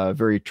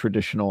very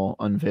traditional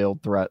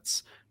unveiled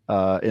threats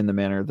in the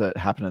manner that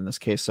happened in this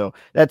case. So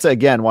that's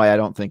again why I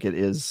don't think it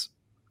is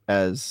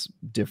as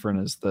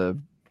different as the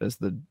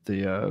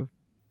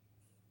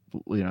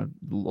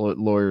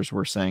lawyers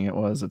were saying it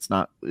was. It's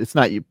not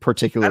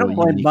particularly. I don't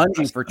blame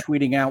Bungie for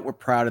tweeting out, "We're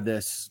proud of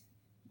this."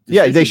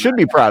 Yeah, they should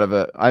be proud of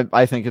it.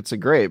 I think it's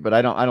great, but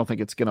I don't think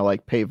it's going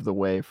to pave the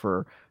way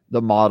for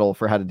the model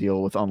for how to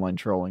deal with online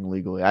trolling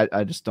legally.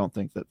 I just don't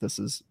think that this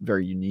is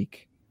very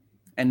unique.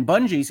 And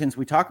Bungie, since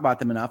we talk about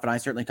them enough, and I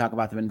certainly talk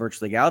about them in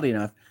Virtual Legality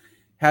enough,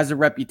 has a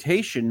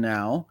reputation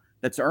now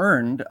that's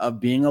earned of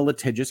being a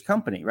litigious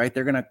company, right?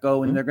 They're going to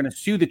go and they're going to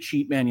sue the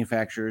cheap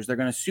manufacturers. They're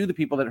going to sue the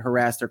people that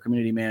harass their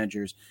community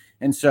managers.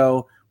 And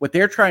so what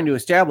they're trying to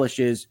establish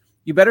is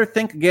you better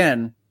think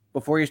again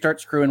before you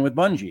start screwing with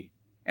Bungie.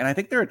 And I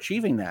think they're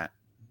achieving that.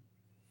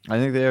 I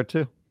think they are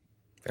too.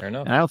 Fair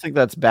enough. And I don't think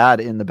that's bad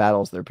in the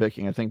battles they're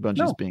picking. I think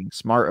Bungie's being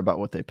smart about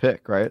what they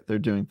pick, right? They're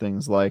doing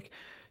things like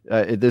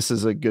this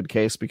is a good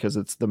case because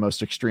it's the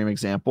most extreme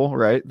example,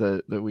 right?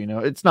 That we know.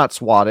 It's not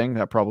swatting.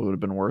 That probably would have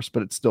been worse,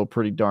 but it's still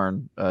pretty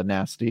darn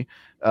nasty.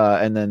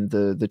 And then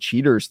the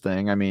cheaters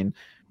thing, I mean,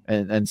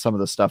 and some of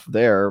the stuff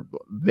there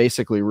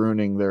basically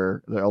ruining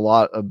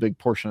a big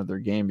portion of their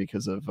game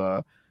because of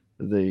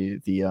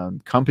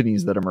the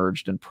companies that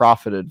emerged and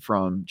profited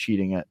from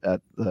cheating at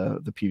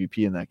the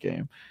PvP in that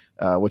game.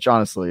 Which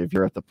honestly, if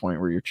you're at the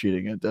point where you're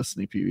cheating at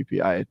Destiny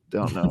PvP, I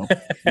don't know.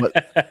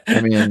 But I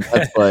mean,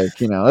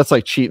 that's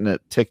like cheating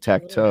at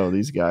tic-tac-toe,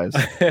 these guys.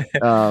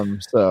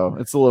 So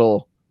it's a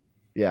little,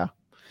 yeah.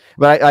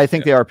 But I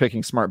think they are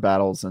picking smart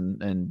battles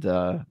and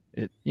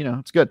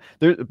it's good.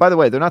 By the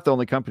way, they're not the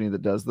only company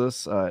that does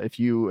this. If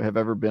you have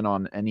ever been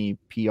on any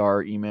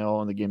PR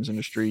email in the games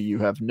industry, you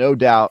have no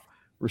doubt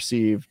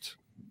received,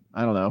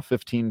 I don't know,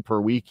 15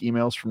 per week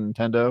emails from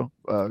Nintendo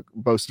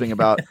boasting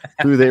about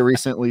who they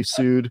recently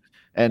sued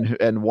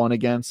and won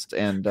against.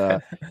 And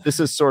this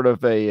is sort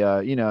of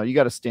a, you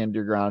got to stand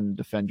your ground and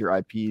defend your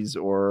IPs,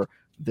 or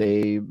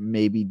they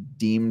may be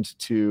deemed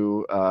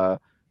to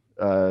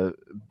a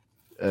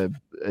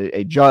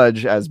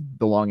judge as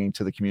belonging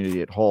to the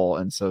community at whole.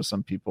 And so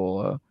some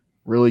people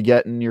really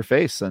get in your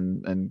face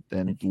and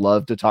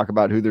love to talk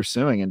about who they're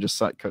suing and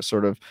just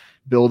sort of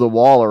build a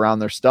wall around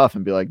their stuff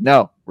and be like,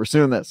 no, we're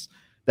suing this.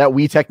 That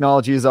Wii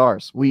technology is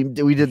ours. We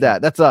did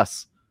that. That's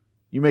us.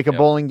 You make a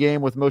bowling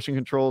game with motion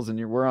controls and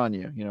we're on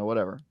you,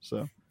 whatever.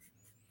 So,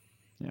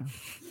 yeah.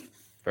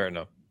 Fair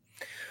enough.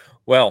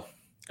 Well,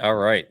 all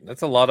right.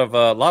 That's a lot of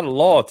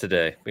law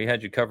today. We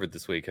had you covered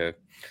this week, Hoeg.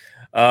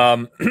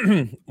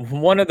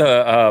 One of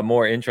the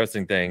more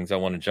interesting things I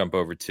want to jump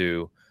over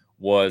to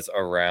was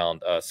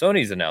around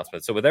Sony's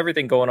announcement. So with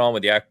everything going on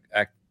with the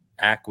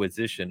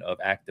acquisition of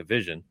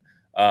Activision,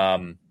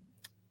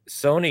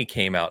 Sony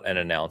came out and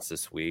announced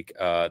this week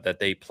that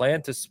they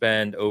plan to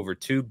spend over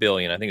 $2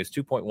 billion, I think it's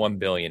 $2.1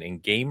 billion, in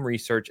game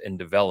research and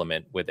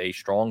development with a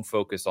strong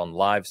focus on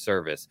live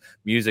service,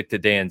 music to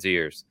Dan's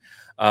ears.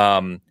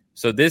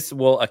 So this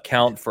will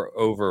account for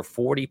over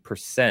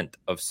 40%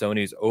 of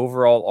Sony's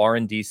overall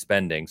R&D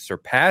spending,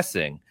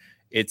 surpassing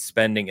its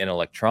spending in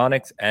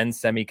electronics and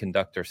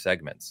semiconductor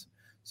segments.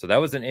 So that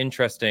was an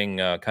interesting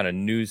kind of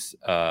news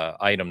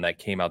item that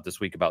came out this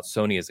week about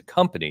Sony as a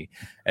company.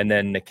 And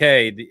then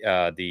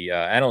Nikkei, the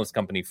analyst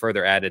company,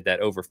 further added that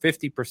over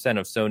 50%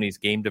 of Sony's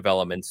game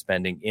development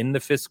spending in the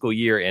fiscal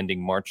year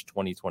ending March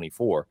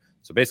 2024,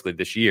 so basically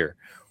this year,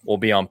 will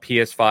be on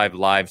PS5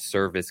 live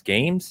service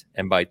games.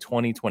 And by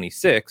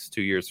 2026,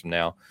 2 years from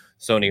now,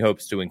 Sony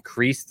hopes to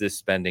increase this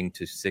spending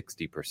to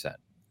 60%.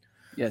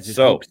 Yeah, just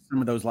hope some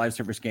of those live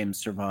service games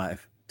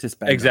survive to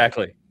spend.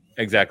 Exactly.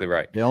 Exactly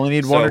right. They only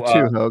need one or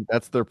two, Hoeg.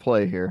 That's their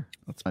play here.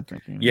 That's my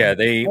thinking. Yeah,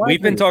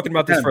 we've been talking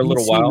about this for a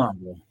little while.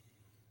 Model.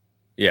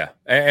 Yeah,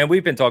 and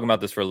we've been talking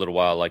about this for a little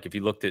while. Like if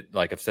you looked at,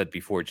 like I've said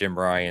before, Jim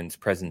Ryan's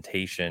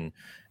presentation,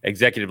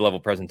 executive level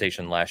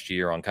presentation last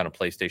year on kind of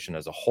PlayStation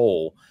as a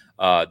whole,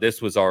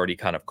 this was already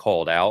kind of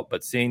called out.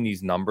 But seeing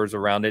these numbers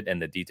around it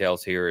and the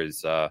details here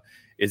is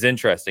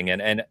interesting.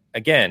 And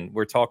again,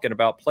 we're talking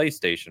about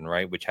PlayStation,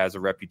 right, which has a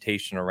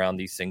reputation around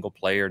these single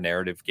player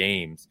narrative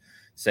games,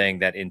 saying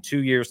that in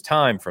 2 years'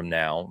 time from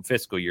now,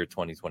 fiscal year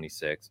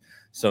 2026,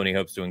 Sony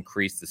hopes to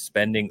increase the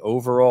spending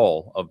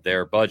overall of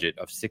their budget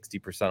of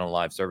 60% on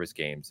live service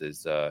games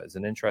is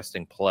an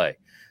interesting play,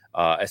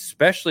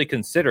 especially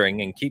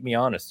considering, and keep me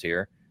honest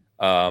here,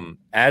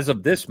 as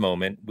of this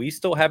moment, we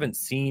still haven't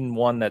seen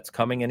one that's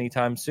coming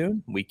anytime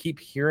soon. We keep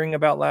hearing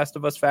about Last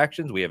of Us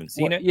Factions. We haven't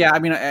seen it. Yeah, I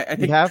mean, I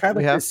think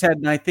Travis has said,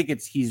 and I think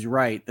he's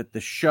right, that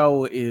the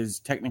show is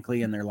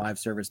technically in their live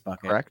service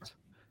bucket. Correct.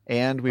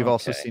 And we've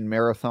also seen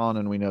Marathon,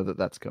 and we know that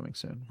that's coming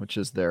soon, which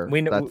is they're counting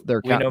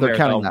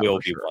that will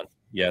be one.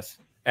 Yes,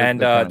 and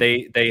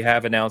they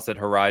have announced that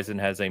Horizon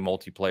has a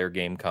multiplayer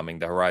game coming.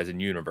 The Horizon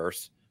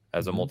universe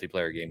has a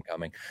multiplayer game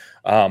coming.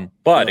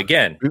 But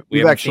again,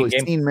 we've actually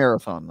seen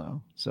Marathon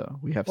though, so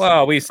we have.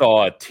 Well, we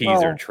saw a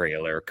teaser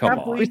trailer. Come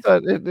on, we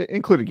thought it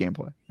included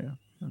gameplay. Yeah.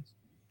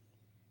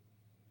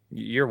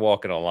 You're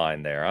walking a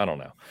line there. I don't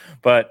know,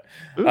 but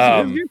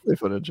gameplay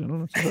footage. I don't know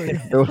what to tell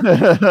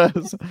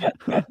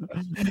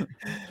you.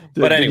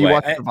 But anyway, did you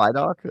watch the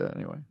Vidoc?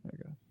 Anyway,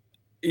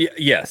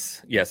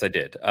 yes, I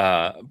did.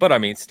 But I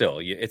mean, still,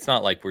 it's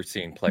not like we're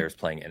seeing players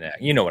playing in it.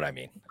 You know what I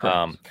mean?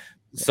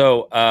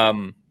 So I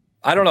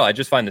don't know. I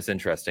just find this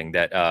interesting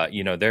that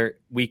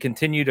we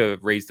continue to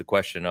raise the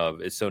question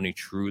of, is Sony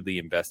truly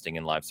investing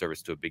in live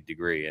service to a big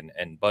degree?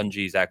 And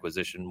Bungie's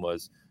acquisition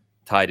was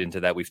tied into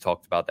that. We've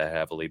talked about that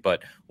heavily.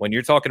 But when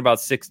you're talking about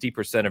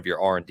 60% of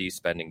your R&D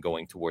spending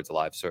going towards a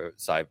live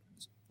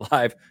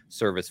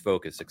service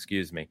focus, it's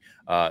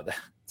a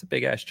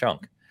big ass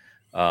chunk.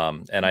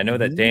 And I know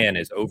that Dan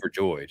is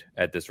overjoyed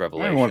at this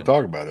revelation. I don't want to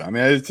talk about it. I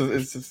mean, it's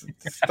just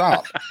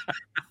stop.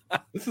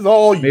 This is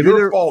all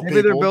your fault.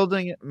 Maybe they're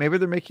building. Maybe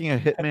they're making a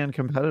Hitman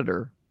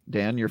competitor.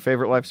 Dan, your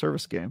favorite live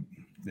service game.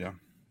 Yeah.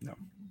 No.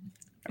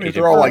 if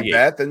they're all like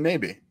that, then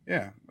maybe.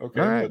 Yeah.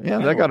 Okay. All right. Yeah,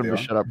 that got them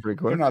to shut up pretty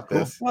quick. They're not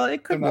this. Well,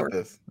 it could work.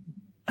 This.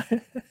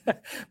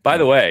 By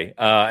the way,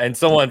 and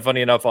someone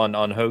funny enough on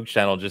Hoeg's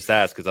channel just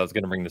asked, because I was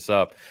going to bring this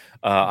up.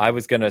 I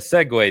was going to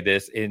segue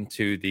this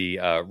into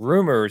the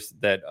rumors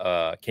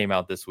that came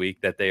out this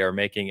week that they are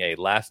making a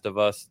Last of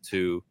Us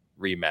 2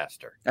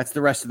 remaster. That's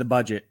the rest of the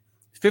budget.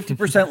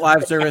 50%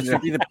 live service,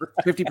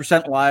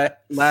 50%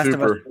 Last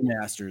of Us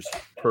remasters.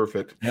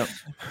 Perfect. Yep.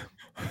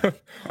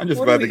 I'm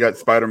just glad they got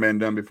Spider-Man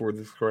done before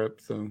this crap,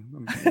 so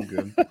I'm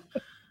good.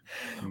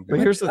 But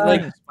here's the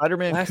thing: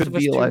 Spider-Man could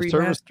be a live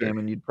service game,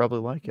 and you'd probably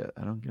like it.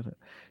 I don't get it.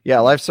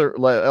 Yeah, Last of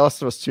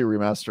Us 2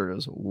 remastered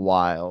is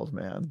wild,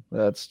 man.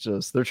 That's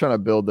just they're trying to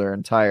build their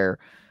entire.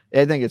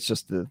 I think it's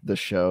just the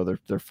show.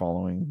 They're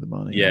following the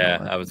money.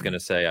 Yeah, I was gonna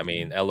say. I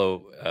mean,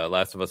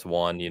 Last of Us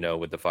 1,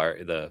 with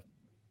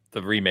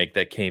the remake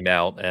that came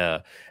out,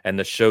 and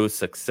the show's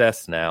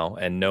success now,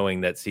 and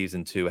knowing that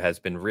season 2 has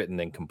been written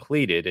and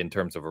completed in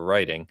terms of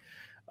writing.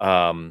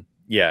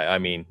 Yeah, I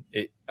mean,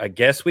 I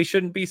guess we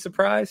shouldn't be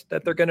surprised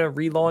that they're going to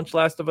relaunch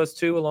Last of Us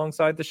 2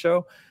 alongside the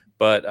show,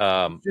 but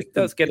it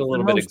does get a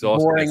little bit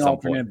exhausting. Boring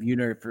alternative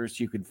universe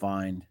you could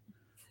find.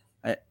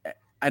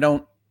 I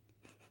don't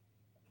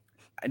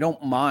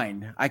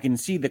mind. I can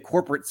see the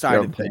corporate side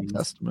of things.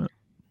 Testament.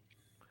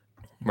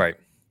 Right.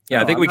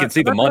 Yeah, I think we can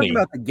see the money. I'm not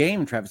talking about the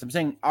game, Travis. I'm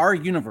saying our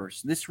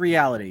universe, this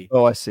reality.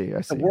 Oh, I see.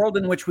 The world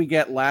in which we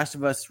get Last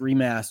of Us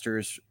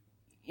remasters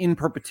in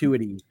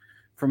perpetuity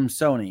from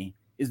Sony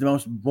is the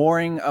most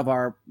boring of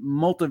our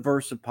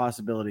multiverse of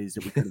possibilities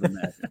that we could have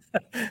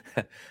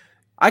imagined.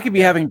 I could be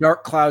having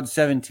Dark Cloud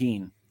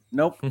 17.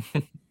 Nope.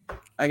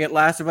 I get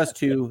Last of Us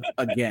 2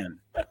 again.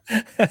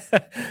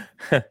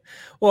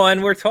 Well,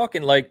 and we're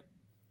talking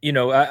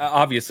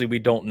obviously we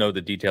don't know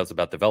the details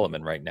about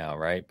development right now,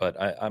 right? But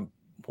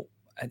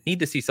I need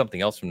to see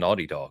something else from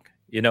Naughty Dog.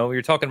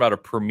 You're talking about a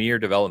premier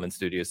development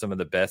studio, some of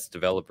the best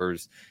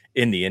developers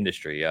in the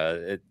industry.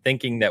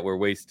 Thinking that we're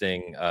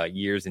wasting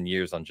years and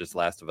years on just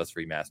Last of Us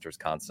remasters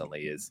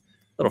constantly is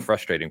a little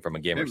frustrating from a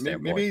gamer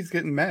standpoint. Maybe he's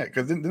getting mad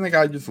because didn't the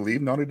guy just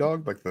leave Naughty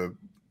Dog, like the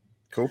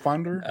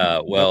co-founder?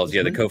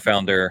 The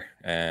co-founder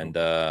and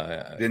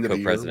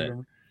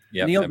co-president.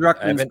 Yeah, Neil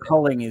Druckmann's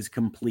culling is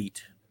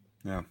complete.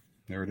 Yeah,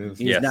 there it is.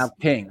 He's now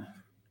king.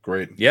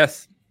 Great.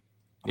 Yes.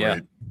 Great. Yeah.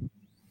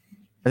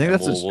 I think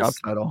that's his job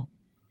title.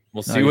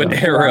 We'll see what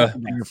era.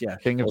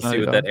 King of we'll see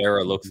what that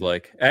era looks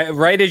like.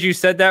 Right as you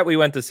said that, we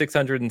went to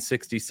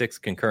 666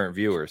 concurrent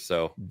viewers.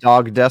 So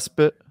Dog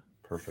Despot,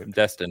 perfect.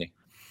 Destiny.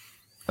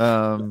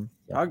 Dog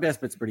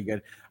Despot's pretty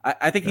good.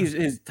 I think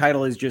his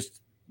title is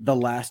just The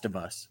Last of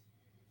Us.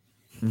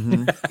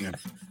 Mm-hmm.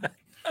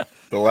 Yeah.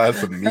 The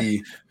Last of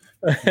Me.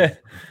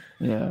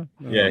 Yeah.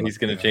 Yeah, he's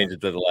going to change it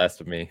to The Last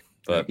of Me.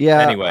 But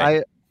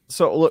anyway.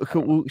 So look,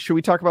 should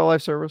we talk about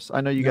live service? I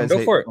know you guys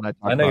go for it. When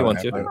I know you want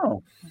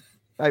to.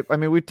 I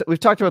mean, we've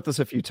talked about this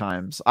a few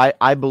times.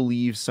 I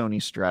believe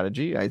Sony's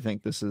strategy. I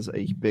think this is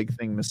a big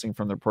thing missing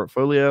from their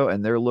portfolio,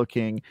 and they're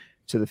looking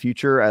to the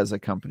future as a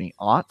company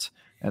ought.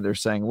 And they're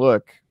saying,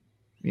 look,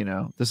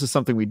 this is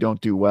something we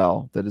don't do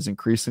well that is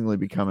increasingly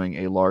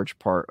becoming a large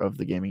part of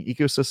the gaming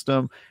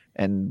ecosystem,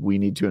 and we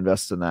need to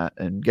invest in that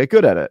and get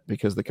good at it,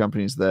 because the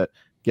companies that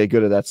get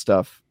good at that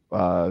stuff,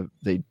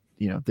 they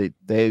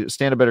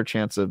stand a better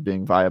chance of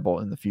being viable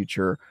in the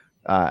future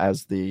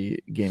as the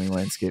gaming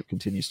landscape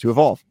continues to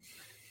evolve.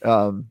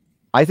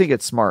 I think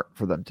it's smart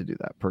for them to do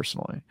that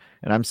personally.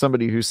 And I'm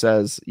somebody who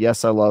says,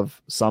 yes, I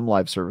love some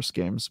live service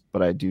games,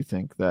 but I do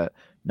think that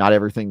not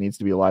everything needs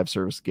to be a live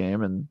service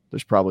game. And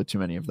there's probably too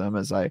many of them.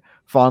 As I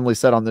fondly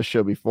said on this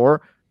show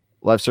before,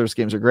 live service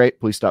games are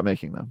great. Please stop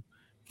making them.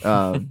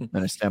 And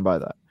I stand by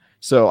that.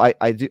 So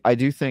I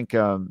do think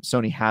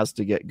Sony has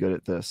to get good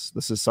at this.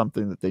 This is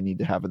something that they need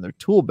to have in their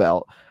tool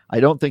belt. I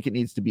don't think it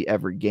needs to be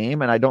every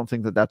game. And I don't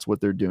think that that's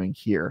what they're doing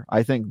here.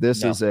 I think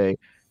this is a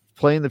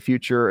play in the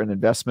future, an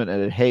investment at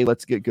it. Hey,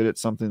 let's get good at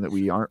something that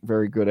we aren't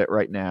very good at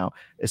right now,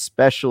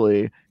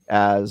 especially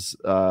as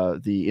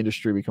the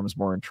industry becomes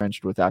more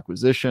entrenched with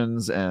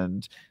acquisitions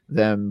and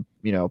them,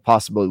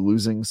 possibly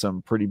losing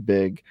some pretty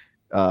big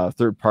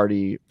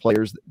third-party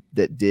players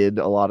that did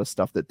a lot of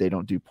stuff that they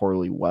don't do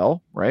poorly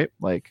well, right?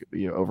 Like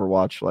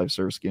Overwatch, live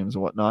service games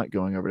and whatnot,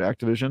 going over to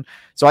Activision.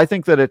 So I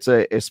think that it's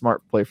a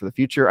smart play for the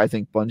future. I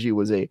think Bungie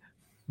was a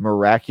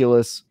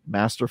miraculous,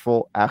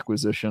 masterful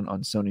acquisition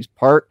on Sony's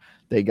part.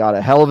 They got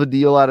a hell of a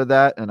deal out of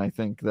that, and I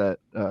think that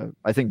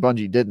I think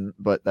Bungie didn't,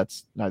 but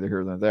that's neither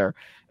here nor there.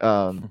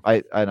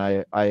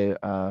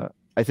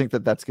 I think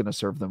that that's going to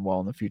serve them well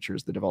in the future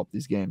as they develop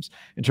these games.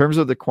 In terms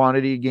of the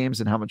quantity of games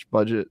and how much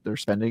budget they're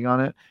spending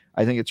on it,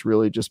 I think it's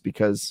really just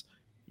because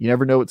you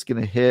never know what's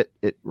going to hit.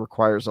 It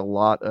requires a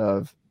lot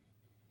of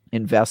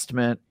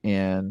investment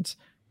and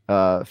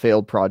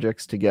failed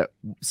projects to get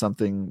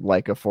something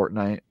like a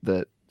Fortnite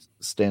that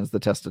stands the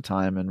test of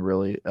time and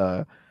really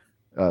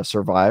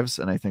survives.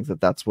 And I think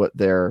that that's what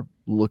they're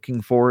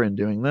looking for in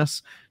doing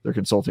this. They're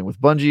consulting with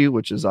Bungie,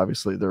 which is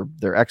obviously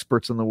they're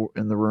experts in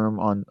the room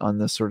on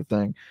this sort of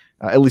thing.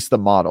 At least the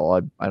model.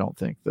 I don't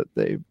think that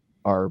they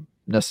are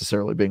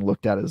necessarily being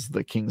looked at as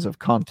the kings of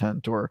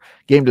content or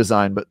game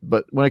design,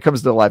 but when it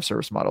comes to the live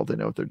service model, they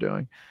know what they're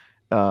doing.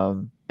 I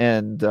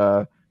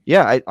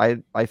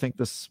think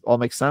this all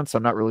makes sense.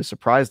 I'm not really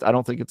surprised. I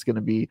don't think it's going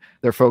to be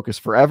their focus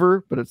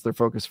forever, but it's their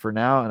focus for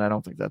now, and I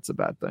don't think that's a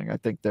bad thing. I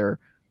think they're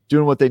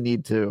doing what they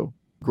need to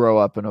grow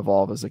up and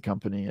evolve as a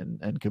company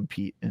and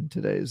compete in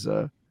today's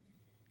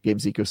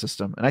games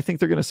ecosystem, and I think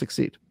they're going to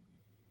succeed.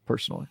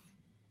 Personally,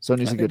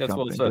 Sony's a good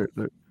company.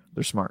 Well,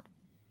 they're smart.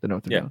 They know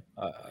what they're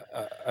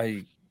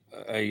doing.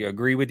 I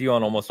agree with you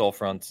on almost all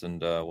fronts,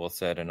 and well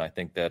said. And I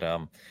think that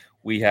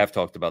we have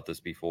talked about this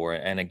before.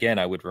 And again,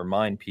 I would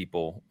remind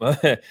people,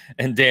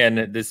 and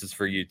Dan, this is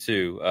for you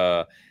too,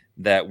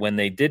 that when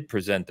they did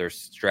present their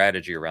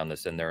strategy around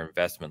this and their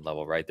investment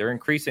level, right, they're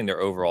increasing their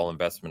overall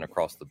investment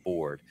across the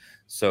board.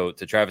 So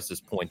to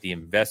Travis's point, the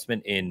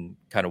investment in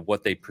kind of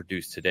what they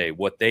produce today,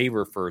 what they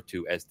refer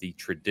to as the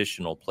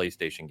traditional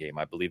PlayStation game,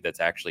 I believe that's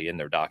actually in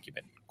their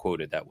document,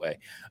 quoted that way.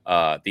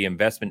 The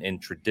investment in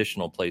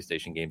traditional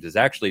PlayStation games is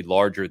actually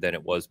larger than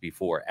it was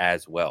before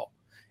as well.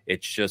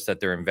 It's just that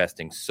they're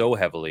investing so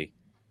heavily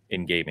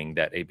in gaming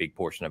that a big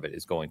portion of it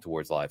is going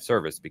towards live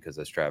service because,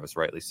 as Travis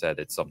rightly said,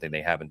 it's something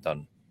they haven't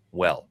done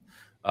well.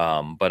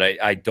 But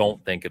I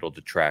don't think it'll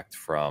detract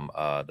from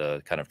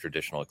the kind of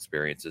traditional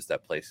experiences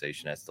that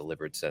PlayStation has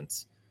delivered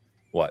since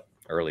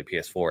early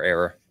PS4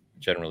 era,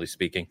 generally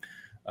speaking.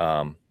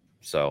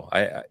 So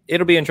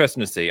it'll be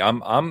interesting to see.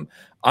 I'm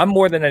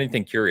more than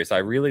anything curious. I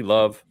really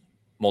love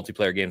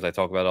multiplayer games. I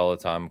talk about it all the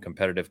time. I'm a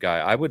competitive guy.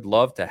 I would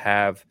love to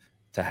have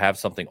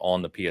something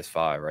on the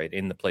PS5, right,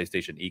 in the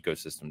PlayStation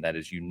ecosystem that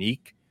is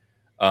unique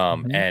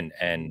and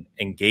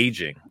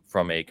engaging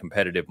from a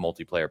competitive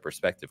multiplayer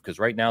perspective. Because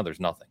right now there's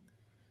nothing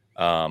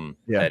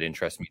that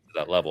interests me to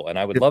that level. And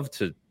I would love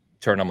to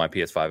turn on my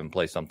PS5 and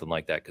play something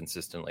like that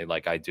consistently,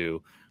 like I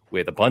do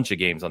with a bunch of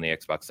games on the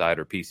Xbox side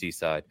or PC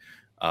side.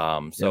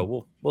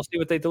 So we'll see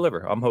what they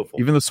deliver. I'm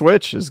hopeful. Even the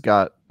Switch has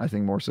got, I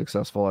think, more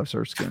successful live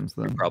service games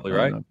than You're probably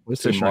right.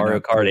 Mario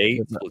Kart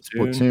 8,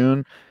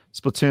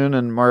 Splatoon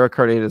and Mario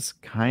Kart 8 is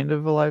kind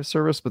of a live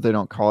service, but they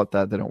don't call it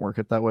that. They don't work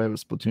it that way. But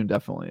Splatoon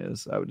definitely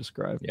is. I would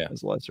describe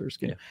as a live service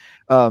game.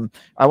 Yeah.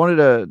 I wanted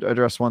to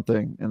address one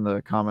thing in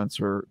the comments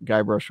where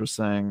Guybrush was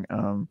saying,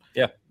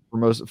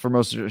 for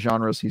most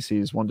genres, he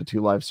sees 1 to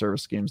 2 live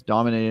service games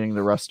dominating.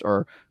 The rest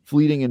are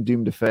fleeting and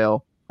doomed to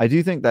fail. I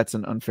do think that's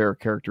an unfair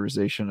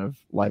characterization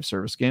of live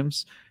service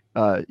games.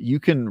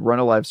 You can run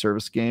a live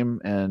service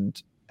game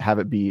and have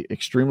it be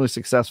extremely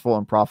successful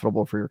and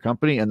profitable for your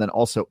company and then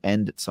also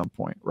end at some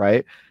point,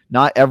 right?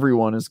 Not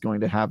everyone is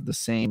going to have the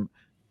same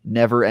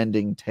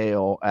never-ending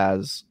tail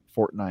as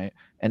Fortnite,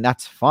 and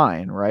that's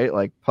fine, right?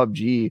 Like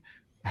PUBG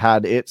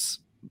had its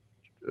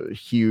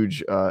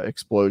huge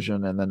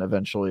explosion and then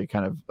eventually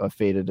kind of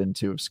faded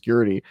into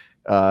obscurity.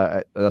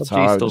 That's PUBG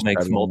how I still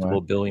makes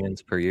multiple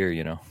billions per year,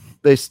 you know.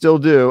 They still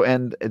do,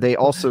 and they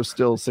also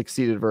still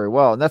succeeded very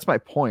well. And that's my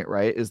point,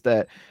 right? Is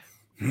that,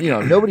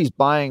 nobody's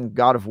buying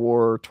God of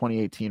War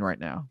 2018 right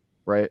now,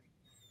 right?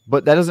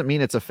 But that doesn't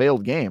mean it's a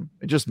failed game.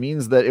 It just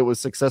means that it was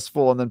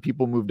successful and then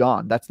people moved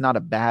on. That's not a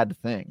bad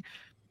thing.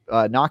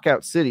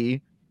 Knockout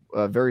City,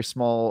 a very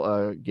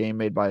small game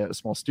made by a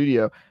small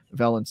studio,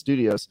 Velen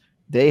Studios,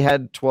 they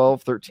had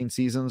 12, 13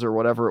 seasons or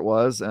whatever it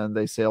was, and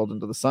they sailed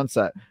into the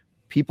sunset.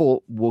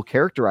 People will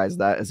characterize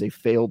that as a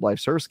failed live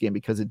service game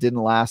because it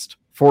didn't last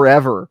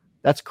forever.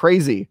 That's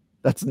crazy.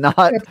 That's not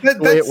the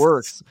way it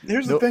works.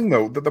 Here's the thing,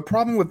 though. The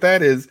problem with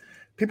that is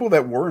people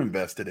that were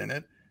invested in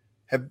it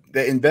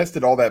they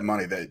invested all that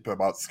money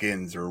about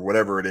skins or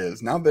whatever it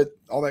is. Now that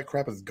all that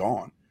crap is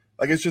gone,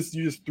 like you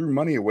just threw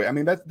money away. I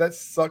mean, that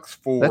sucks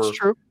for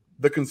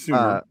the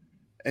consumer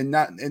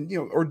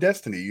or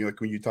Destiny.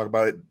 Like when you talk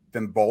about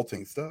them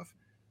vaulting stuff.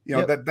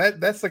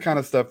 That's the kind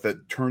of stuff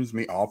that turns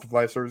me off of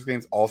live service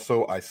games.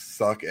 Also, I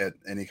suck at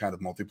any kind of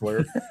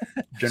multiplayer.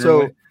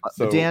 Generally.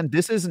 So, Dan,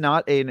 this is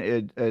not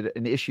an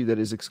issue that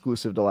is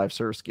exclusive to live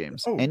service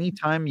games.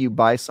 Anytime you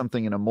buy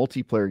something in a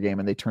multiplayer game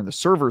and they turn the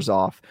servers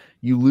off,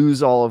 you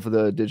lose all of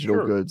the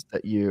digital goods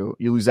that you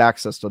lose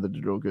access to the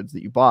digital goods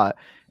that you bought.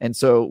 And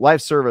so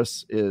live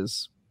service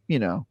is,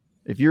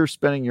 if you're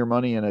spending your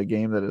money in a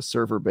game that is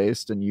server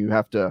based and you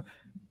have to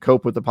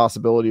cope with the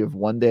possibility of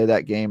one day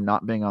that game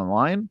not being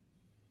online,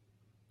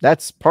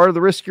 that's part of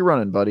the risk you're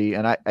running, buddy.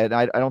 And I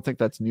don't think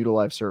that's new to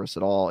live service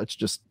at all. It's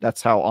just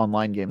that's how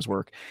online games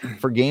work.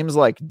 For games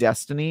like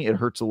Destiny, it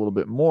hurts a little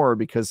bit more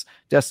because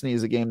Destiny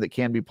is a game that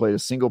can be played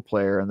as single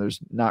player, and there's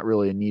not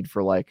really a need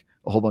for like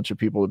a whole bunch of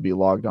people to be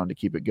logged on to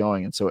keep it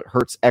going. And so it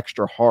hurts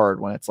extra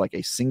hard when it's like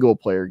a single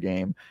player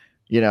game,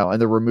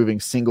 and they're removing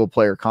single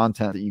player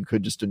content that you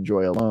could just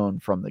enjoy alone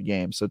from the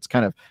game. So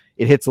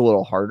it hits a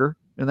little harder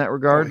in that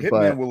regard.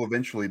 Hitman will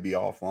eventually be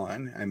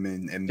offline. I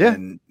mean,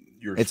 then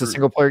it's a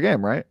single player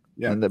game, right?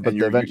 Yeah, I'm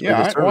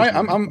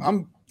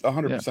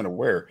 100%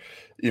 aware.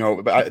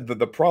 But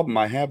the problem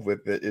I have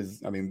with it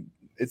is, I mean,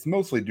 it's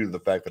mostly due to the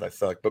fact that I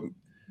suck. But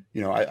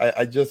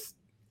I just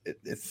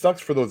it sucks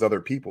for those other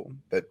people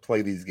that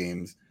play these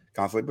games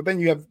constantly. But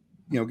then you have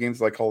games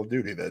like Call of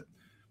Duty that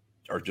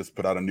are just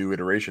put out a new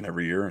iteration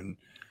every year, and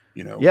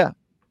Yeah.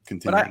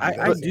 But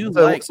I do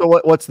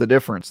So what's the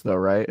difference though,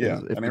 right?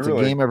 Yeah, If it's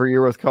really, a game every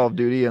year with Call of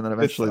Duty, and then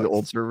eventually the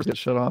old servers get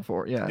shut off,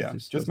 or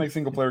just make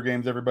single player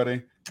games,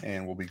 everybody,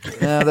 and we'll be good.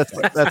 Yeah,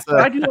 that's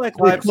I do like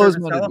live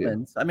service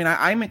elements. I mean,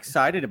 I'm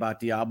excited about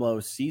Diablo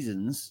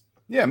seasons.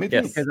 Yeah, me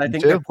too. Because I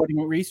think they're putting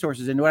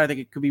resources into it. I think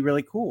it could be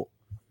really cool.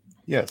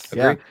 Yes,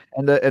 yeah,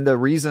 and the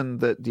reason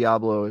that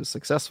Diablo is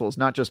successful is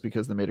not just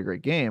because they made a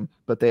great game,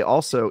 but they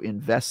also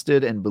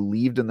invested and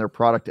believed in their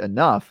product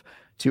enough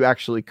to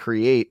actually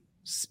create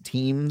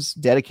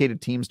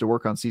dedicated teams to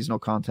work on seasonal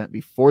content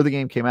before the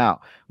game came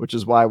out, which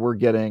is why we're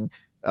getting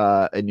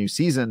a new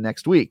season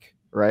next week,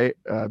 right?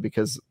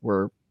 Because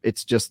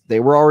they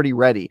were already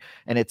ready,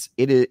 and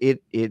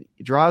it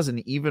draws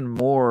an even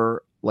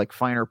more like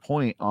finer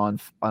point on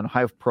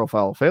high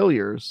profile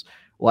failures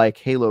like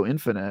Halo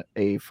Infinite,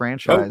 a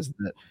franchise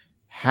that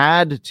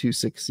had to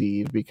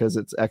succeed because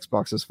it's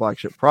Xbox's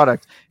flagship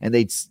product, and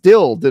they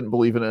still didn't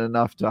believe in it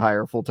enough to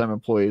hire full-time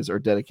employees or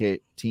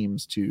dedicate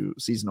teams to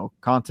seasonal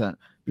content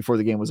before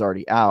the game was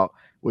already out,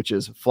 which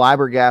is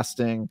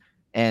flabbergasting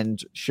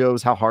and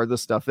shows how hard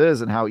this stuff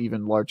is and how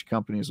even large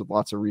companies with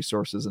lots of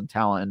resources and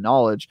talent and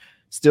knowledge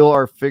still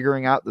are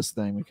figuring out this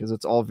thing, because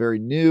it's all very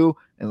new,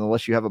 and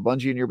unless you have a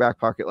Bungie in your back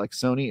pocket like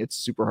Sony, it's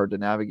super hard to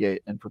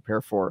navigate and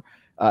prepare for.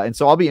 And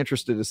so I'll be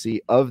interested to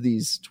see, of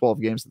these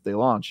 12 games that they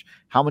launch,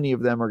 how many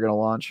of them are going to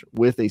launch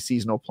with a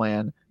seasonal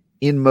plan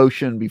in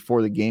motion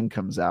before the game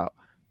comes out.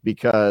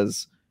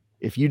 Because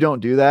if you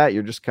don't do that,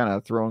 you're just kind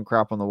of throwing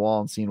crap on the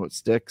wall and seeing what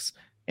sticks,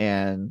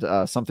 and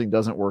something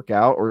doesn't work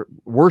out, or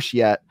worse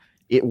yet,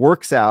 it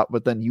works out,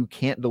 but then you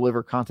can't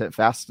deliver content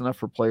fast enough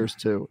for players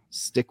to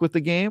stick with the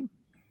game.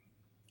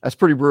 That's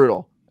pretty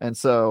brutal. And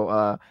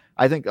so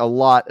I think a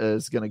lot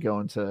is going to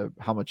go into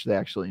how much they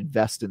actually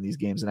invest in these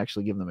games and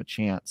actually give them a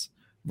chance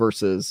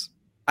versus.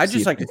 I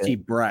just like to see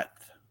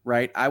breadth,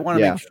 right? I want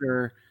to make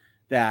sure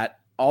that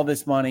all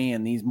this money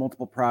and these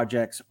multiple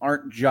projects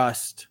aren't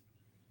just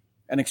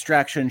an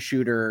extraction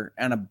shooter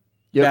and a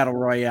battle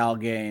royale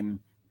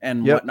game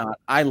and whatnot.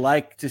 I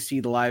like to see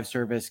the live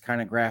service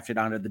kind of grafted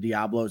onto the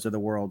Diablos of the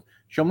world.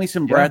 Show me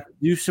some breadth,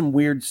 do some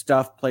weird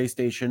stuff,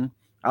 PlayStation.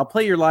 I'll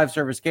play your live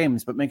service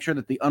games, but make sure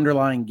that the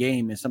underlying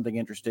game is something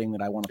interesting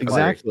that I want to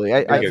play. Exactly.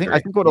 I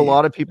think what a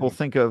lot of people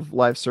think of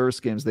live service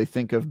games, they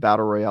think of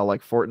battle royale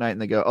like Fortnite,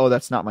 and they go, "Oh,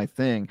 that's not my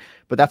thing."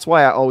 But that's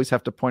why I always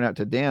have to point out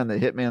to Dan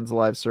that Hitman's a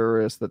live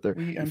service, that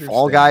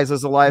Fall Guys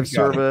is a live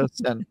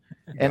service,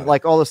 and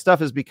like all this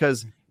stuff is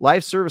because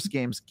live service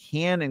games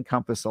can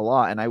encompass a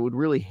lot. And I would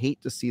really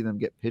hate to see them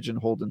get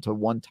pigeonholed into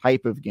one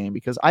type of game,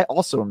 because I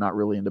also am not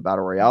really into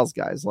battle royales,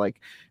 guys. Like,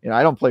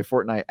 I don't play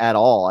Fortnite at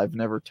all. I've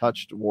never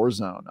touched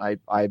Warzone.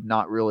 I'm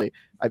not really.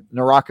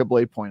 Naraka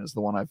Blade Point is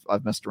the one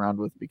I've messed around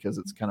with because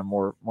it's kind of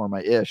more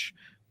my ish.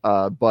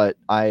 But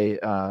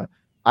I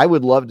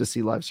would love to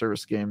see live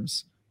service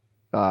games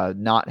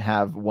not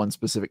have one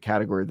specific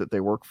category that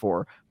they work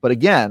for. But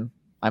again,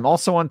 I'm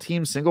also on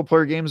team single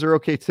player games are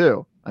okay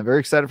too. I'm very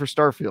excited for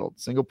Starfield,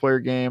 single player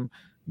game,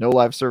 no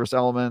live service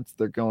elements.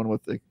 They're going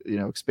with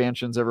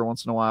expansions every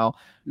once in a while.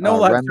 No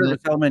live service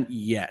element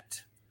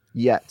yet.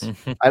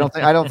 I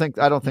don't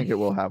think it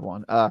will have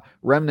one.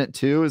 Remnant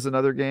 2 is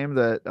another game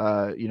that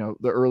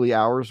the early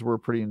hours were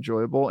pretty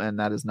enjoyable, and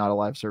that is not a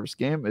live service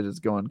game. It is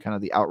going kind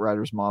of the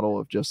Outriders model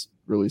of just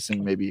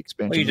releasing maybe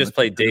expansions. Well, you just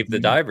played Dave the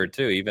Diver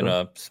too, even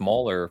a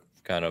smaller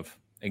kind of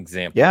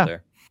example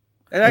there.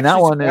 It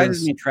actually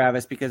surprises me,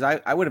 Travis, because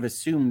I would have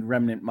assumed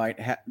Remnant might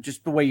have,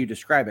 just the way you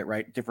describe it,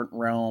 right? Different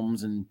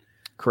realms and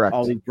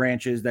all these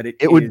branches, that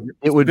it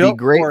would be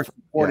great for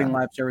supporting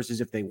live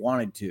services if they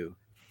wanted to.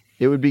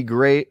 It would be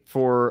great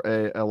for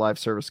a live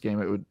service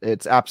game.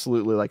 It's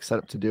absolutely like set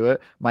up to do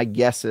it. My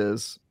guess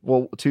is,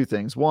 well, two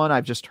things. One,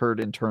 I've just heard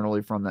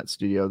internally from that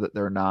studio that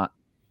they're not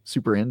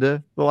super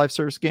into the live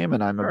service game,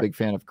 and I'm a big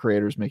fan of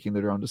creators making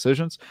their own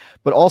decisions.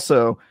 But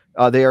also,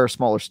 they are a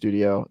smaller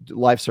studio.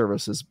 Live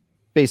service is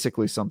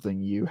basically something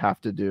you have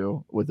to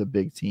do with a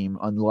big team,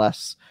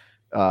 unless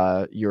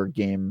your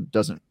game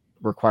doesn't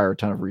require a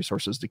ton of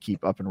resources to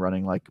keep up and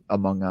running, like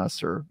Among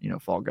Us or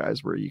Fall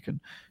Guys, where you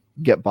can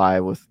get by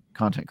with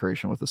content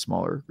creation with a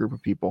smaller group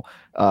of people.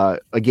 A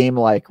game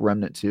like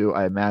Remnant 2,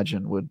 I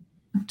imagine, would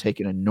take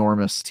an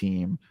enormous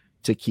team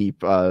to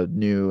keep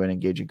new and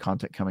engaging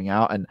content coming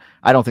out, and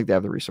I don't think they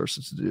have the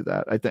resources to do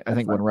that. I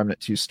think when Remnant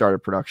 2 started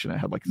production, it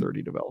had like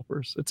 30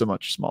 developers. It's a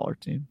much smaller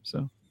team.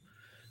 So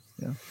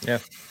yeah.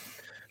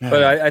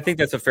 But I think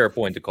that's a fair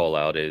point to call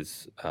out.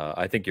 Is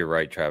I think you're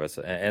right, Travis,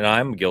 and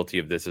I'm guilty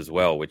of this as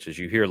well, which is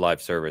you hear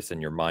live service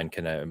and your mind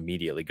can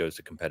immediately goes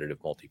to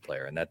competitive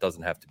multiplayer, and that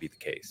doesn't have to be the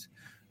case.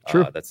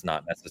 True. That's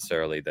not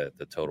necessarily the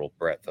total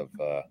breadth of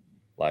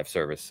live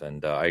service,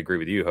 and I agree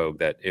with you, Hoeg,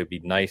 that it would be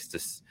nice to.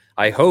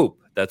 I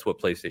hope that's what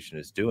PlayStation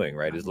is doing,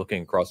 right? Is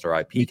looking across their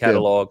IP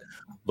catalog,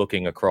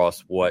 looking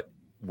across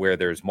where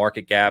there's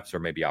market gaps or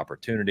maybe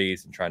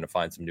opportunities, and trying to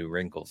find some new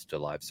wrinkles to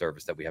live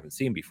service that we haven't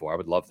seen before. I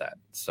would love that.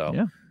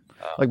 So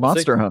like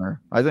Monster Hunter,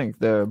 I think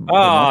damn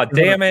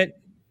it.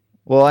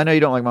 Well, I know you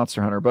don't like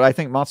Monster Hunter, but I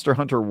think Monster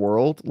Hunter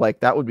World,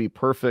 like that would be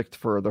perfect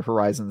for the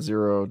Horizon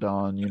Zero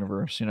Dawn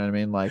universe. You know what I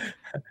mean? Like,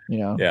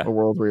 Yeah. a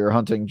world where you're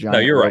hunting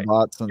giant you're right.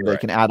 robots and You're they right.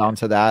 can add on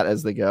to that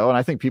as they go. And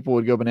I think people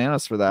would go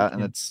bananas for that.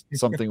 And it's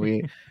something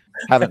we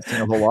haven't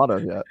seen a whole lot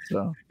of yet.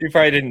 So You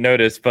probably didn't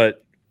notice,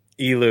 but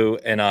Elu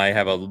and I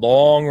have a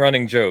long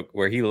running joke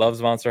where he loves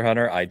Monster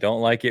Hunter. I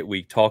don't like it.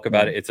 We talk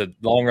about it. It's a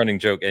long running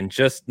joke. And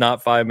just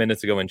not 5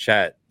 minutes ago in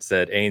chat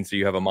said, Ains, do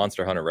you have a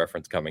Monster Hunter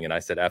reference coming? And I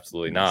said,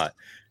 absolutely not.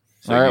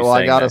 So all right, well,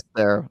 I got us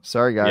there.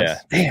 Sorry, guys.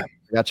 Yeah.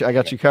 Damn. I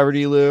got you covered,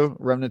 Elu.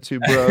 Remnant 2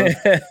 Bros.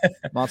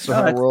 Monster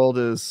Hunter World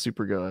is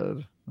super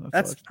good.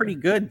 That's pretty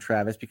good,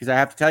 Travis, because I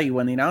have to tell you,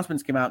 when the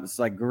announcements came out, it's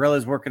like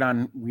Guerrilla's working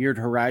on weird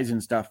Horizon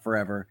stuff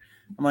forever.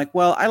 I'm like,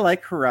 well, I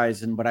like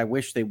Horizon, but I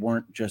wish they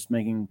weren't just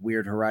making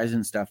weird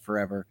Horizon stuff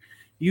forever.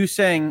 You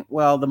saying,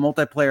 well, the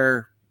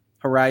multiplayer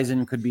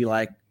Horizon could be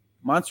like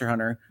Monster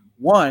Hunter,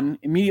 one,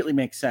 immediately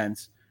makes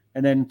sense.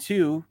 And then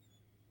two,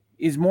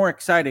 is more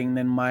exciting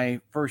than my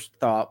first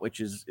thought, which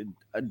is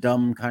a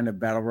dumb kind of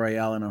battle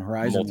royale in a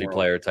Horizon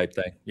multiplayer world. Type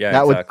thing. Yeah,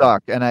 that exactly. would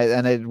suck,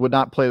 and it would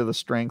not play to the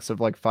strengths of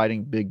like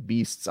fighting big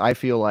beasts. I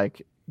feel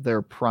like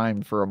they're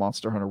primed for a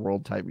Monster Hunter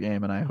World type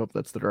game, and I hope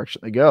that's the direction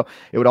they go.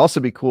 It would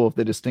also be cool if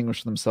they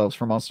distinguished themselves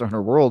from Monster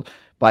Hunter World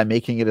by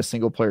making it a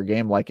single player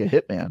game like a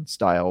Hitman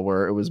style,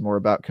 where it was more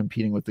about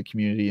competing with the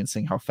community and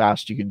seeing how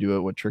fast you can do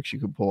it, what tricks you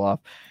can pull off.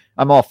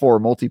 I'm all for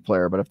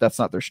multiplayer, but if that's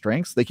not their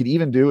strengths, they could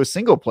even do a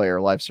single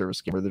player live service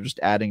game where they're just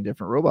adding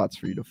different robots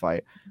for you to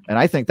fight. And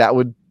I think that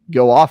would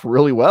go off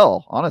really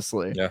well,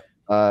 honestly. Yeah.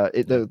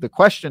 The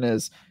question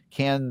is,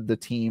 can the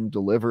team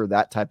deliver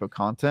that type of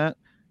content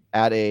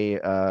at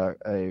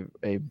a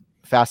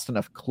fast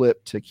enough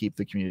clip to keep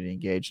the community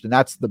engaged? And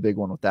that's the big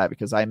one with that,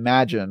 because I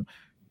imagine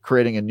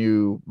creating a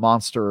new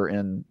monster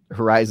in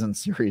Horizon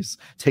series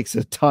takes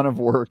a ton of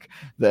work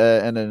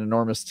and an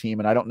enormous team.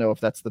 And I don't know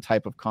if that's the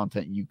type of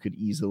content you could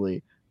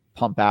easily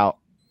pump out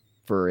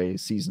for a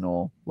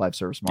seasonal live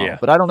service model,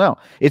 but I don't know.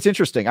 It's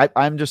interesting.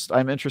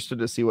 I'm interested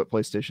to see what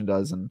PlayStation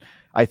does. And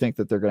I think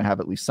that they're going to have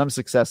at least some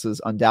successes.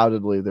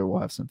 Undoubtedly there will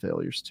have some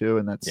failures too.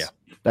 And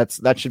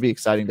that should be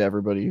exciting to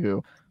everybody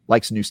who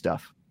likes new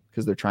stuff,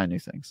 because they're trying new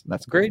things. And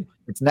that's great.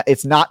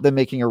 It's not them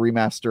making a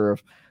remaster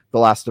of The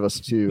Last of Us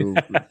 2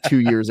 2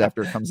 years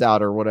after it comes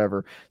out or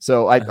whatever.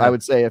 So I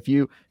would say if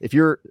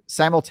you're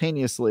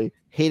simultaneously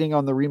hating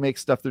on the remake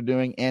stuff they're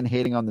doing and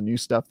hating on the new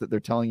stuff that they're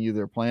telling you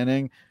they're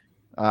planning,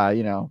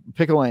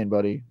 pick a lane,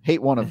 buddy.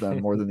 Hate one of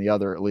them more than the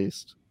other, at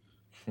least.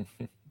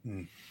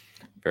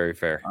 Very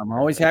fair. I'm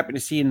always happy to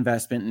see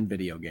investment in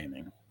video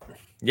gaming.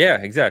 Yeah,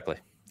 exactly.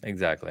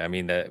 I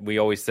mean, we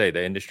always say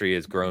the industry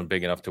has grown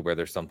big enough to where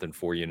there's something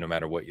for you no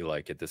matter what you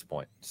like at this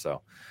point.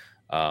 So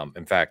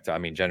in fact, I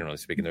mean, generally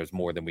speaking, there's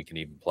more than we can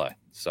even play.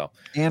 So,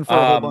 and for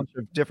a whole bunch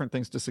of different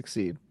things to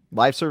succeed.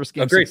 Live service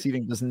games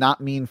succeeding does not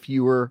mean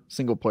fewer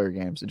single player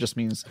games. It just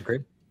means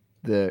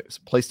the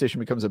PlayStation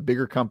becomes a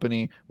bigger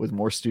company with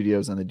more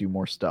studios and they do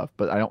more stuff.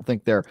 But I don't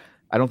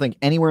think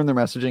anywhere in their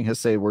messaging has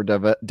said we're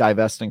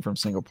divesting from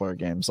single player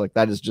games. Like,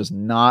 that is just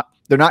not,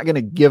 they're not going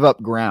to give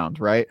up ground,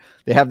 right?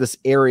 They have this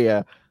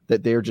area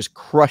that they're just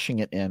crushing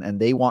it in, and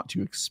they want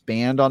to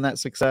expand on that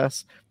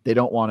success. They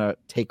don't want to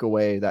take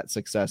away that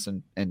success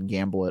and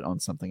gamble it on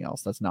something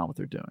else. That's not what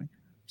they're doing.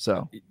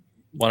 So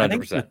 100%. I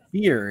think the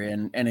fear,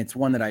 and it's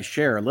one that I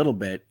share a little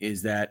bit,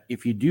 is that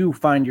if you do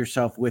find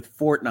yourself with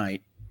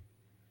Fortnite,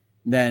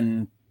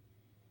 then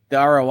the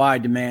ROI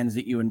demands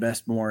that you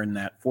invest more in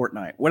that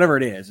Fortnite, whatever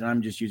it is. And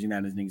I'm just using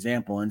that as an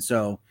example. And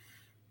so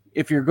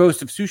if your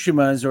Ghost of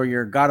Tsushima's or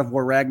your God of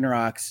War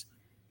Ragnaroks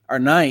are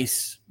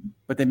nice,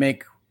 but they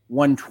make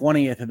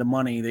 1/20th of the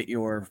money that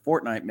your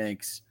Fortnite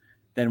makes,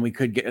 then we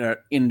could get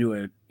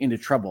into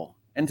trouble.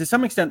 And to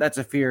some extent, that's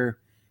a fear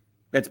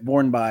that's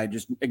born by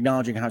just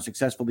acknowledging how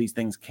successful these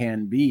things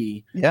can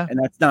be. Yeah. And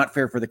that's not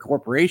fair for the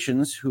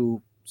corporations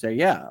who say,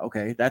 yeah,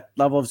 okay, that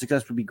level of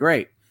success would be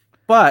great.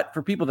 But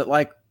for people that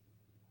like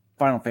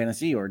Final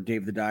Fantasy or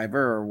Dave the Diver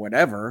or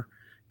whatever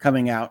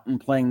coming out and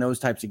playing those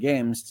types of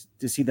games,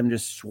 to see them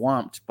just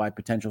swamped by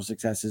potential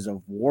successes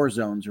of war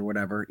zones or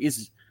whatever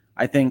is,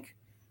 I think,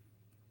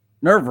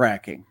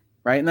 nerve-wracking,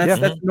 right? And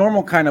that's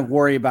normal kind of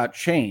worry about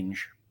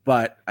change,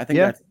 but I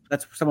think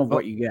that's some of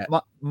what you get.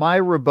 My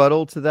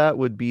rebuttal to that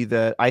would be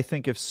that I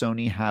think if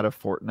Sony had a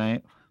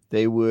Fortnite,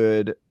 they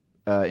would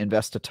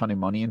invest a ton of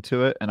money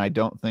into it, and I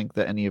don't think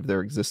that any of their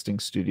existing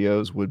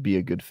studios would be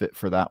a good fit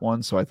for that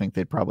one. So I think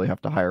they'd probably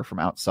have to hire from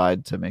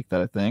outside to make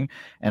that a thing,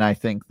 and I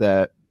think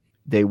that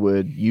they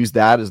would use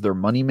that as their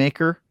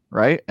moneymaker,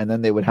 right? And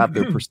then they would have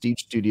their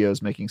prestige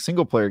studios making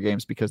single player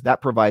games, because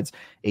that provides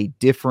a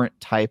different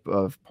type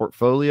of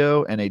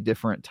portfolio and a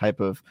different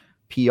type of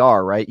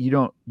PR, right?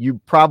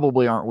 You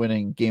probably aren't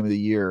winning Game of the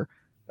Year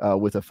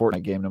with a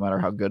Fortnite game, no matter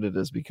how good it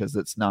is, because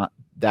it's not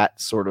that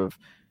sort of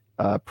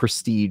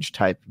prestige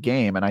type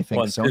game. And I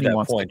think Sony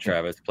wants to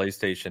Travis,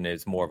 PlayStation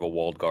is more of a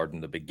walled garden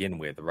to begin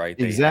with, right?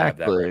 They have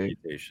that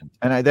reputation.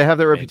 And they have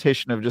their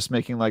reputation of just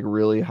making like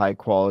really high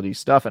quality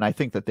stuff. And I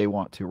think that they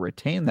want to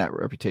retain that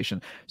reputation.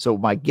 So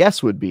my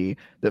guess would be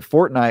that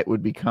Fortnite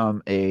would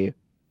become a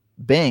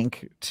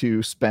bank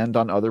to spend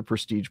on other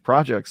prestige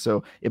projects.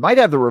 So it might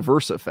have the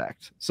reverse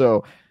effect.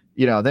 So,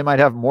 they might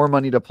have more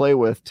money to play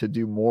with to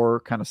do more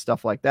kind of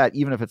stuff like that.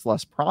 Even if it's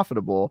less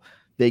profitable,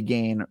 they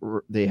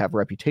have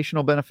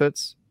reputational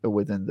benefits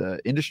within the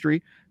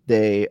industry.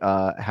 They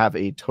have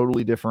a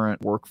totally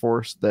different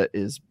workforce that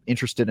is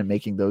interested in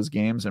making those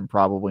games and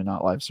probably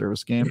not live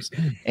service games.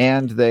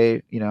 And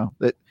they,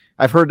 that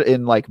I've heard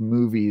in like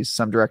movies,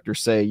 some directors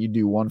say you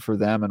do one for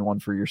them and one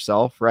for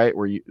yourself, right?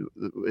 Where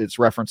it's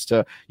reference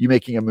to you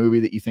making a movie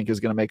that you think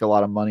is going to make a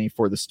lot of money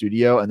for the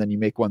studio, and then you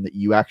make one that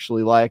you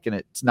actually like, and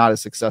it's not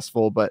as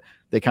successful, but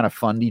they kind of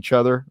fund each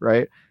other,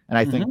 right? And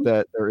I think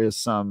that there's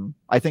some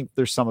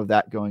of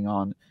that going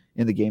on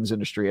in the games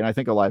industry. And I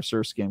think a live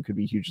service game could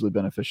be hugely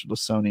beneficial to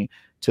Sony,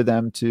 to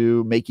them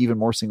to make even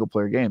more single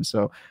player games.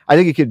 So I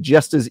think it could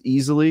just as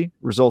easily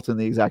result in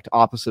the exact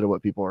opposite of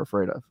what people are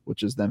afraid of,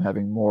 which is them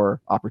having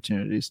more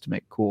opportunities to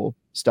make cool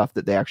stuff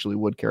that they actually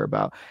would care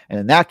about. And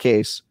in that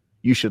case,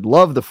 you should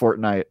love the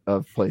Fortnite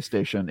of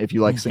PlayStation if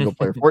you like single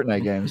player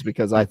Fortnite games,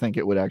 because I think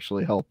it would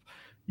actually help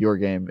your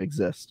game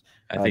exist.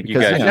 I think you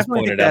guys just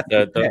pointed out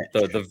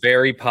the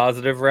very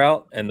positive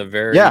route and the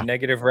very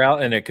negative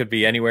route, and it could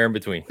be anywhere in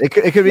between. It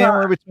could be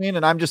anywhere in between,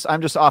 and I'm just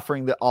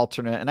offering the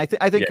alternate. And I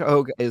think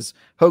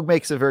Hoeg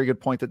makes a very good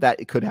point that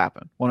it could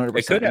happen. 100%.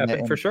 It could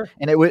happen for sure.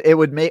 And it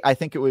would make, I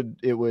think it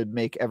would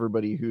make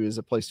everybody who is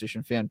a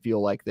PlayStation fan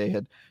feel like they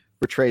had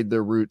betrayed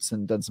their roots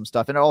and done some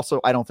stuff. And also,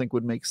 I don't think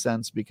would make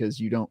sense, because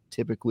you don't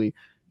typically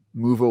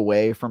move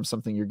away from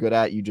something you're good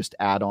at. You just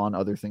add on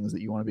other things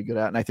that you want to be good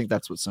at. And I think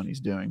that's what Sony's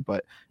doing.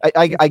 But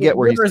I get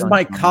where Where's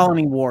my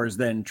Colony Wars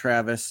then,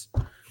 Travis?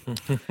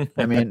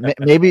 I mean,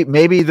 maybe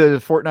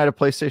the Fortnite of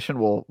PlayStation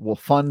will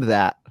fund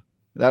that.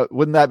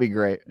 Wouldn't that be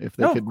great if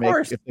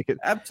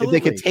they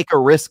could take a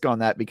risk on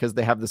that, because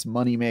they have this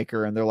money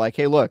maker and they're like,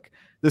 hey, look,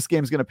 this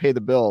game's going to pay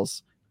the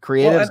bills.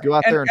 Creatives go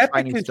out there and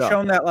try new stuff. Epic has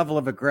shown that level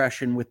of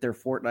aggression with their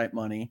Fortnite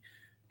money.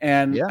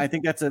 And I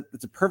think that's a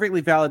perfectly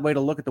valid way to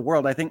look at the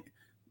world. I think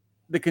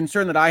the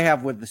concern that I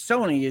have with the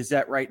Sony is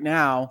that right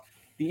now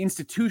the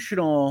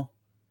institutional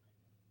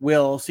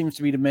will seems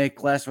to be to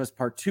make Last of Us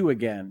Part 2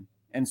 again.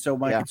 And so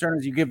my concern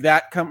is you give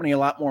that company a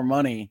lot more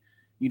money,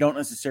 you don't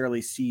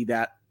necessarily see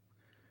that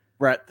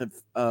breadth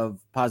of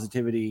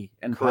positivity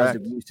and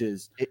positive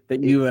uses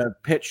that you have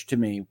pitched to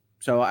me.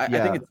 So I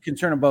think it's a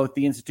concern of both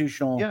the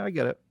institutional I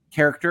get it.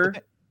 character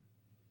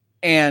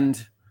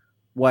and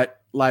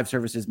what live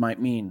services might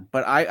mean.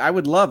 But I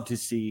would love to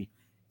see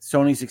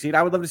Sony succeed.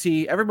 I would love to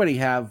see everybody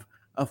have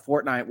a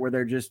Fortnite where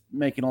they're just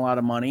making a lot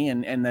of money,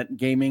 and that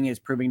gaming is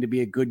proving to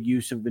be a good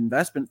use of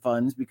investment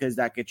funds, because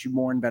that gets you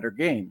more and better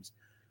games.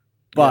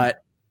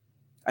 But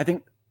I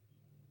think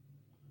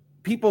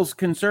people's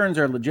concerns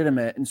are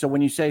legitimate. And so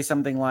when you say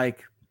something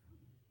like,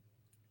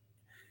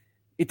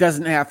 it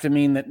doesn't have to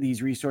mean that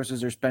these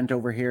resources are spent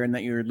over here and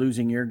that you're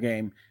losing your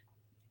game,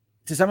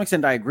 to some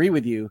extent, I agree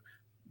with you.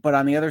 But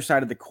on the other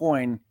side of the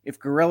coin, if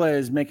Guerrilla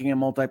is making a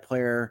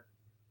multiplayer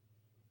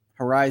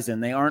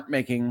Horizon, they aren't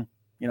making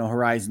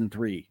Horizon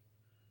 3.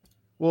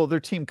 Well,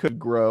 their team could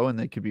grow and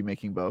they could be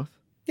making both.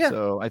 Yeah.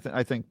 So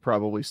I think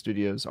probably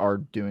studios are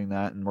doing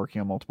that and working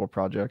on multiple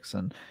projects.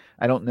 And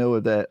I don't know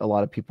that a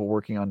lot of people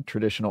working on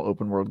traditional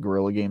open world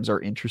Guerrilla games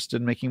are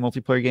interested in making a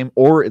multiplayer game,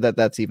 or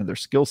that's even their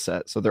skill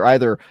set. So they're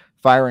either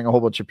firing a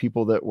whole bunch of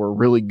people that were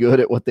really good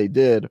at what they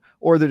did,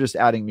 or they're just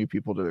adding new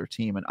people to their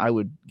team. And I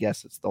would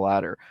guess it's the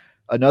latter.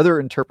 Another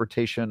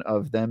interpretation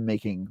of them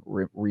making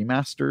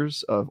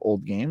remasters of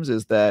old games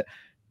is that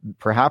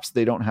perhaps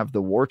they don't have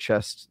the war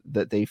chest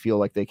that they feel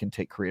like they can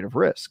take creative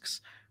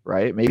risks,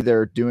 right? Maybe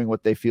they're doing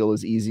what they feel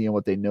is easy and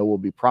what they know will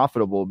be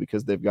profitable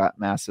because they've got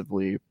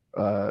massively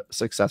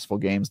successful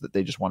games that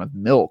they just want to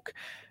milk.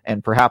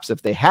 And perhaps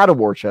if they had a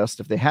war chest,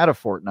 if they had a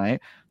Fortnite,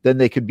 then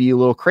they could be a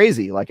little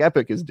crazy like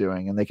Epic is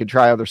doing, and they could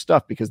try other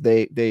stuff because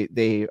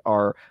they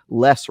are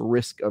less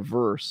risk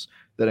averse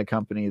than a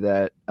company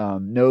that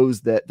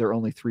knows that they're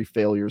only 3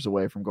 failures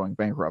away from going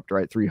bankrupt,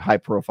 right? 3 high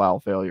profile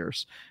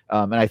failures.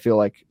 And I feel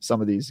like some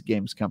of these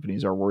games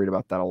companies are worried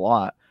about that a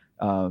lot.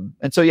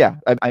 And so,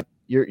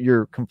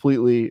 you're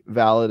completely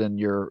valid in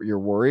your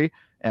worry.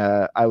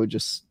 I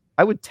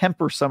would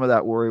temper some of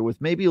that worry with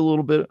maybe a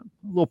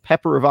little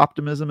pepper of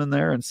optimism in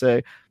there, and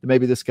say that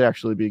maybe this could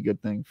actually be a good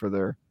thing for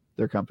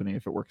their company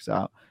if it works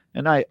out.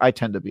 And I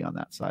tend to be on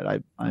that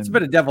side. It's a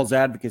bit of devil's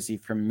advocacy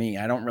from me.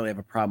 I don't really have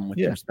a problem with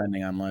them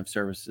spending on live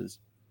services.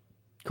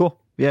 Cool.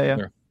 Yeah.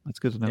 Sure. That's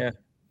good to know. Yeah.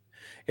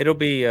 It'll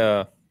be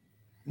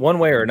one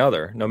way or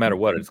another, no matter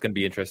what. It's going to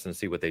be interesting to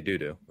see what they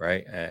do,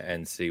 right?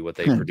 And see what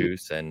they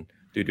produce and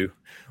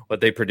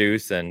what they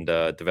produce and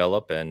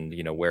develop, and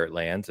where it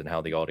lands and how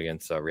the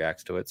audience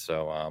reacts to it.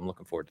 So I'm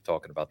looking forward to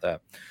talking about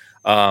that.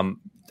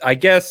 I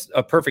guess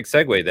a perfect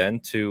segue then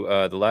to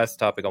the last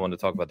topic I want to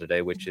talk about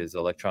today, which is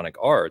Electronic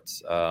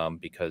Arts,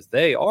 because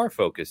they are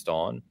focused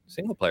on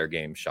single player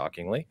games,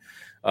 shockingly.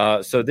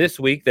 So this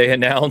week they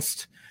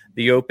announced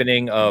the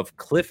opening of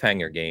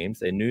Cliffhanger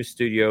Games, a new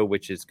studio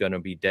which is going to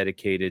be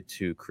dedicated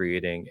to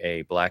creating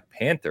a Black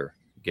Panther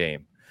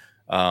game.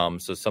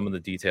 So some of the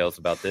details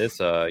about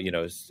this,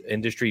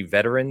 industry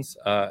veterans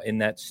in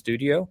that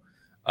studio.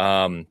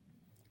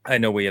 I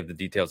know we have the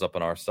details up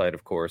on our site,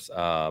 of course,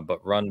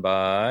 but run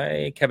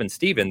by Kevin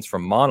Stevens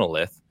from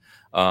Monolith.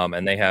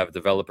 And they have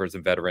developers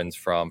and veterans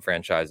from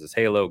franchises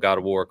Halo, God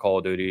of War, Call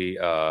of Duty,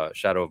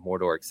 Shadow of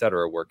Mordor,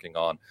 etc., working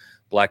on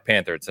Black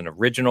Panther. It's an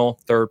original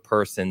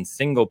third-person,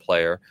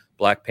 single-player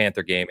Black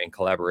Panther game in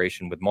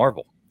collaboration with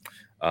Marvel.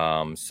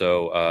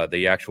 So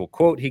the actual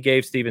quote he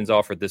gave, Stevens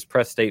offered this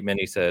press statement.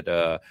 He said,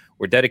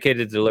 "We're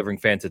dedicated to delivering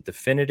fans a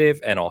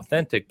definitive and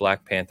authentic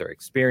Black Panther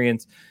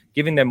experience,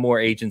 giving them more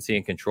agency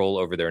and control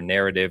over their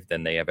narrative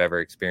than they have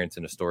ever experienced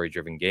in a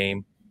story-driven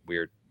game."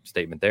 Weird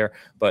statement there.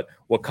 But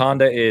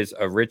Wakanda is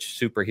a rich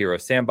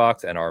superhero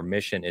sandbox, and our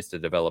mission is to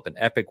develop an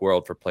epic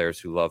world for players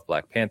who love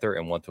Black Panther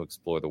and want to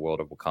explore the world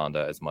of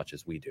Wakanda as much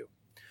as we do.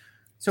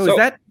 So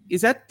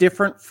is that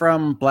different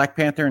from Black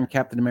Panther and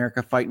Captain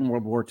America Fight in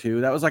World War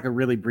II? That was like a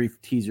really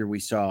brief teaser we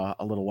saw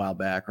a little while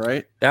back,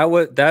 right?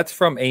 That's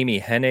from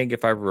Amy Hennig,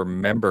 if I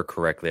remember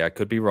correctly. I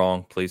could be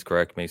wrong. Please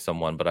correct me,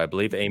 someone. But I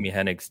believe Amy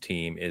Hennig's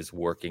team is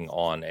working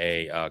on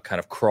a kind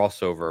of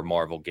crossover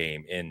Marvel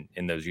game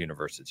in those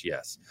universes.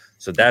 Yes,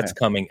 so that's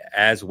coming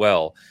as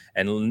well.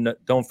 And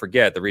don't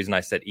forget, the reason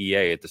I said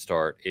EA at the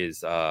start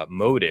is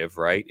Motive,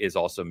 right? Is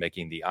also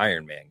making the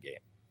Iron Man game.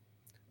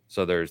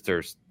 So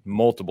there's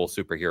multiple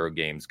superhero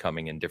games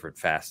coming in different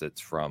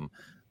facets from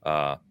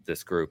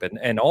this group.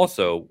 And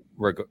also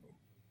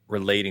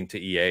relating to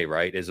EA,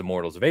 right, is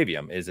Immortals of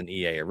Aveum is an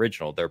EA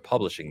original. They're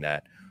publishing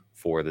that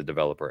for the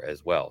developer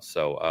as well.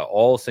 So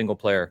all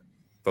single-player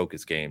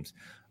focused games.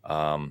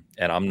 And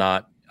I'm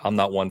not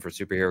one for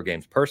superhero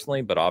games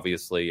personally, but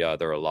obviously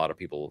there are a lot of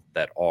people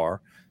that are.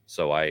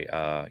 So I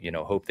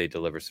hope they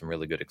deliver some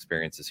really good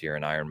experiences here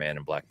in Iron Man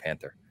and Black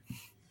Panther.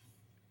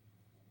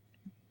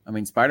 I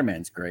mean,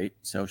 Spider-Man's great,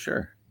 so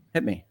sure,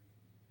 hit me.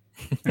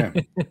 Yeah.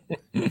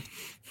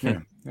 Yeah.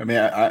 I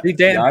mean,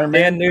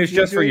 Dan news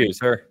just for you,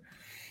 sir.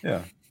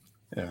 Yeah.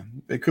 Yeah.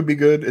 It could be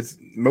good. It's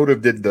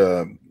Motive did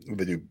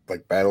they do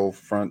like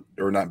Battlefront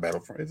or not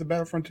Battlefront? Is it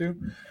Battlefront 2?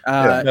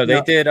 No,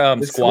 they did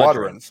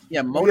Squadrons.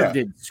 Yeah, Motive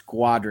did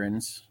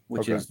Squadrons,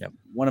 which is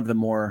one of the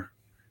more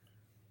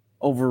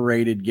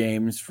overrated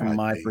games from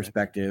my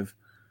perspective.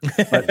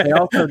 But they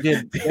also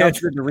did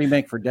the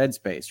remake for Dead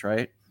Space,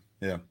 right?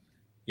 Yeah.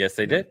 Yes,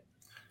 they did.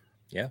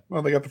 Yeah.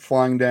 Well, they got the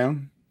flying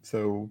down,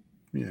 so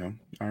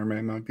Iron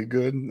Man might be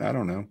good. I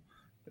don't know.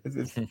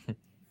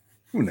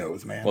 Who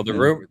knows, man? Well, the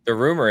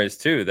rumor is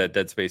too that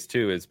Dead Space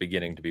 2 is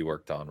beginning to be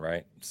worked on,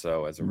 right?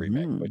 So as a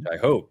remake, which I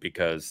hope,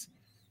 because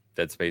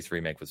Dead Space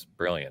remake was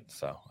brilliant.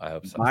 So I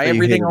hope so. Buy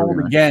everything old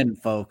again,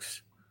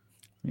 folks.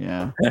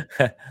 Yeah.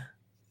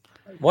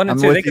 1 and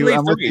 2. They can leave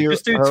 3.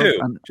 Just do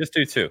 2. Just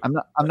do 2. I'm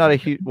not a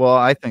huge. Well,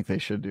 I think they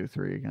should do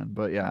 3 again,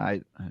 but yeah,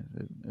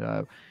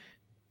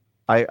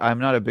 I'm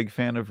not a big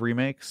fan of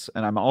remakes,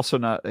 and I'm also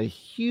not a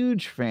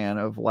huge fan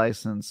of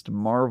licensed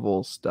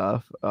Marvel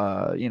stuff.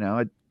 I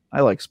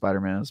like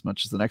Spider-Man as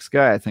much as the next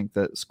guy. I think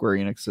that Square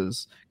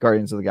Enix's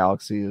Guardians of the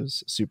Galaxy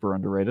is super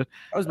underrated.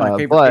 That was my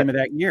favorite game of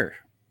that year.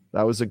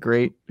 That was a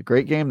great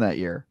game that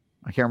year.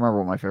 I can't remember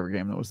what my favorite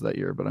game that was that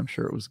year, but I'm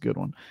sure it was a good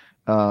one.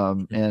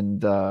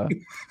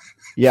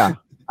 Yeah,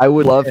 I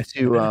would love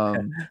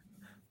to.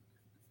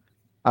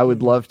 I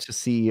would love to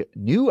see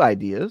new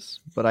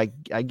ideas, but I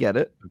get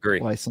it. Agree.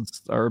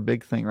 Licensed are a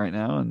big thing right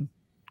now, and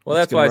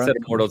that's why I said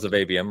Immortals of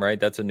Aveum, right?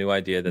 That's a new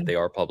idea that they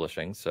are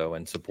publishing,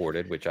 and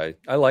supported, which I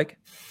like.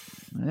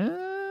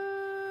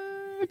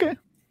 Okay.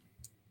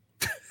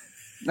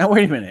 Now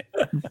wait a minute.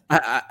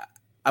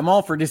 I'm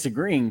all for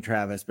disagreeing,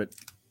 Travis, but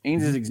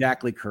Ains is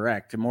exactly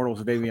correct. Immortals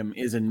of Aveum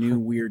is a new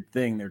weird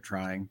thing they're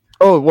trying.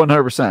 Oh,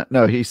 100%.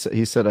 No, he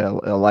said I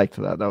liked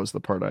that. That was the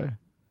part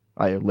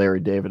I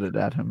Larry Davided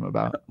at him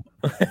about.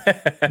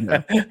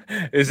 Yeah.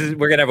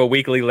 We're gonna have a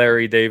weekly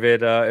Larry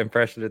David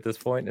impression at this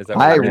point. Is that?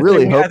 I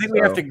really hope. I think we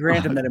have to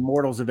grant him that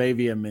Immortals of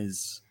Avium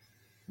is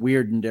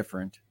weird and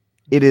different.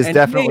 It is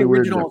definitely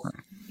weird and different.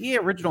 EA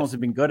originals have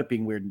been good at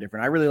being weird and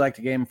different. I really liked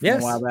a game from a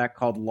while back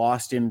called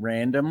Lost in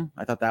Random.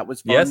 I thought that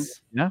was fun.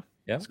 Yes. Yeah.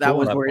 Yeah. So that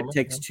was where It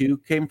Takes Two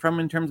came from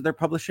in terms of their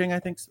publishing. I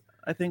think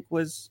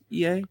was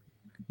EA.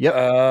 Yep.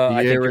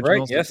 I think you're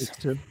right. Yes.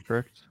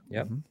 Correct.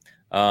 Yep.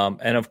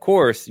 And of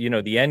course,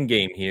 the end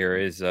game here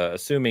is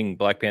assuming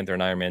Black Panther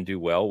and Iron Man do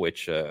well,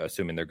 which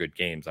assuming they're good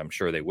games, I'm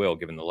sure they will,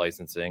 given the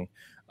licensing.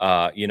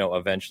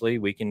 Eventually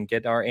we can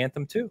get our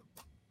Anthem 2.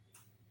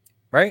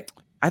 Right?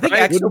 I think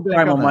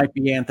Exoprimal might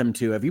be Anthem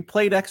 2. Have you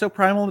played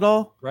Exoprimal at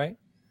all? Right.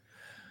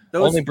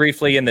 Only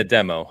briefly in the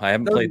demo. I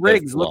haven't played.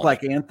 Rigs look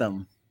like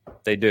Anthem.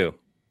 They do.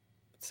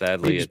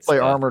 Sadly, it's play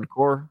Armored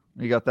Core.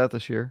 You got that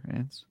this year,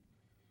 Ants?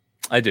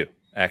 I do.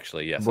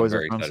 Actually, yes, I'm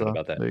very excited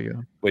about that. There you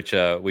go. Which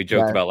we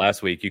joked about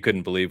last week. You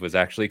couldn't believe was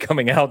actually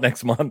coming out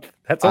next month.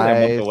 That's only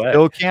a month away. I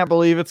still can't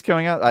believe it's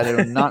coming out. I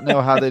do not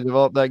know how they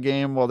developed that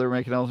game while they were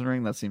making Elden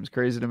Ring. That seems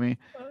crazy to me.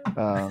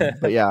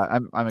 But yeah,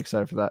 I'm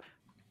excited for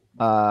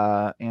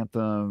that.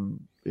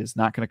 Anthem is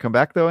not going to come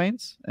back though,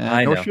 Ains.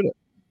 I know. Nor should it.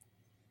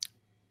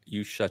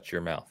 You shut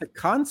your mouth. The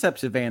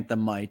concepts of Anthem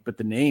might, but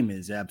the name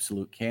is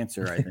absolute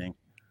cancer, I think.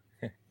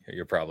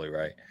 You're probably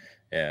right.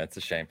 Yeah, it's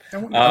a shame. I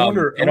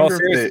wonder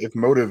if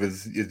Motive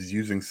is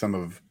using some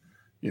of,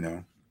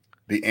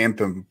 the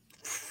Anthem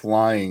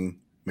flying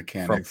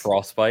mechanics from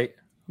Frostbite.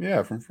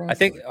 Yeah, from Frostbite. I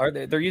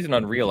think they're using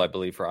Unreal, I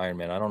believe, for Iron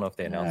Man. I don't know if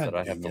they announced that.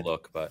 I'd have to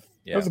look, but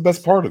yeah, that's the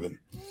best part of it.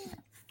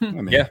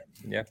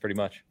 Yeah, pretty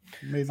much.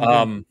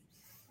 Amazing.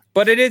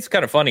 But it is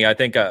kind of funny. I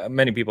think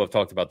many people have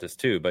talked about this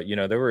too. But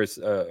there was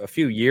a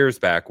few years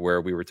back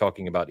where we were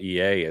talking about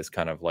EA as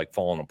kind of like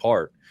falling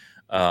apart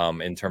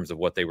in terms of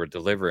what they were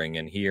delivering.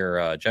 And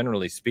here,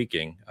 generally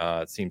speaking,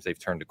 it seems they've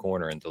turned a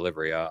corner in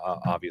delivery.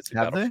 Obviously,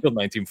 Battlefield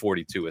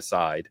 1942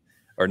 aside,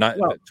 or not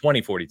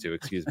 2042,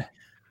 excuse me.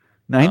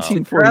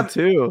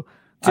 1942.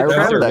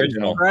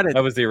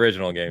 That was the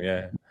original game.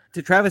 Yeah.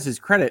 To Travis's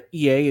credit,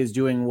 EA is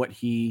doing what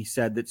he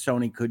said that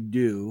Sony could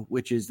do,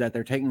 which is that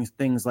they're taking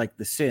things like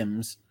The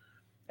Sims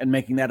and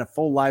making that a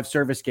full live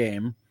service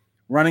game,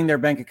 running their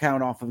bank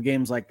account off of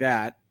games like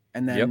that,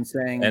 and then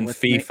saying, and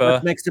FIFA,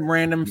 let's make some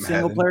random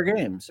single player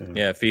games.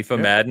 Yeah,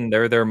 FIFA, Madden,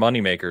 they're their money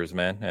makers,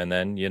 man. And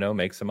then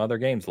make some other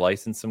games,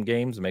 license some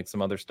games, make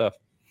some other stuff.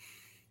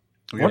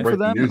 We got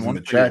breaking news in the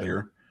chat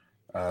here.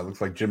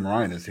 Looks like Jim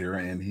Ryan is here,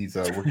 and he's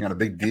working on a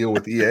big deal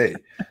with EA.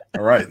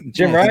 All right,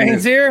 Jim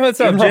Ryan's here. What's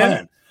up, Jim?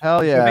 Ryan.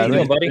 Hell yeah,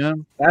 buddy.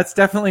 That's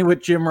definitely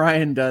what Jim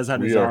Ryan does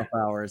on his off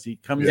hours. He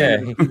comes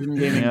in with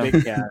Gaming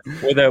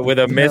Bitcast with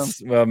a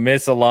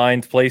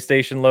misaligned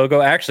PlayStation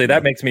logo. Actually,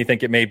 that makes me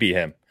think it may be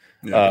him.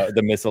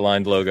 The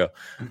misaligned logo.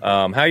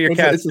 How are your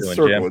cats doing,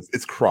 Jim?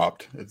 It's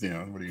cropped. It's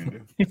what are you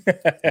gonna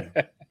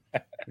do?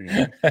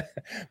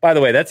 By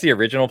the way, that's the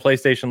original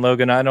PlayStation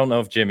logo. And I don't know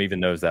if Jim even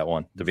knows that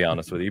one, to be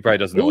honest with you. He probably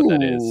doesn't know what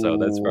that is. So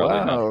that's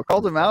probably not.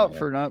 Called him out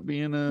for not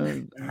being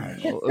a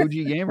OG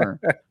gamer.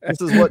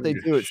 This is what they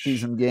do at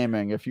Seasoned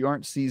Gaming. If you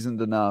aren't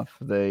seasoned enough,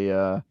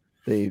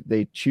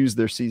 they choose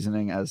their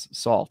seasoning as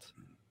salt,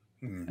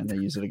 and they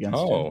use it against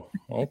you. Oh,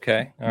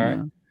 okay, all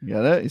right. You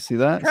got it? You see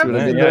that? I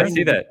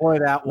see that.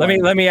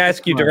 Let me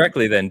ask you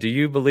directly then. Do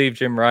you believe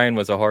Jim Ryan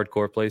was a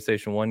hardcore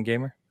PlayStation 1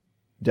 gamer?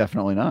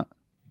 Definitely not.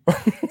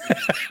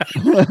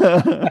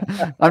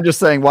 I'm just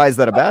saying, why is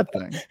that a bad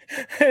thing?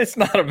 It's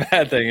not a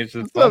bad thing. It's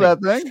just not a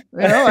bad thing.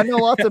 I know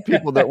lots of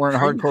people that weren't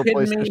hardcore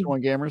PlayStation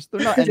 1 gamers.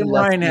 They're not. Jim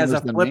Ryan has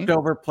a flipped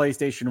over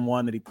PlayStation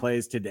 1 that he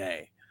plays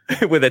today.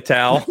 With a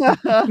towel.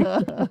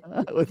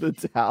 With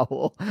a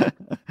towel.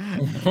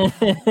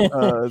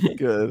 It's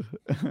good.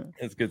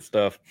 It's good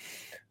stuff.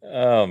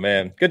 Oh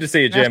man, good to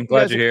see you, Jim.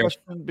 Glad you're here.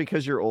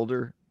 Because you're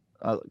older,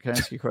 can I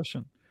ask you a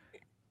question?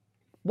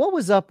 What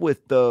was up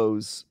with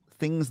those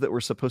things that were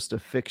supposed to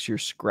fix your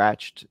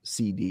scratched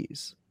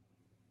CDs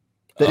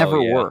that never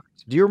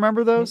worked? Do you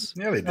remember those?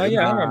 Yeah, they did. Oh,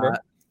 yeah, I remember.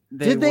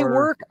 Did they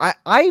work?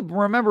 I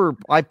remember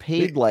I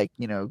paid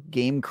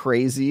Game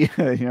Crazy.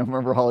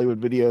 Remember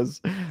Hollywood Videos?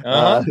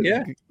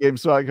 Yeah.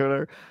 GameSpot,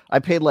 whatever. I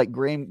paid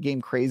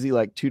Game Crazy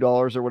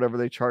 $2 or whatever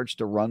they charged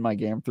to run my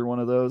game through one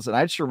of those, and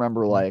I just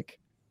remember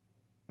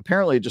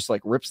apparently it just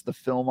rips the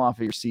film off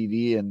of your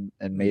CD and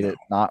made it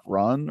not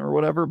run or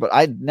whatever. But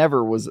I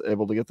never was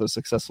able to get those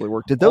successfully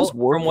work. Did those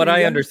work? From what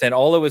I understand,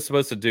 all it was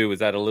supposed to do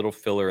was add a little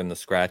filler in the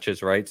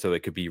scratches, right? So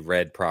it could be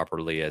read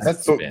properly as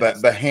that's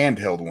the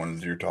handheld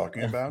ones you're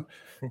talking about,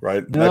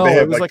 right? No, they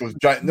have those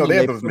giant. No, they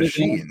have those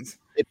machines.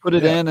 They put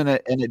it in and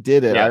it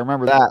did it. Yeah. I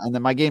remember that, and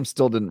then my game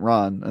still didn't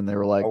run, and they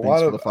were like, a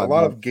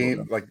lot of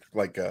game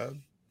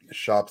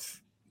shops,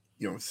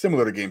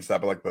 similar to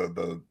GameStop, but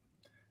the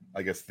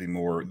I guess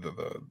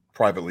the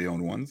privately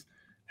owned ones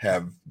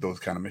have those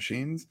kind of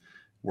machines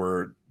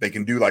where they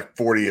can do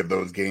 40 of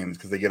those games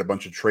because they get a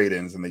bunch of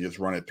trade-ins and they just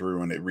run it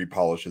through and it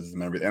repolishes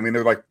and everything. I mean,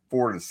 they're $4,000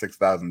 to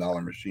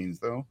 $6,000 machines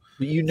though.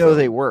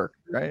 They work,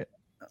 right?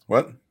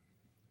 What?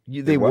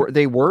 They work.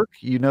 They work.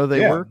 They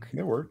work.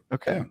 They work.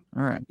 Okay. Yeah.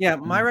 All right. Yeah,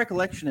 my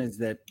recollection is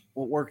that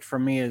what worked for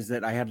me is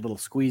that I had a little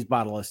squeeze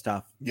bottle of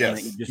stuff. Yes.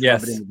 And you just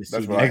rub it into the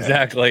CD.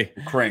 Exactly.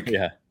 Crank.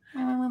 Yeah.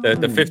 The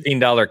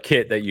 $15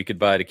 kit that you could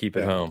buy to keep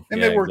at home.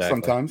 And they work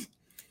sometimes.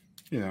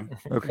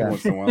 Okay.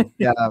 Once in a while.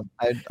 Yeah,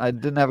 I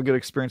didn't have a good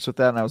experience with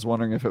that, and I was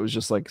wondering if it was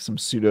just some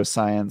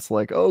pseudoscience,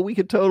 we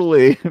could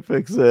totally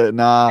fix it.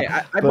 Nah,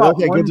 I bought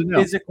one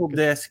physical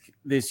disc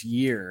this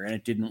year, and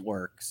it didn't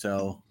work,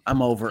 so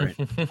I'm over it.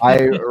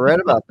 I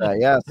read about that.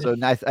 Yeah, so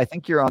I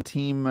think you're on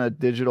team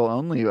digital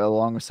only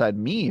alongside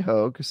me,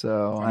 Hoeg.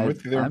 So I'm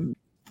with you there.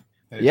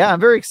 I'm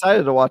very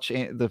excited to watch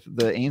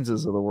the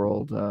Ainses of the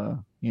world,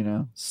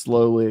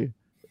 slowly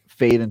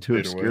fade into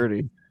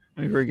obscurity.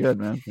 Very good,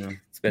 man. Yeah.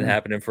 It's been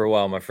happening for a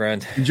while, my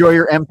friend. Enjoy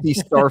your empty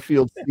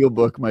Starfield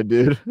Steelbook, my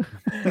dude.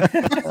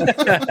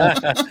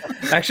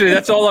 Actually,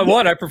 that's all I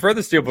want. I prefer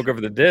the Steelbook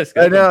over the disc.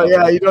 I know.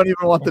 Yeah, you don't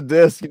even want the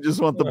disc. You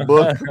just want the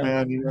book,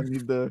 man. You don't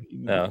need the.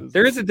 No,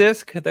 there is a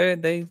disc.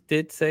 They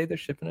did say they're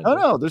shipping it. Oh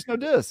no, there's no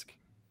disc.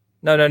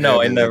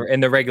 No. In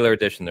the regular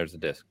edition, there's a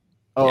disc.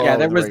 Oh yeah,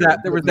 there was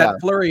that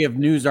flurry of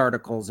news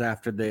articles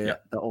after the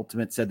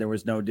Ultimate said there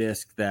was no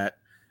disc that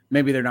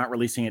maybe they're not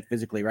releasing it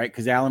physically, right?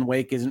 Because Alan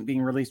Wake isn't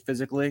being released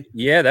physically.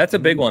 Yeah, that's a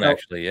big one,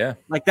 actually. Yeah,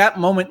 like that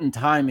moment in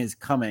time is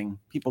coming.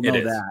 People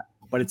know that,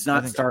 but it's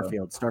not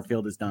Starfield. So.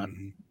 Starfield is not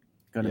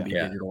going to be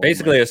digital.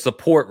 Basically, a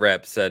support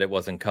rep said it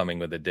wasn't coming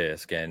with a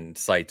disc, and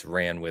sites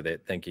ran with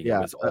it, thinking it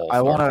was all.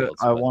 I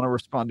want to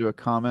respond to a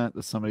comment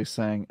that somebody's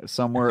saying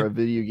somewhere. A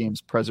video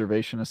game's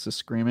preservationist is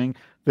screaming,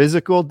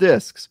 "Physical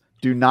discs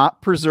do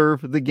not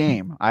preserve the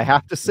game." I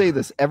have to say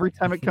this every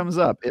time it comes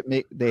up.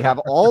 They have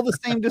all the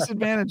same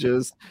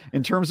disadvantages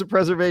in terms of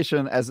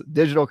preservation as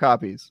digital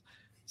copies.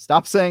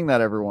 Stop saying that,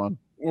 everyone.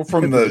 Well,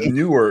 from the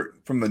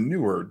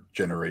newer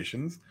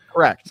generations.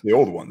 Correct. The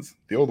old ones.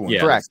 Yeah.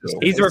 Correct.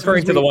 He's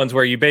referring to the ones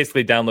where you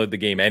basically download the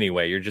game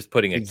anyway. You're just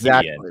putting a key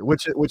in.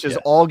 Which is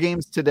all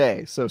games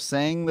today. So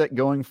saying that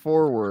going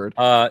forward,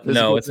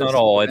 no, it's not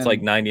all. It's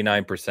like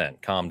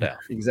 99%. Calm down.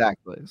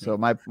 Exactly. So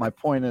my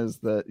point is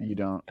that you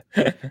don't.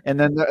 And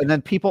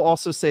then people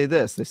also say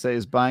this. They say,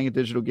 is buying a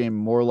digital game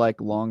more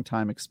like long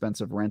time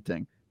expensive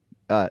renting?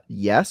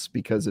 Yes,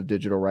 because of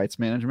digital rights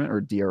management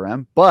or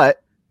DRM,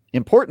 but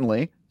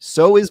importantly,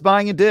 so is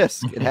buying a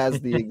disc. It has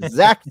the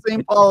exact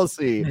same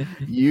policy.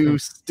 You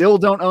still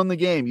don't own the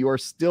game. You are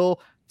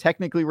still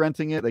technically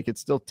renting it. They could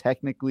still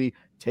technically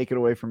take it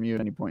away from you at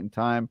any point in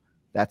time.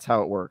 That's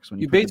how it works. When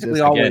you basically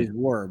always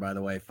were, by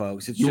the way,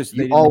 folks. It's just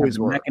they always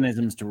have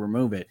mechanisms to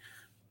remove it.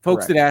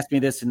 Folks that ask me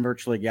this in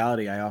virtual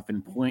legality, I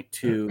often point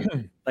to,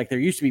 like, there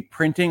used to be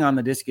printing on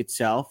the disc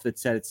itself that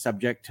said it's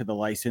subject to the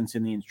license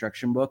in the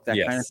instruction book, that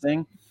kind of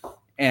thing.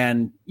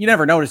 And you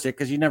never noticed it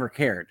because you never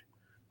cared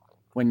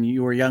when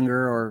you were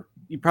younger, or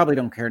you probably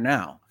don't care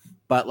now.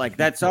 But like,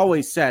 that's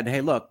always said,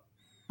 hey, look,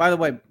 by the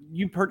way,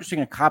 you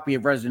purchasing a copy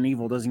of Resident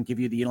Evil doesn't give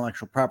you the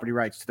intellectual property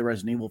rights to the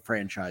Resident Evil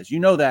franchise. You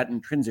know that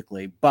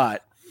intrinsically,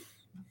 but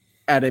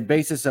at a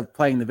basis of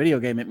playing the video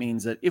game, it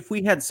means that if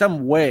we had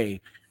some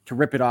way to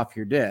rip it off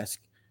your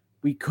disc,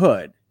 we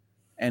could.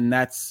 And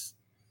that's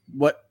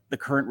what the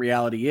current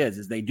reality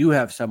is they do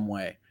have some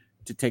way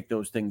to take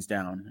those things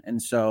down. And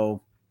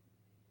so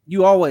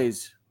you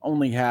always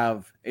only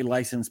have a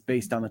license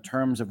based on the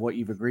terms of what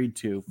you've agreed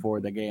to for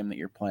the game that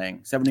you're playing.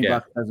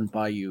 $70 doesn't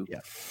buy you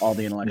all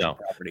the intellectual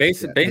property.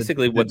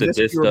 Basically, what the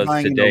disc does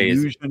today is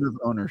illusion of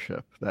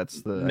ownership.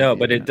 That's the idea.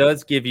 But it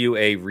does give you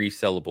a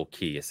resellable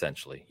key.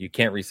 Essentially, you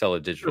can't resell a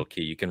digital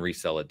key. You can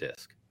resell a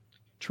disc.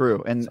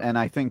 True, and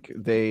I think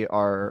they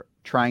are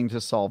trying to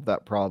solve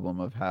that problem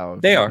of how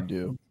they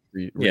do.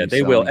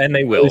 They will, and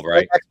they will,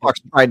 right? Xbox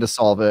tried to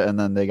solve it, and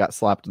then they got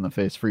slapped in the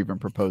face for even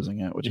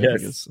proposing it, which I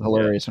think is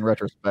hilarious in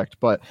retrospect.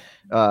 But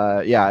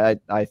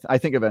I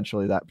think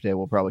eventually that day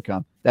will probably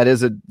come. That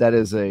is a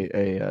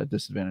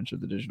disadvantage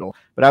of the digital.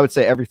 But I would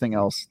say everything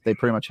else, they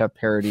pretty much have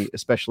parity,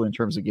 especially in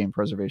terms of game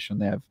preservation.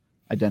 They have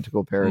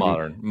identical parity,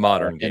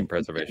 modern game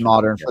preservation,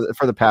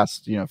 for the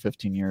past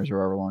 15 years or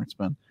however long it's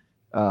been.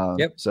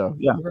 So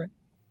yeah.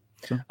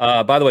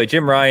 Right. By the way,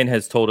 Jim Ryan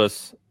has told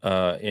us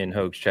in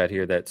Hoeg's chat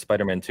here that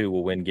Spider-Man 2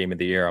 will win Game of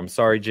the Year. I'm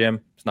sorry,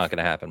 Jim. It's not going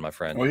to happen, my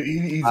friend. Well,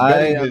 he's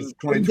betting his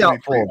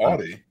 2023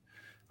 Audi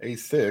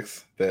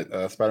A6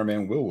 that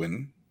Spider-Man will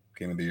win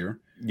Game of the Year.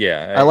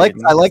 Yeah, I like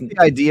the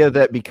idea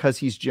that because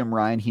he's Jim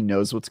Ryan, he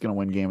knows what's going to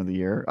win Game of the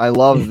Year. I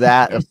love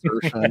that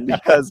assertion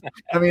because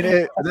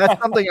that's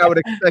something I would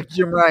expect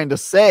Jim Ryan to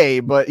say,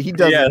 but he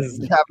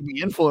doesn't have any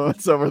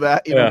influence over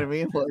that. You know what I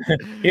mean? Like,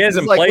 he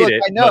hasn't played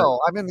it. I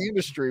know. I'm in the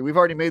industry. We've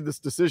already made this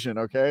decision.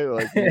 Okay,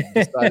 like we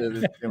decided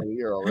it's Game of the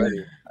Year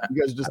already.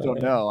 You guys just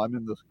don't know. I'm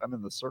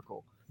in the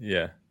circle.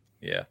 Yeah.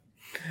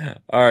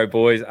 All right,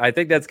 boys. I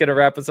think that's going to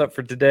wrap us up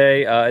for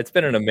today. It's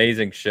been an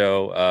amazing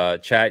show.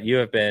 Chat, you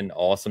have been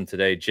awesome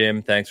today.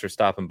 Jim, thanks for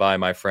stopping by,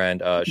 my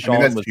friend.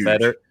 Sean was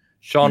better.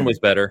 Sean was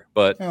better,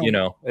 but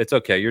it's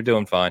okay. You're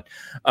doing fine.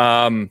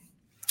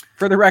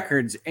 For the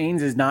records,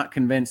 Ains is not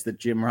convinced that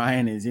Jim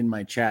Ryan is in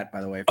my chat,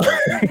 by the way.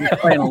 He's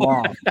playing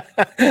along.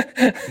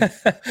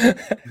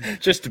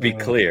 Just to be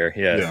clear,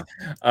 yes.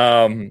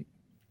 Yeah.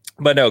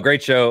 But no,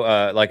 great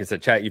show. Like I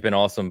said, chat, you've been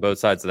awesome. Both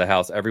sides of the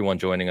house. Everyone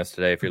joining us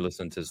today. If you're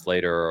listening to this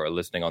later or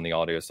listening on the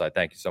audio side,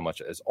 thank you so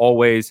much as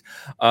always.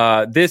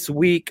 This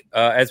week,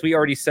 as we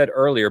already said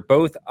earlier,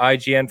 both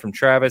IGN from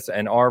Travis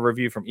and our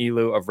review from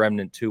Elu of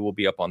Remnant 2 will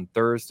be up on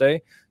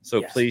Thursday.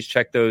 So please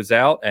check those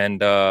out.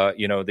 And,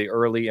 the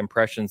early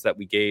impressions that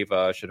we gave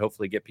should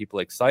hopefully get people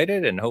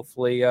excited. And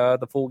hopefully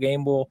the full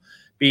game will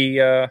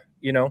be,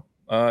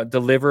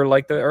 deliver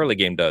like the early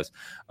game does.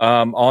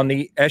 On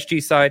the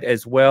SG side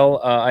as well,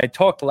 I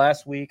talked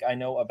last week, I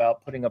know,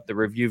 about putting up the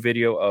review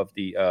video of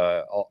the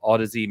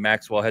Odyssey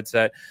Maxwell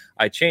headset.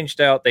 I changed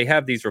out, they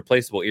have these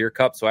replaceable ear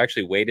cups, so I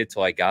actually waited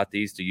till I got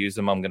these to use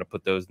them. I'm going to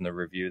put those in the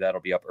review.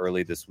 That'll be up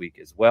early this week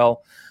as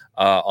well.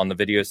 On the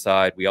video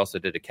side, we also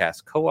did a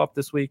cast co-op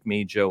this week,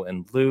 me, Joe,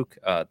 and Luke.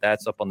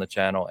 That's up on the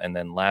channel. And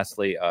then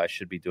lastly, I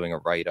should be doing a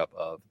write-up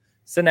of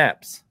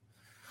Synapse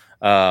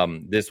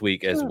this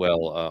week as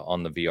well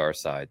on the VR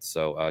side.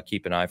 So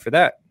keep an eye for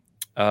that.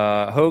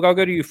 Hoeg, I'll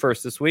go to you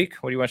first this week.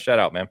 What do you want to shout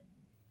out, man?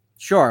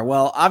 Sure.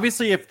 Well,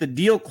 obviously, if the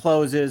deal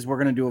closes, we're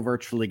going to do a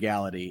virtual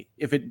legality.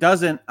 If it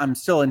doesn't, I'm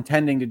still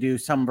intending to do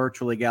some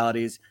virtual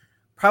legalities,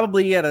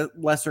 probably at a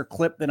lesser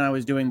clip than I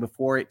was doing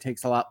before. It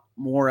takes a lot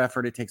more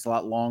effort. It takes a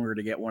lot longer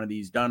to get one of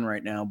these done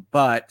right now,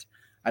 but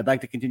I'd like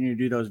to continue to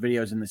do those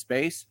videos in the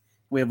space.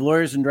 We have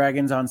Lawyers and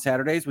Dragons on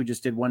Saturdays. We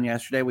just did one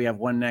yesterday. We have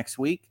one next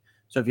week.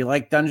 So if you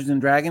like Dungeons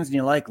and Dragons and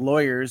you like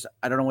lawyers,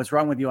 I don't know what's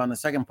wrong with you on the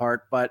second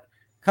part, but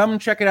come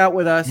check it out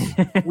with us.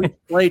 We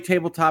play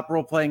tabletop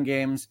role-playing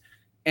games,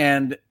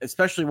 and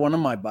especially one of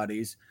my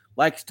buddies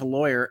likes to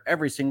lawyer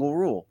every single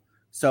rule.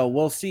 So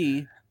we'll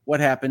see what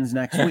happens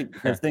next week,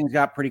 because things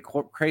got pretty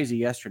crazy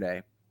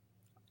yesterday.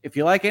 If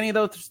you like any of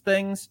those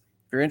things,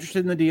 if you're interested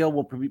in the deal,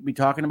 we'll be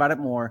talking about it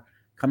more.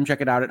 Come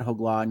check it out at Hoeg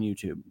Law on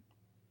YouTube.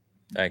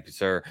 Thank you,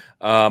 sir.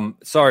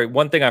 Sorry,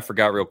 one thing I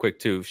forgot real quick,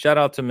 too. Shout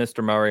out to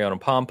Mr. Mariano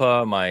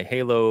Pampa, my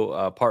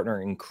Halo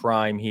partner in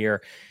crime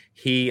here.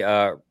 He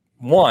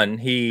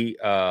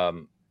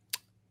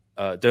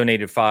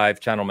donated 5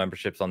 channel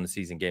memberships on the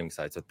Season Gaming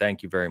side. So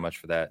thank you very much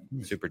for that.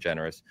 Super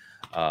generous.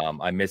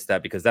 I missed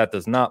that because that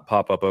does not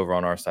pop up over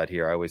on our side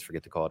here. I always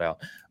forget to call it out.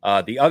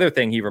 The other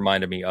thing he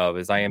reminded me of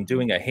is I am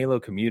doing a Halo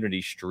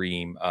community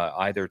stream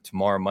either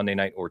tomorrow, Monday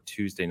night, or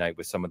Tuesday night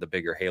with some of the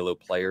bigger Halo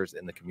players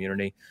in the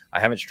community. I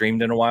haven't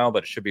streamed in a while,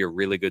 but it should be a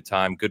really good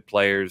time. Good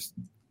players,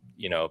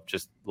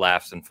 just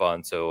laughs and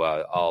fun. So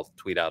I'll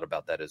tweet out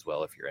about that as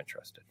well if you're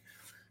interested.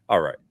 All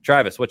right.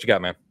 Travis, what you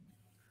got, man?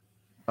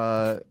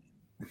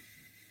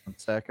 One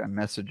sec. I'm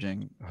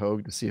messaging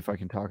Hoeg to see if I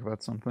can talk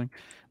about something.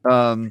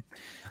 So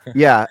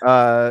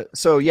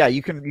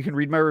you can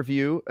read my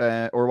review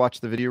or watch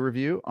the video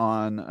review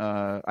on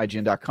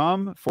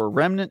IGN.com for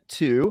Remnant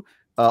 2.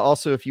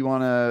 Also, if you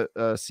want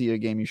to see a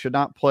game you should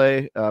not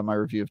play, my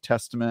review of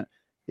Testament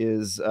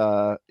is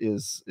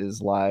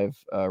live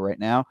right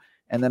now.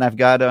 And then I've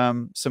got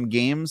some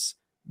games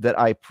that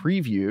I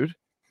previewed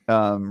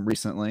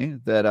recently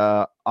that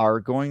are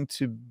going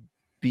to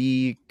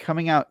be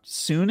coming out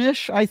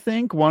soonish, I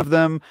think. One of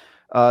them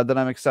that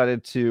I'm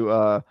excited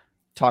to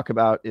talk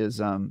about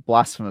is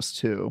Blasphemous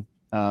 2,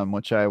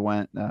 which I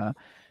went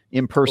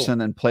in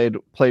person and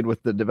played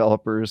with the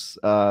developers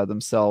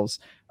themselves.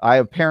 I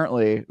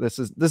apparently this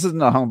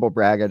isn't a humble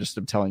brag. I just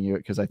am telling you it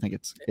because I think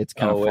it's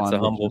kind of fun. It's a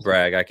humble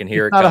brag. I can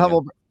hear it. Not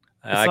coming.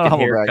 I can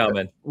hear it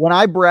coming. When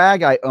I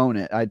brag, I own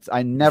it.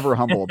 I never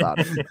humble about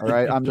it. All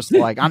right, I'm just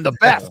like, I'm the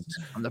best.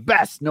 I'm the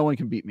best. No one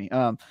can beat me.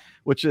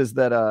 Which is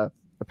that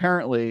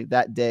apparently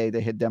that day they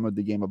had demoed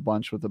the game a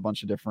bunch with a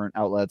bunch of different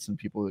outlets and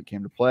people that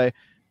came to play,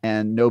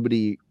 and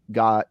nobody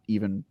got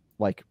even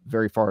like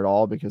very far at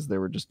all because they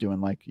were just doing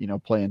like,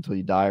 play until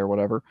you die or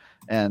whatever.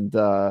 And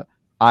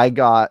I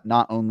got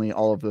not only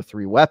all of the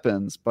 3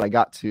 weapons, but I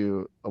got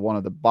to one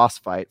of the boss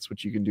fights,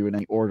 which you can do in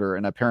any order.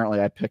 And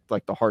apparently I picked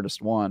like the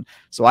hardest one.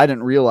 So I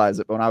didn't realize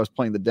it, but when I was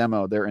playing the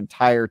demo, their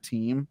entire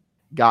team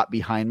got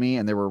behind me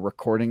and they were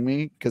recording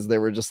me because they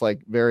were just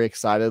like very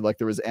excited. Like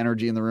there was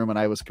energy in the room and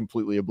I was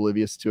completely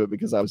oblivious to it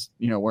because I was,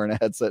 wearing a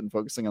headset and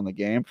focusing on the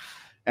game.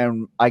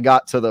 And I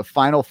got to the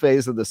final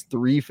phase of this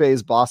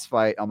 3-phase boss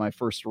fight on my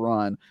first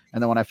run.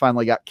 And then when I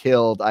finally got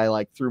killed, I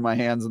like threw my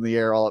hands in the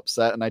air all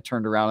upset and I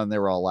turned around and they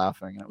were all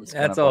laughing. And it was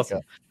That's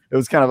awesome. It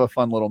was kind of a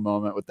fun little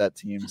moment with that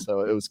team.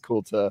 So it was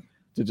cool to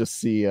just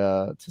see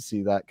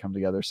that come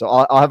together. So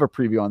I'll have a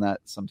preview on that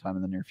sometime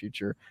in the near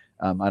future.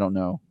 I don't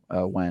know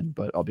when,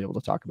 but I'll be able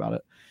to talk about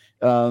it.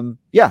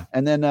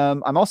 And then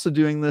I'm also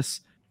doing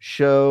this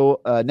show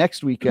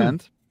next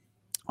weekend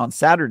on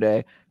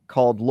Saturday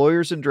called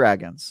Lawyers and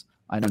Dragons.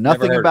 I know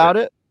nothing about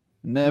it.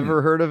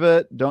 Never heard of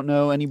it. Don't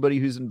know anybody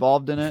who's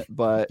involved in it,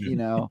 but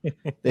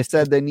they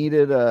said they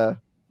needed a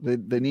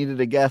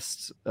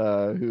guest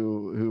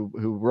who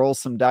rolls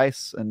some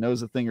dice and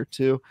knows a thing or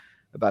two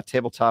about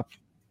tabletop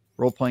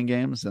role-playing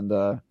games, and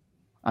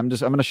I'm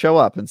going to show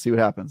up and see what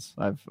happens.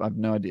 I've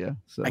no idea.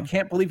 So I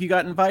can't believe you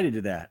got invited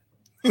to that.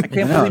 I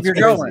can't believe you're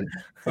going.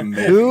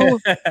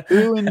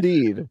 Who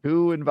indeed?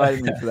 Who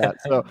invited me for that?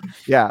 So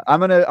yeah, I'm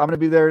gonna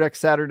be there next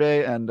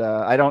Saturday, and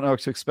I don't know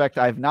what to expect.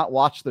 I've not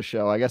watched the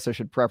show. I guess I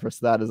should preface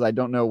that as I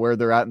don't know where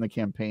they're at in the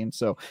campaign.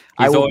 So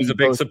he's always a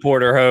big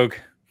supporter, Hoeg.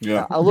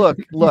 Yeah. Look.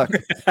 We all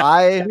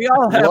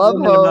have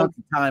limited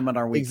time on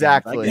our weekends.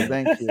 Exactly.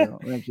 Thank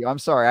you. I'm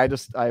sorry.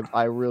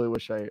 I really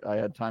wish I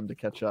had time to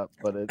catch up,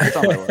 but it's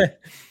on my way.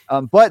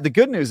 But the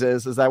good news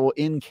is I will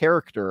in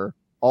character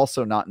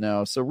also not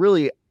know. So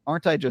really,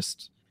 aren't I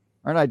just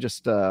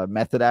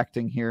method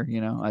acting here?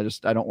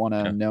 I don't want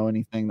to know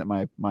anything that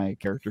my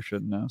character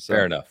shouldn't know. So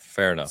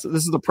fair enough. So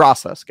this is the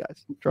process,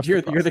 guys.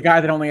 You're the guy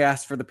that only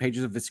asked for the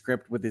pages of the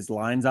script with his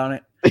lines on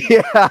it.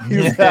 Yeah,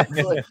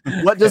 exactly.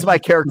 What does my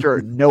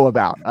character know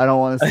about? I don't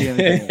want to see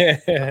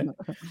anything.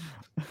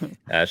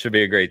 It should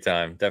be a great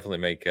time. Definitely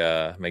make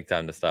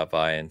time to stop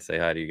by and say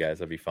hi to you guys.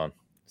 That'd be fun.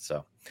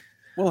 So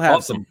we'll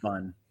have some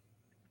fun.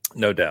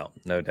 No doubt.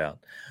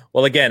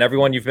 Well, again,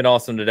 everyone, you've been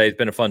awesome today. It's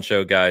been a fun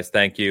show, guys.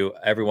 Thank you.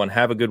 Everyone,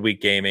 have a good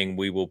week gaming.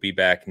 We will be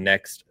back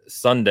next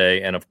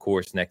Sunday and, of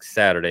course, next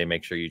Saturday.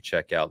 Make sure you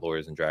check out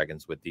Lawyers and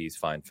Dragons with these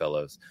fine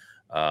fellows.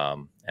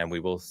 And we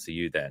will see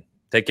you then.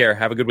 Take care.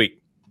 Have a good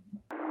week.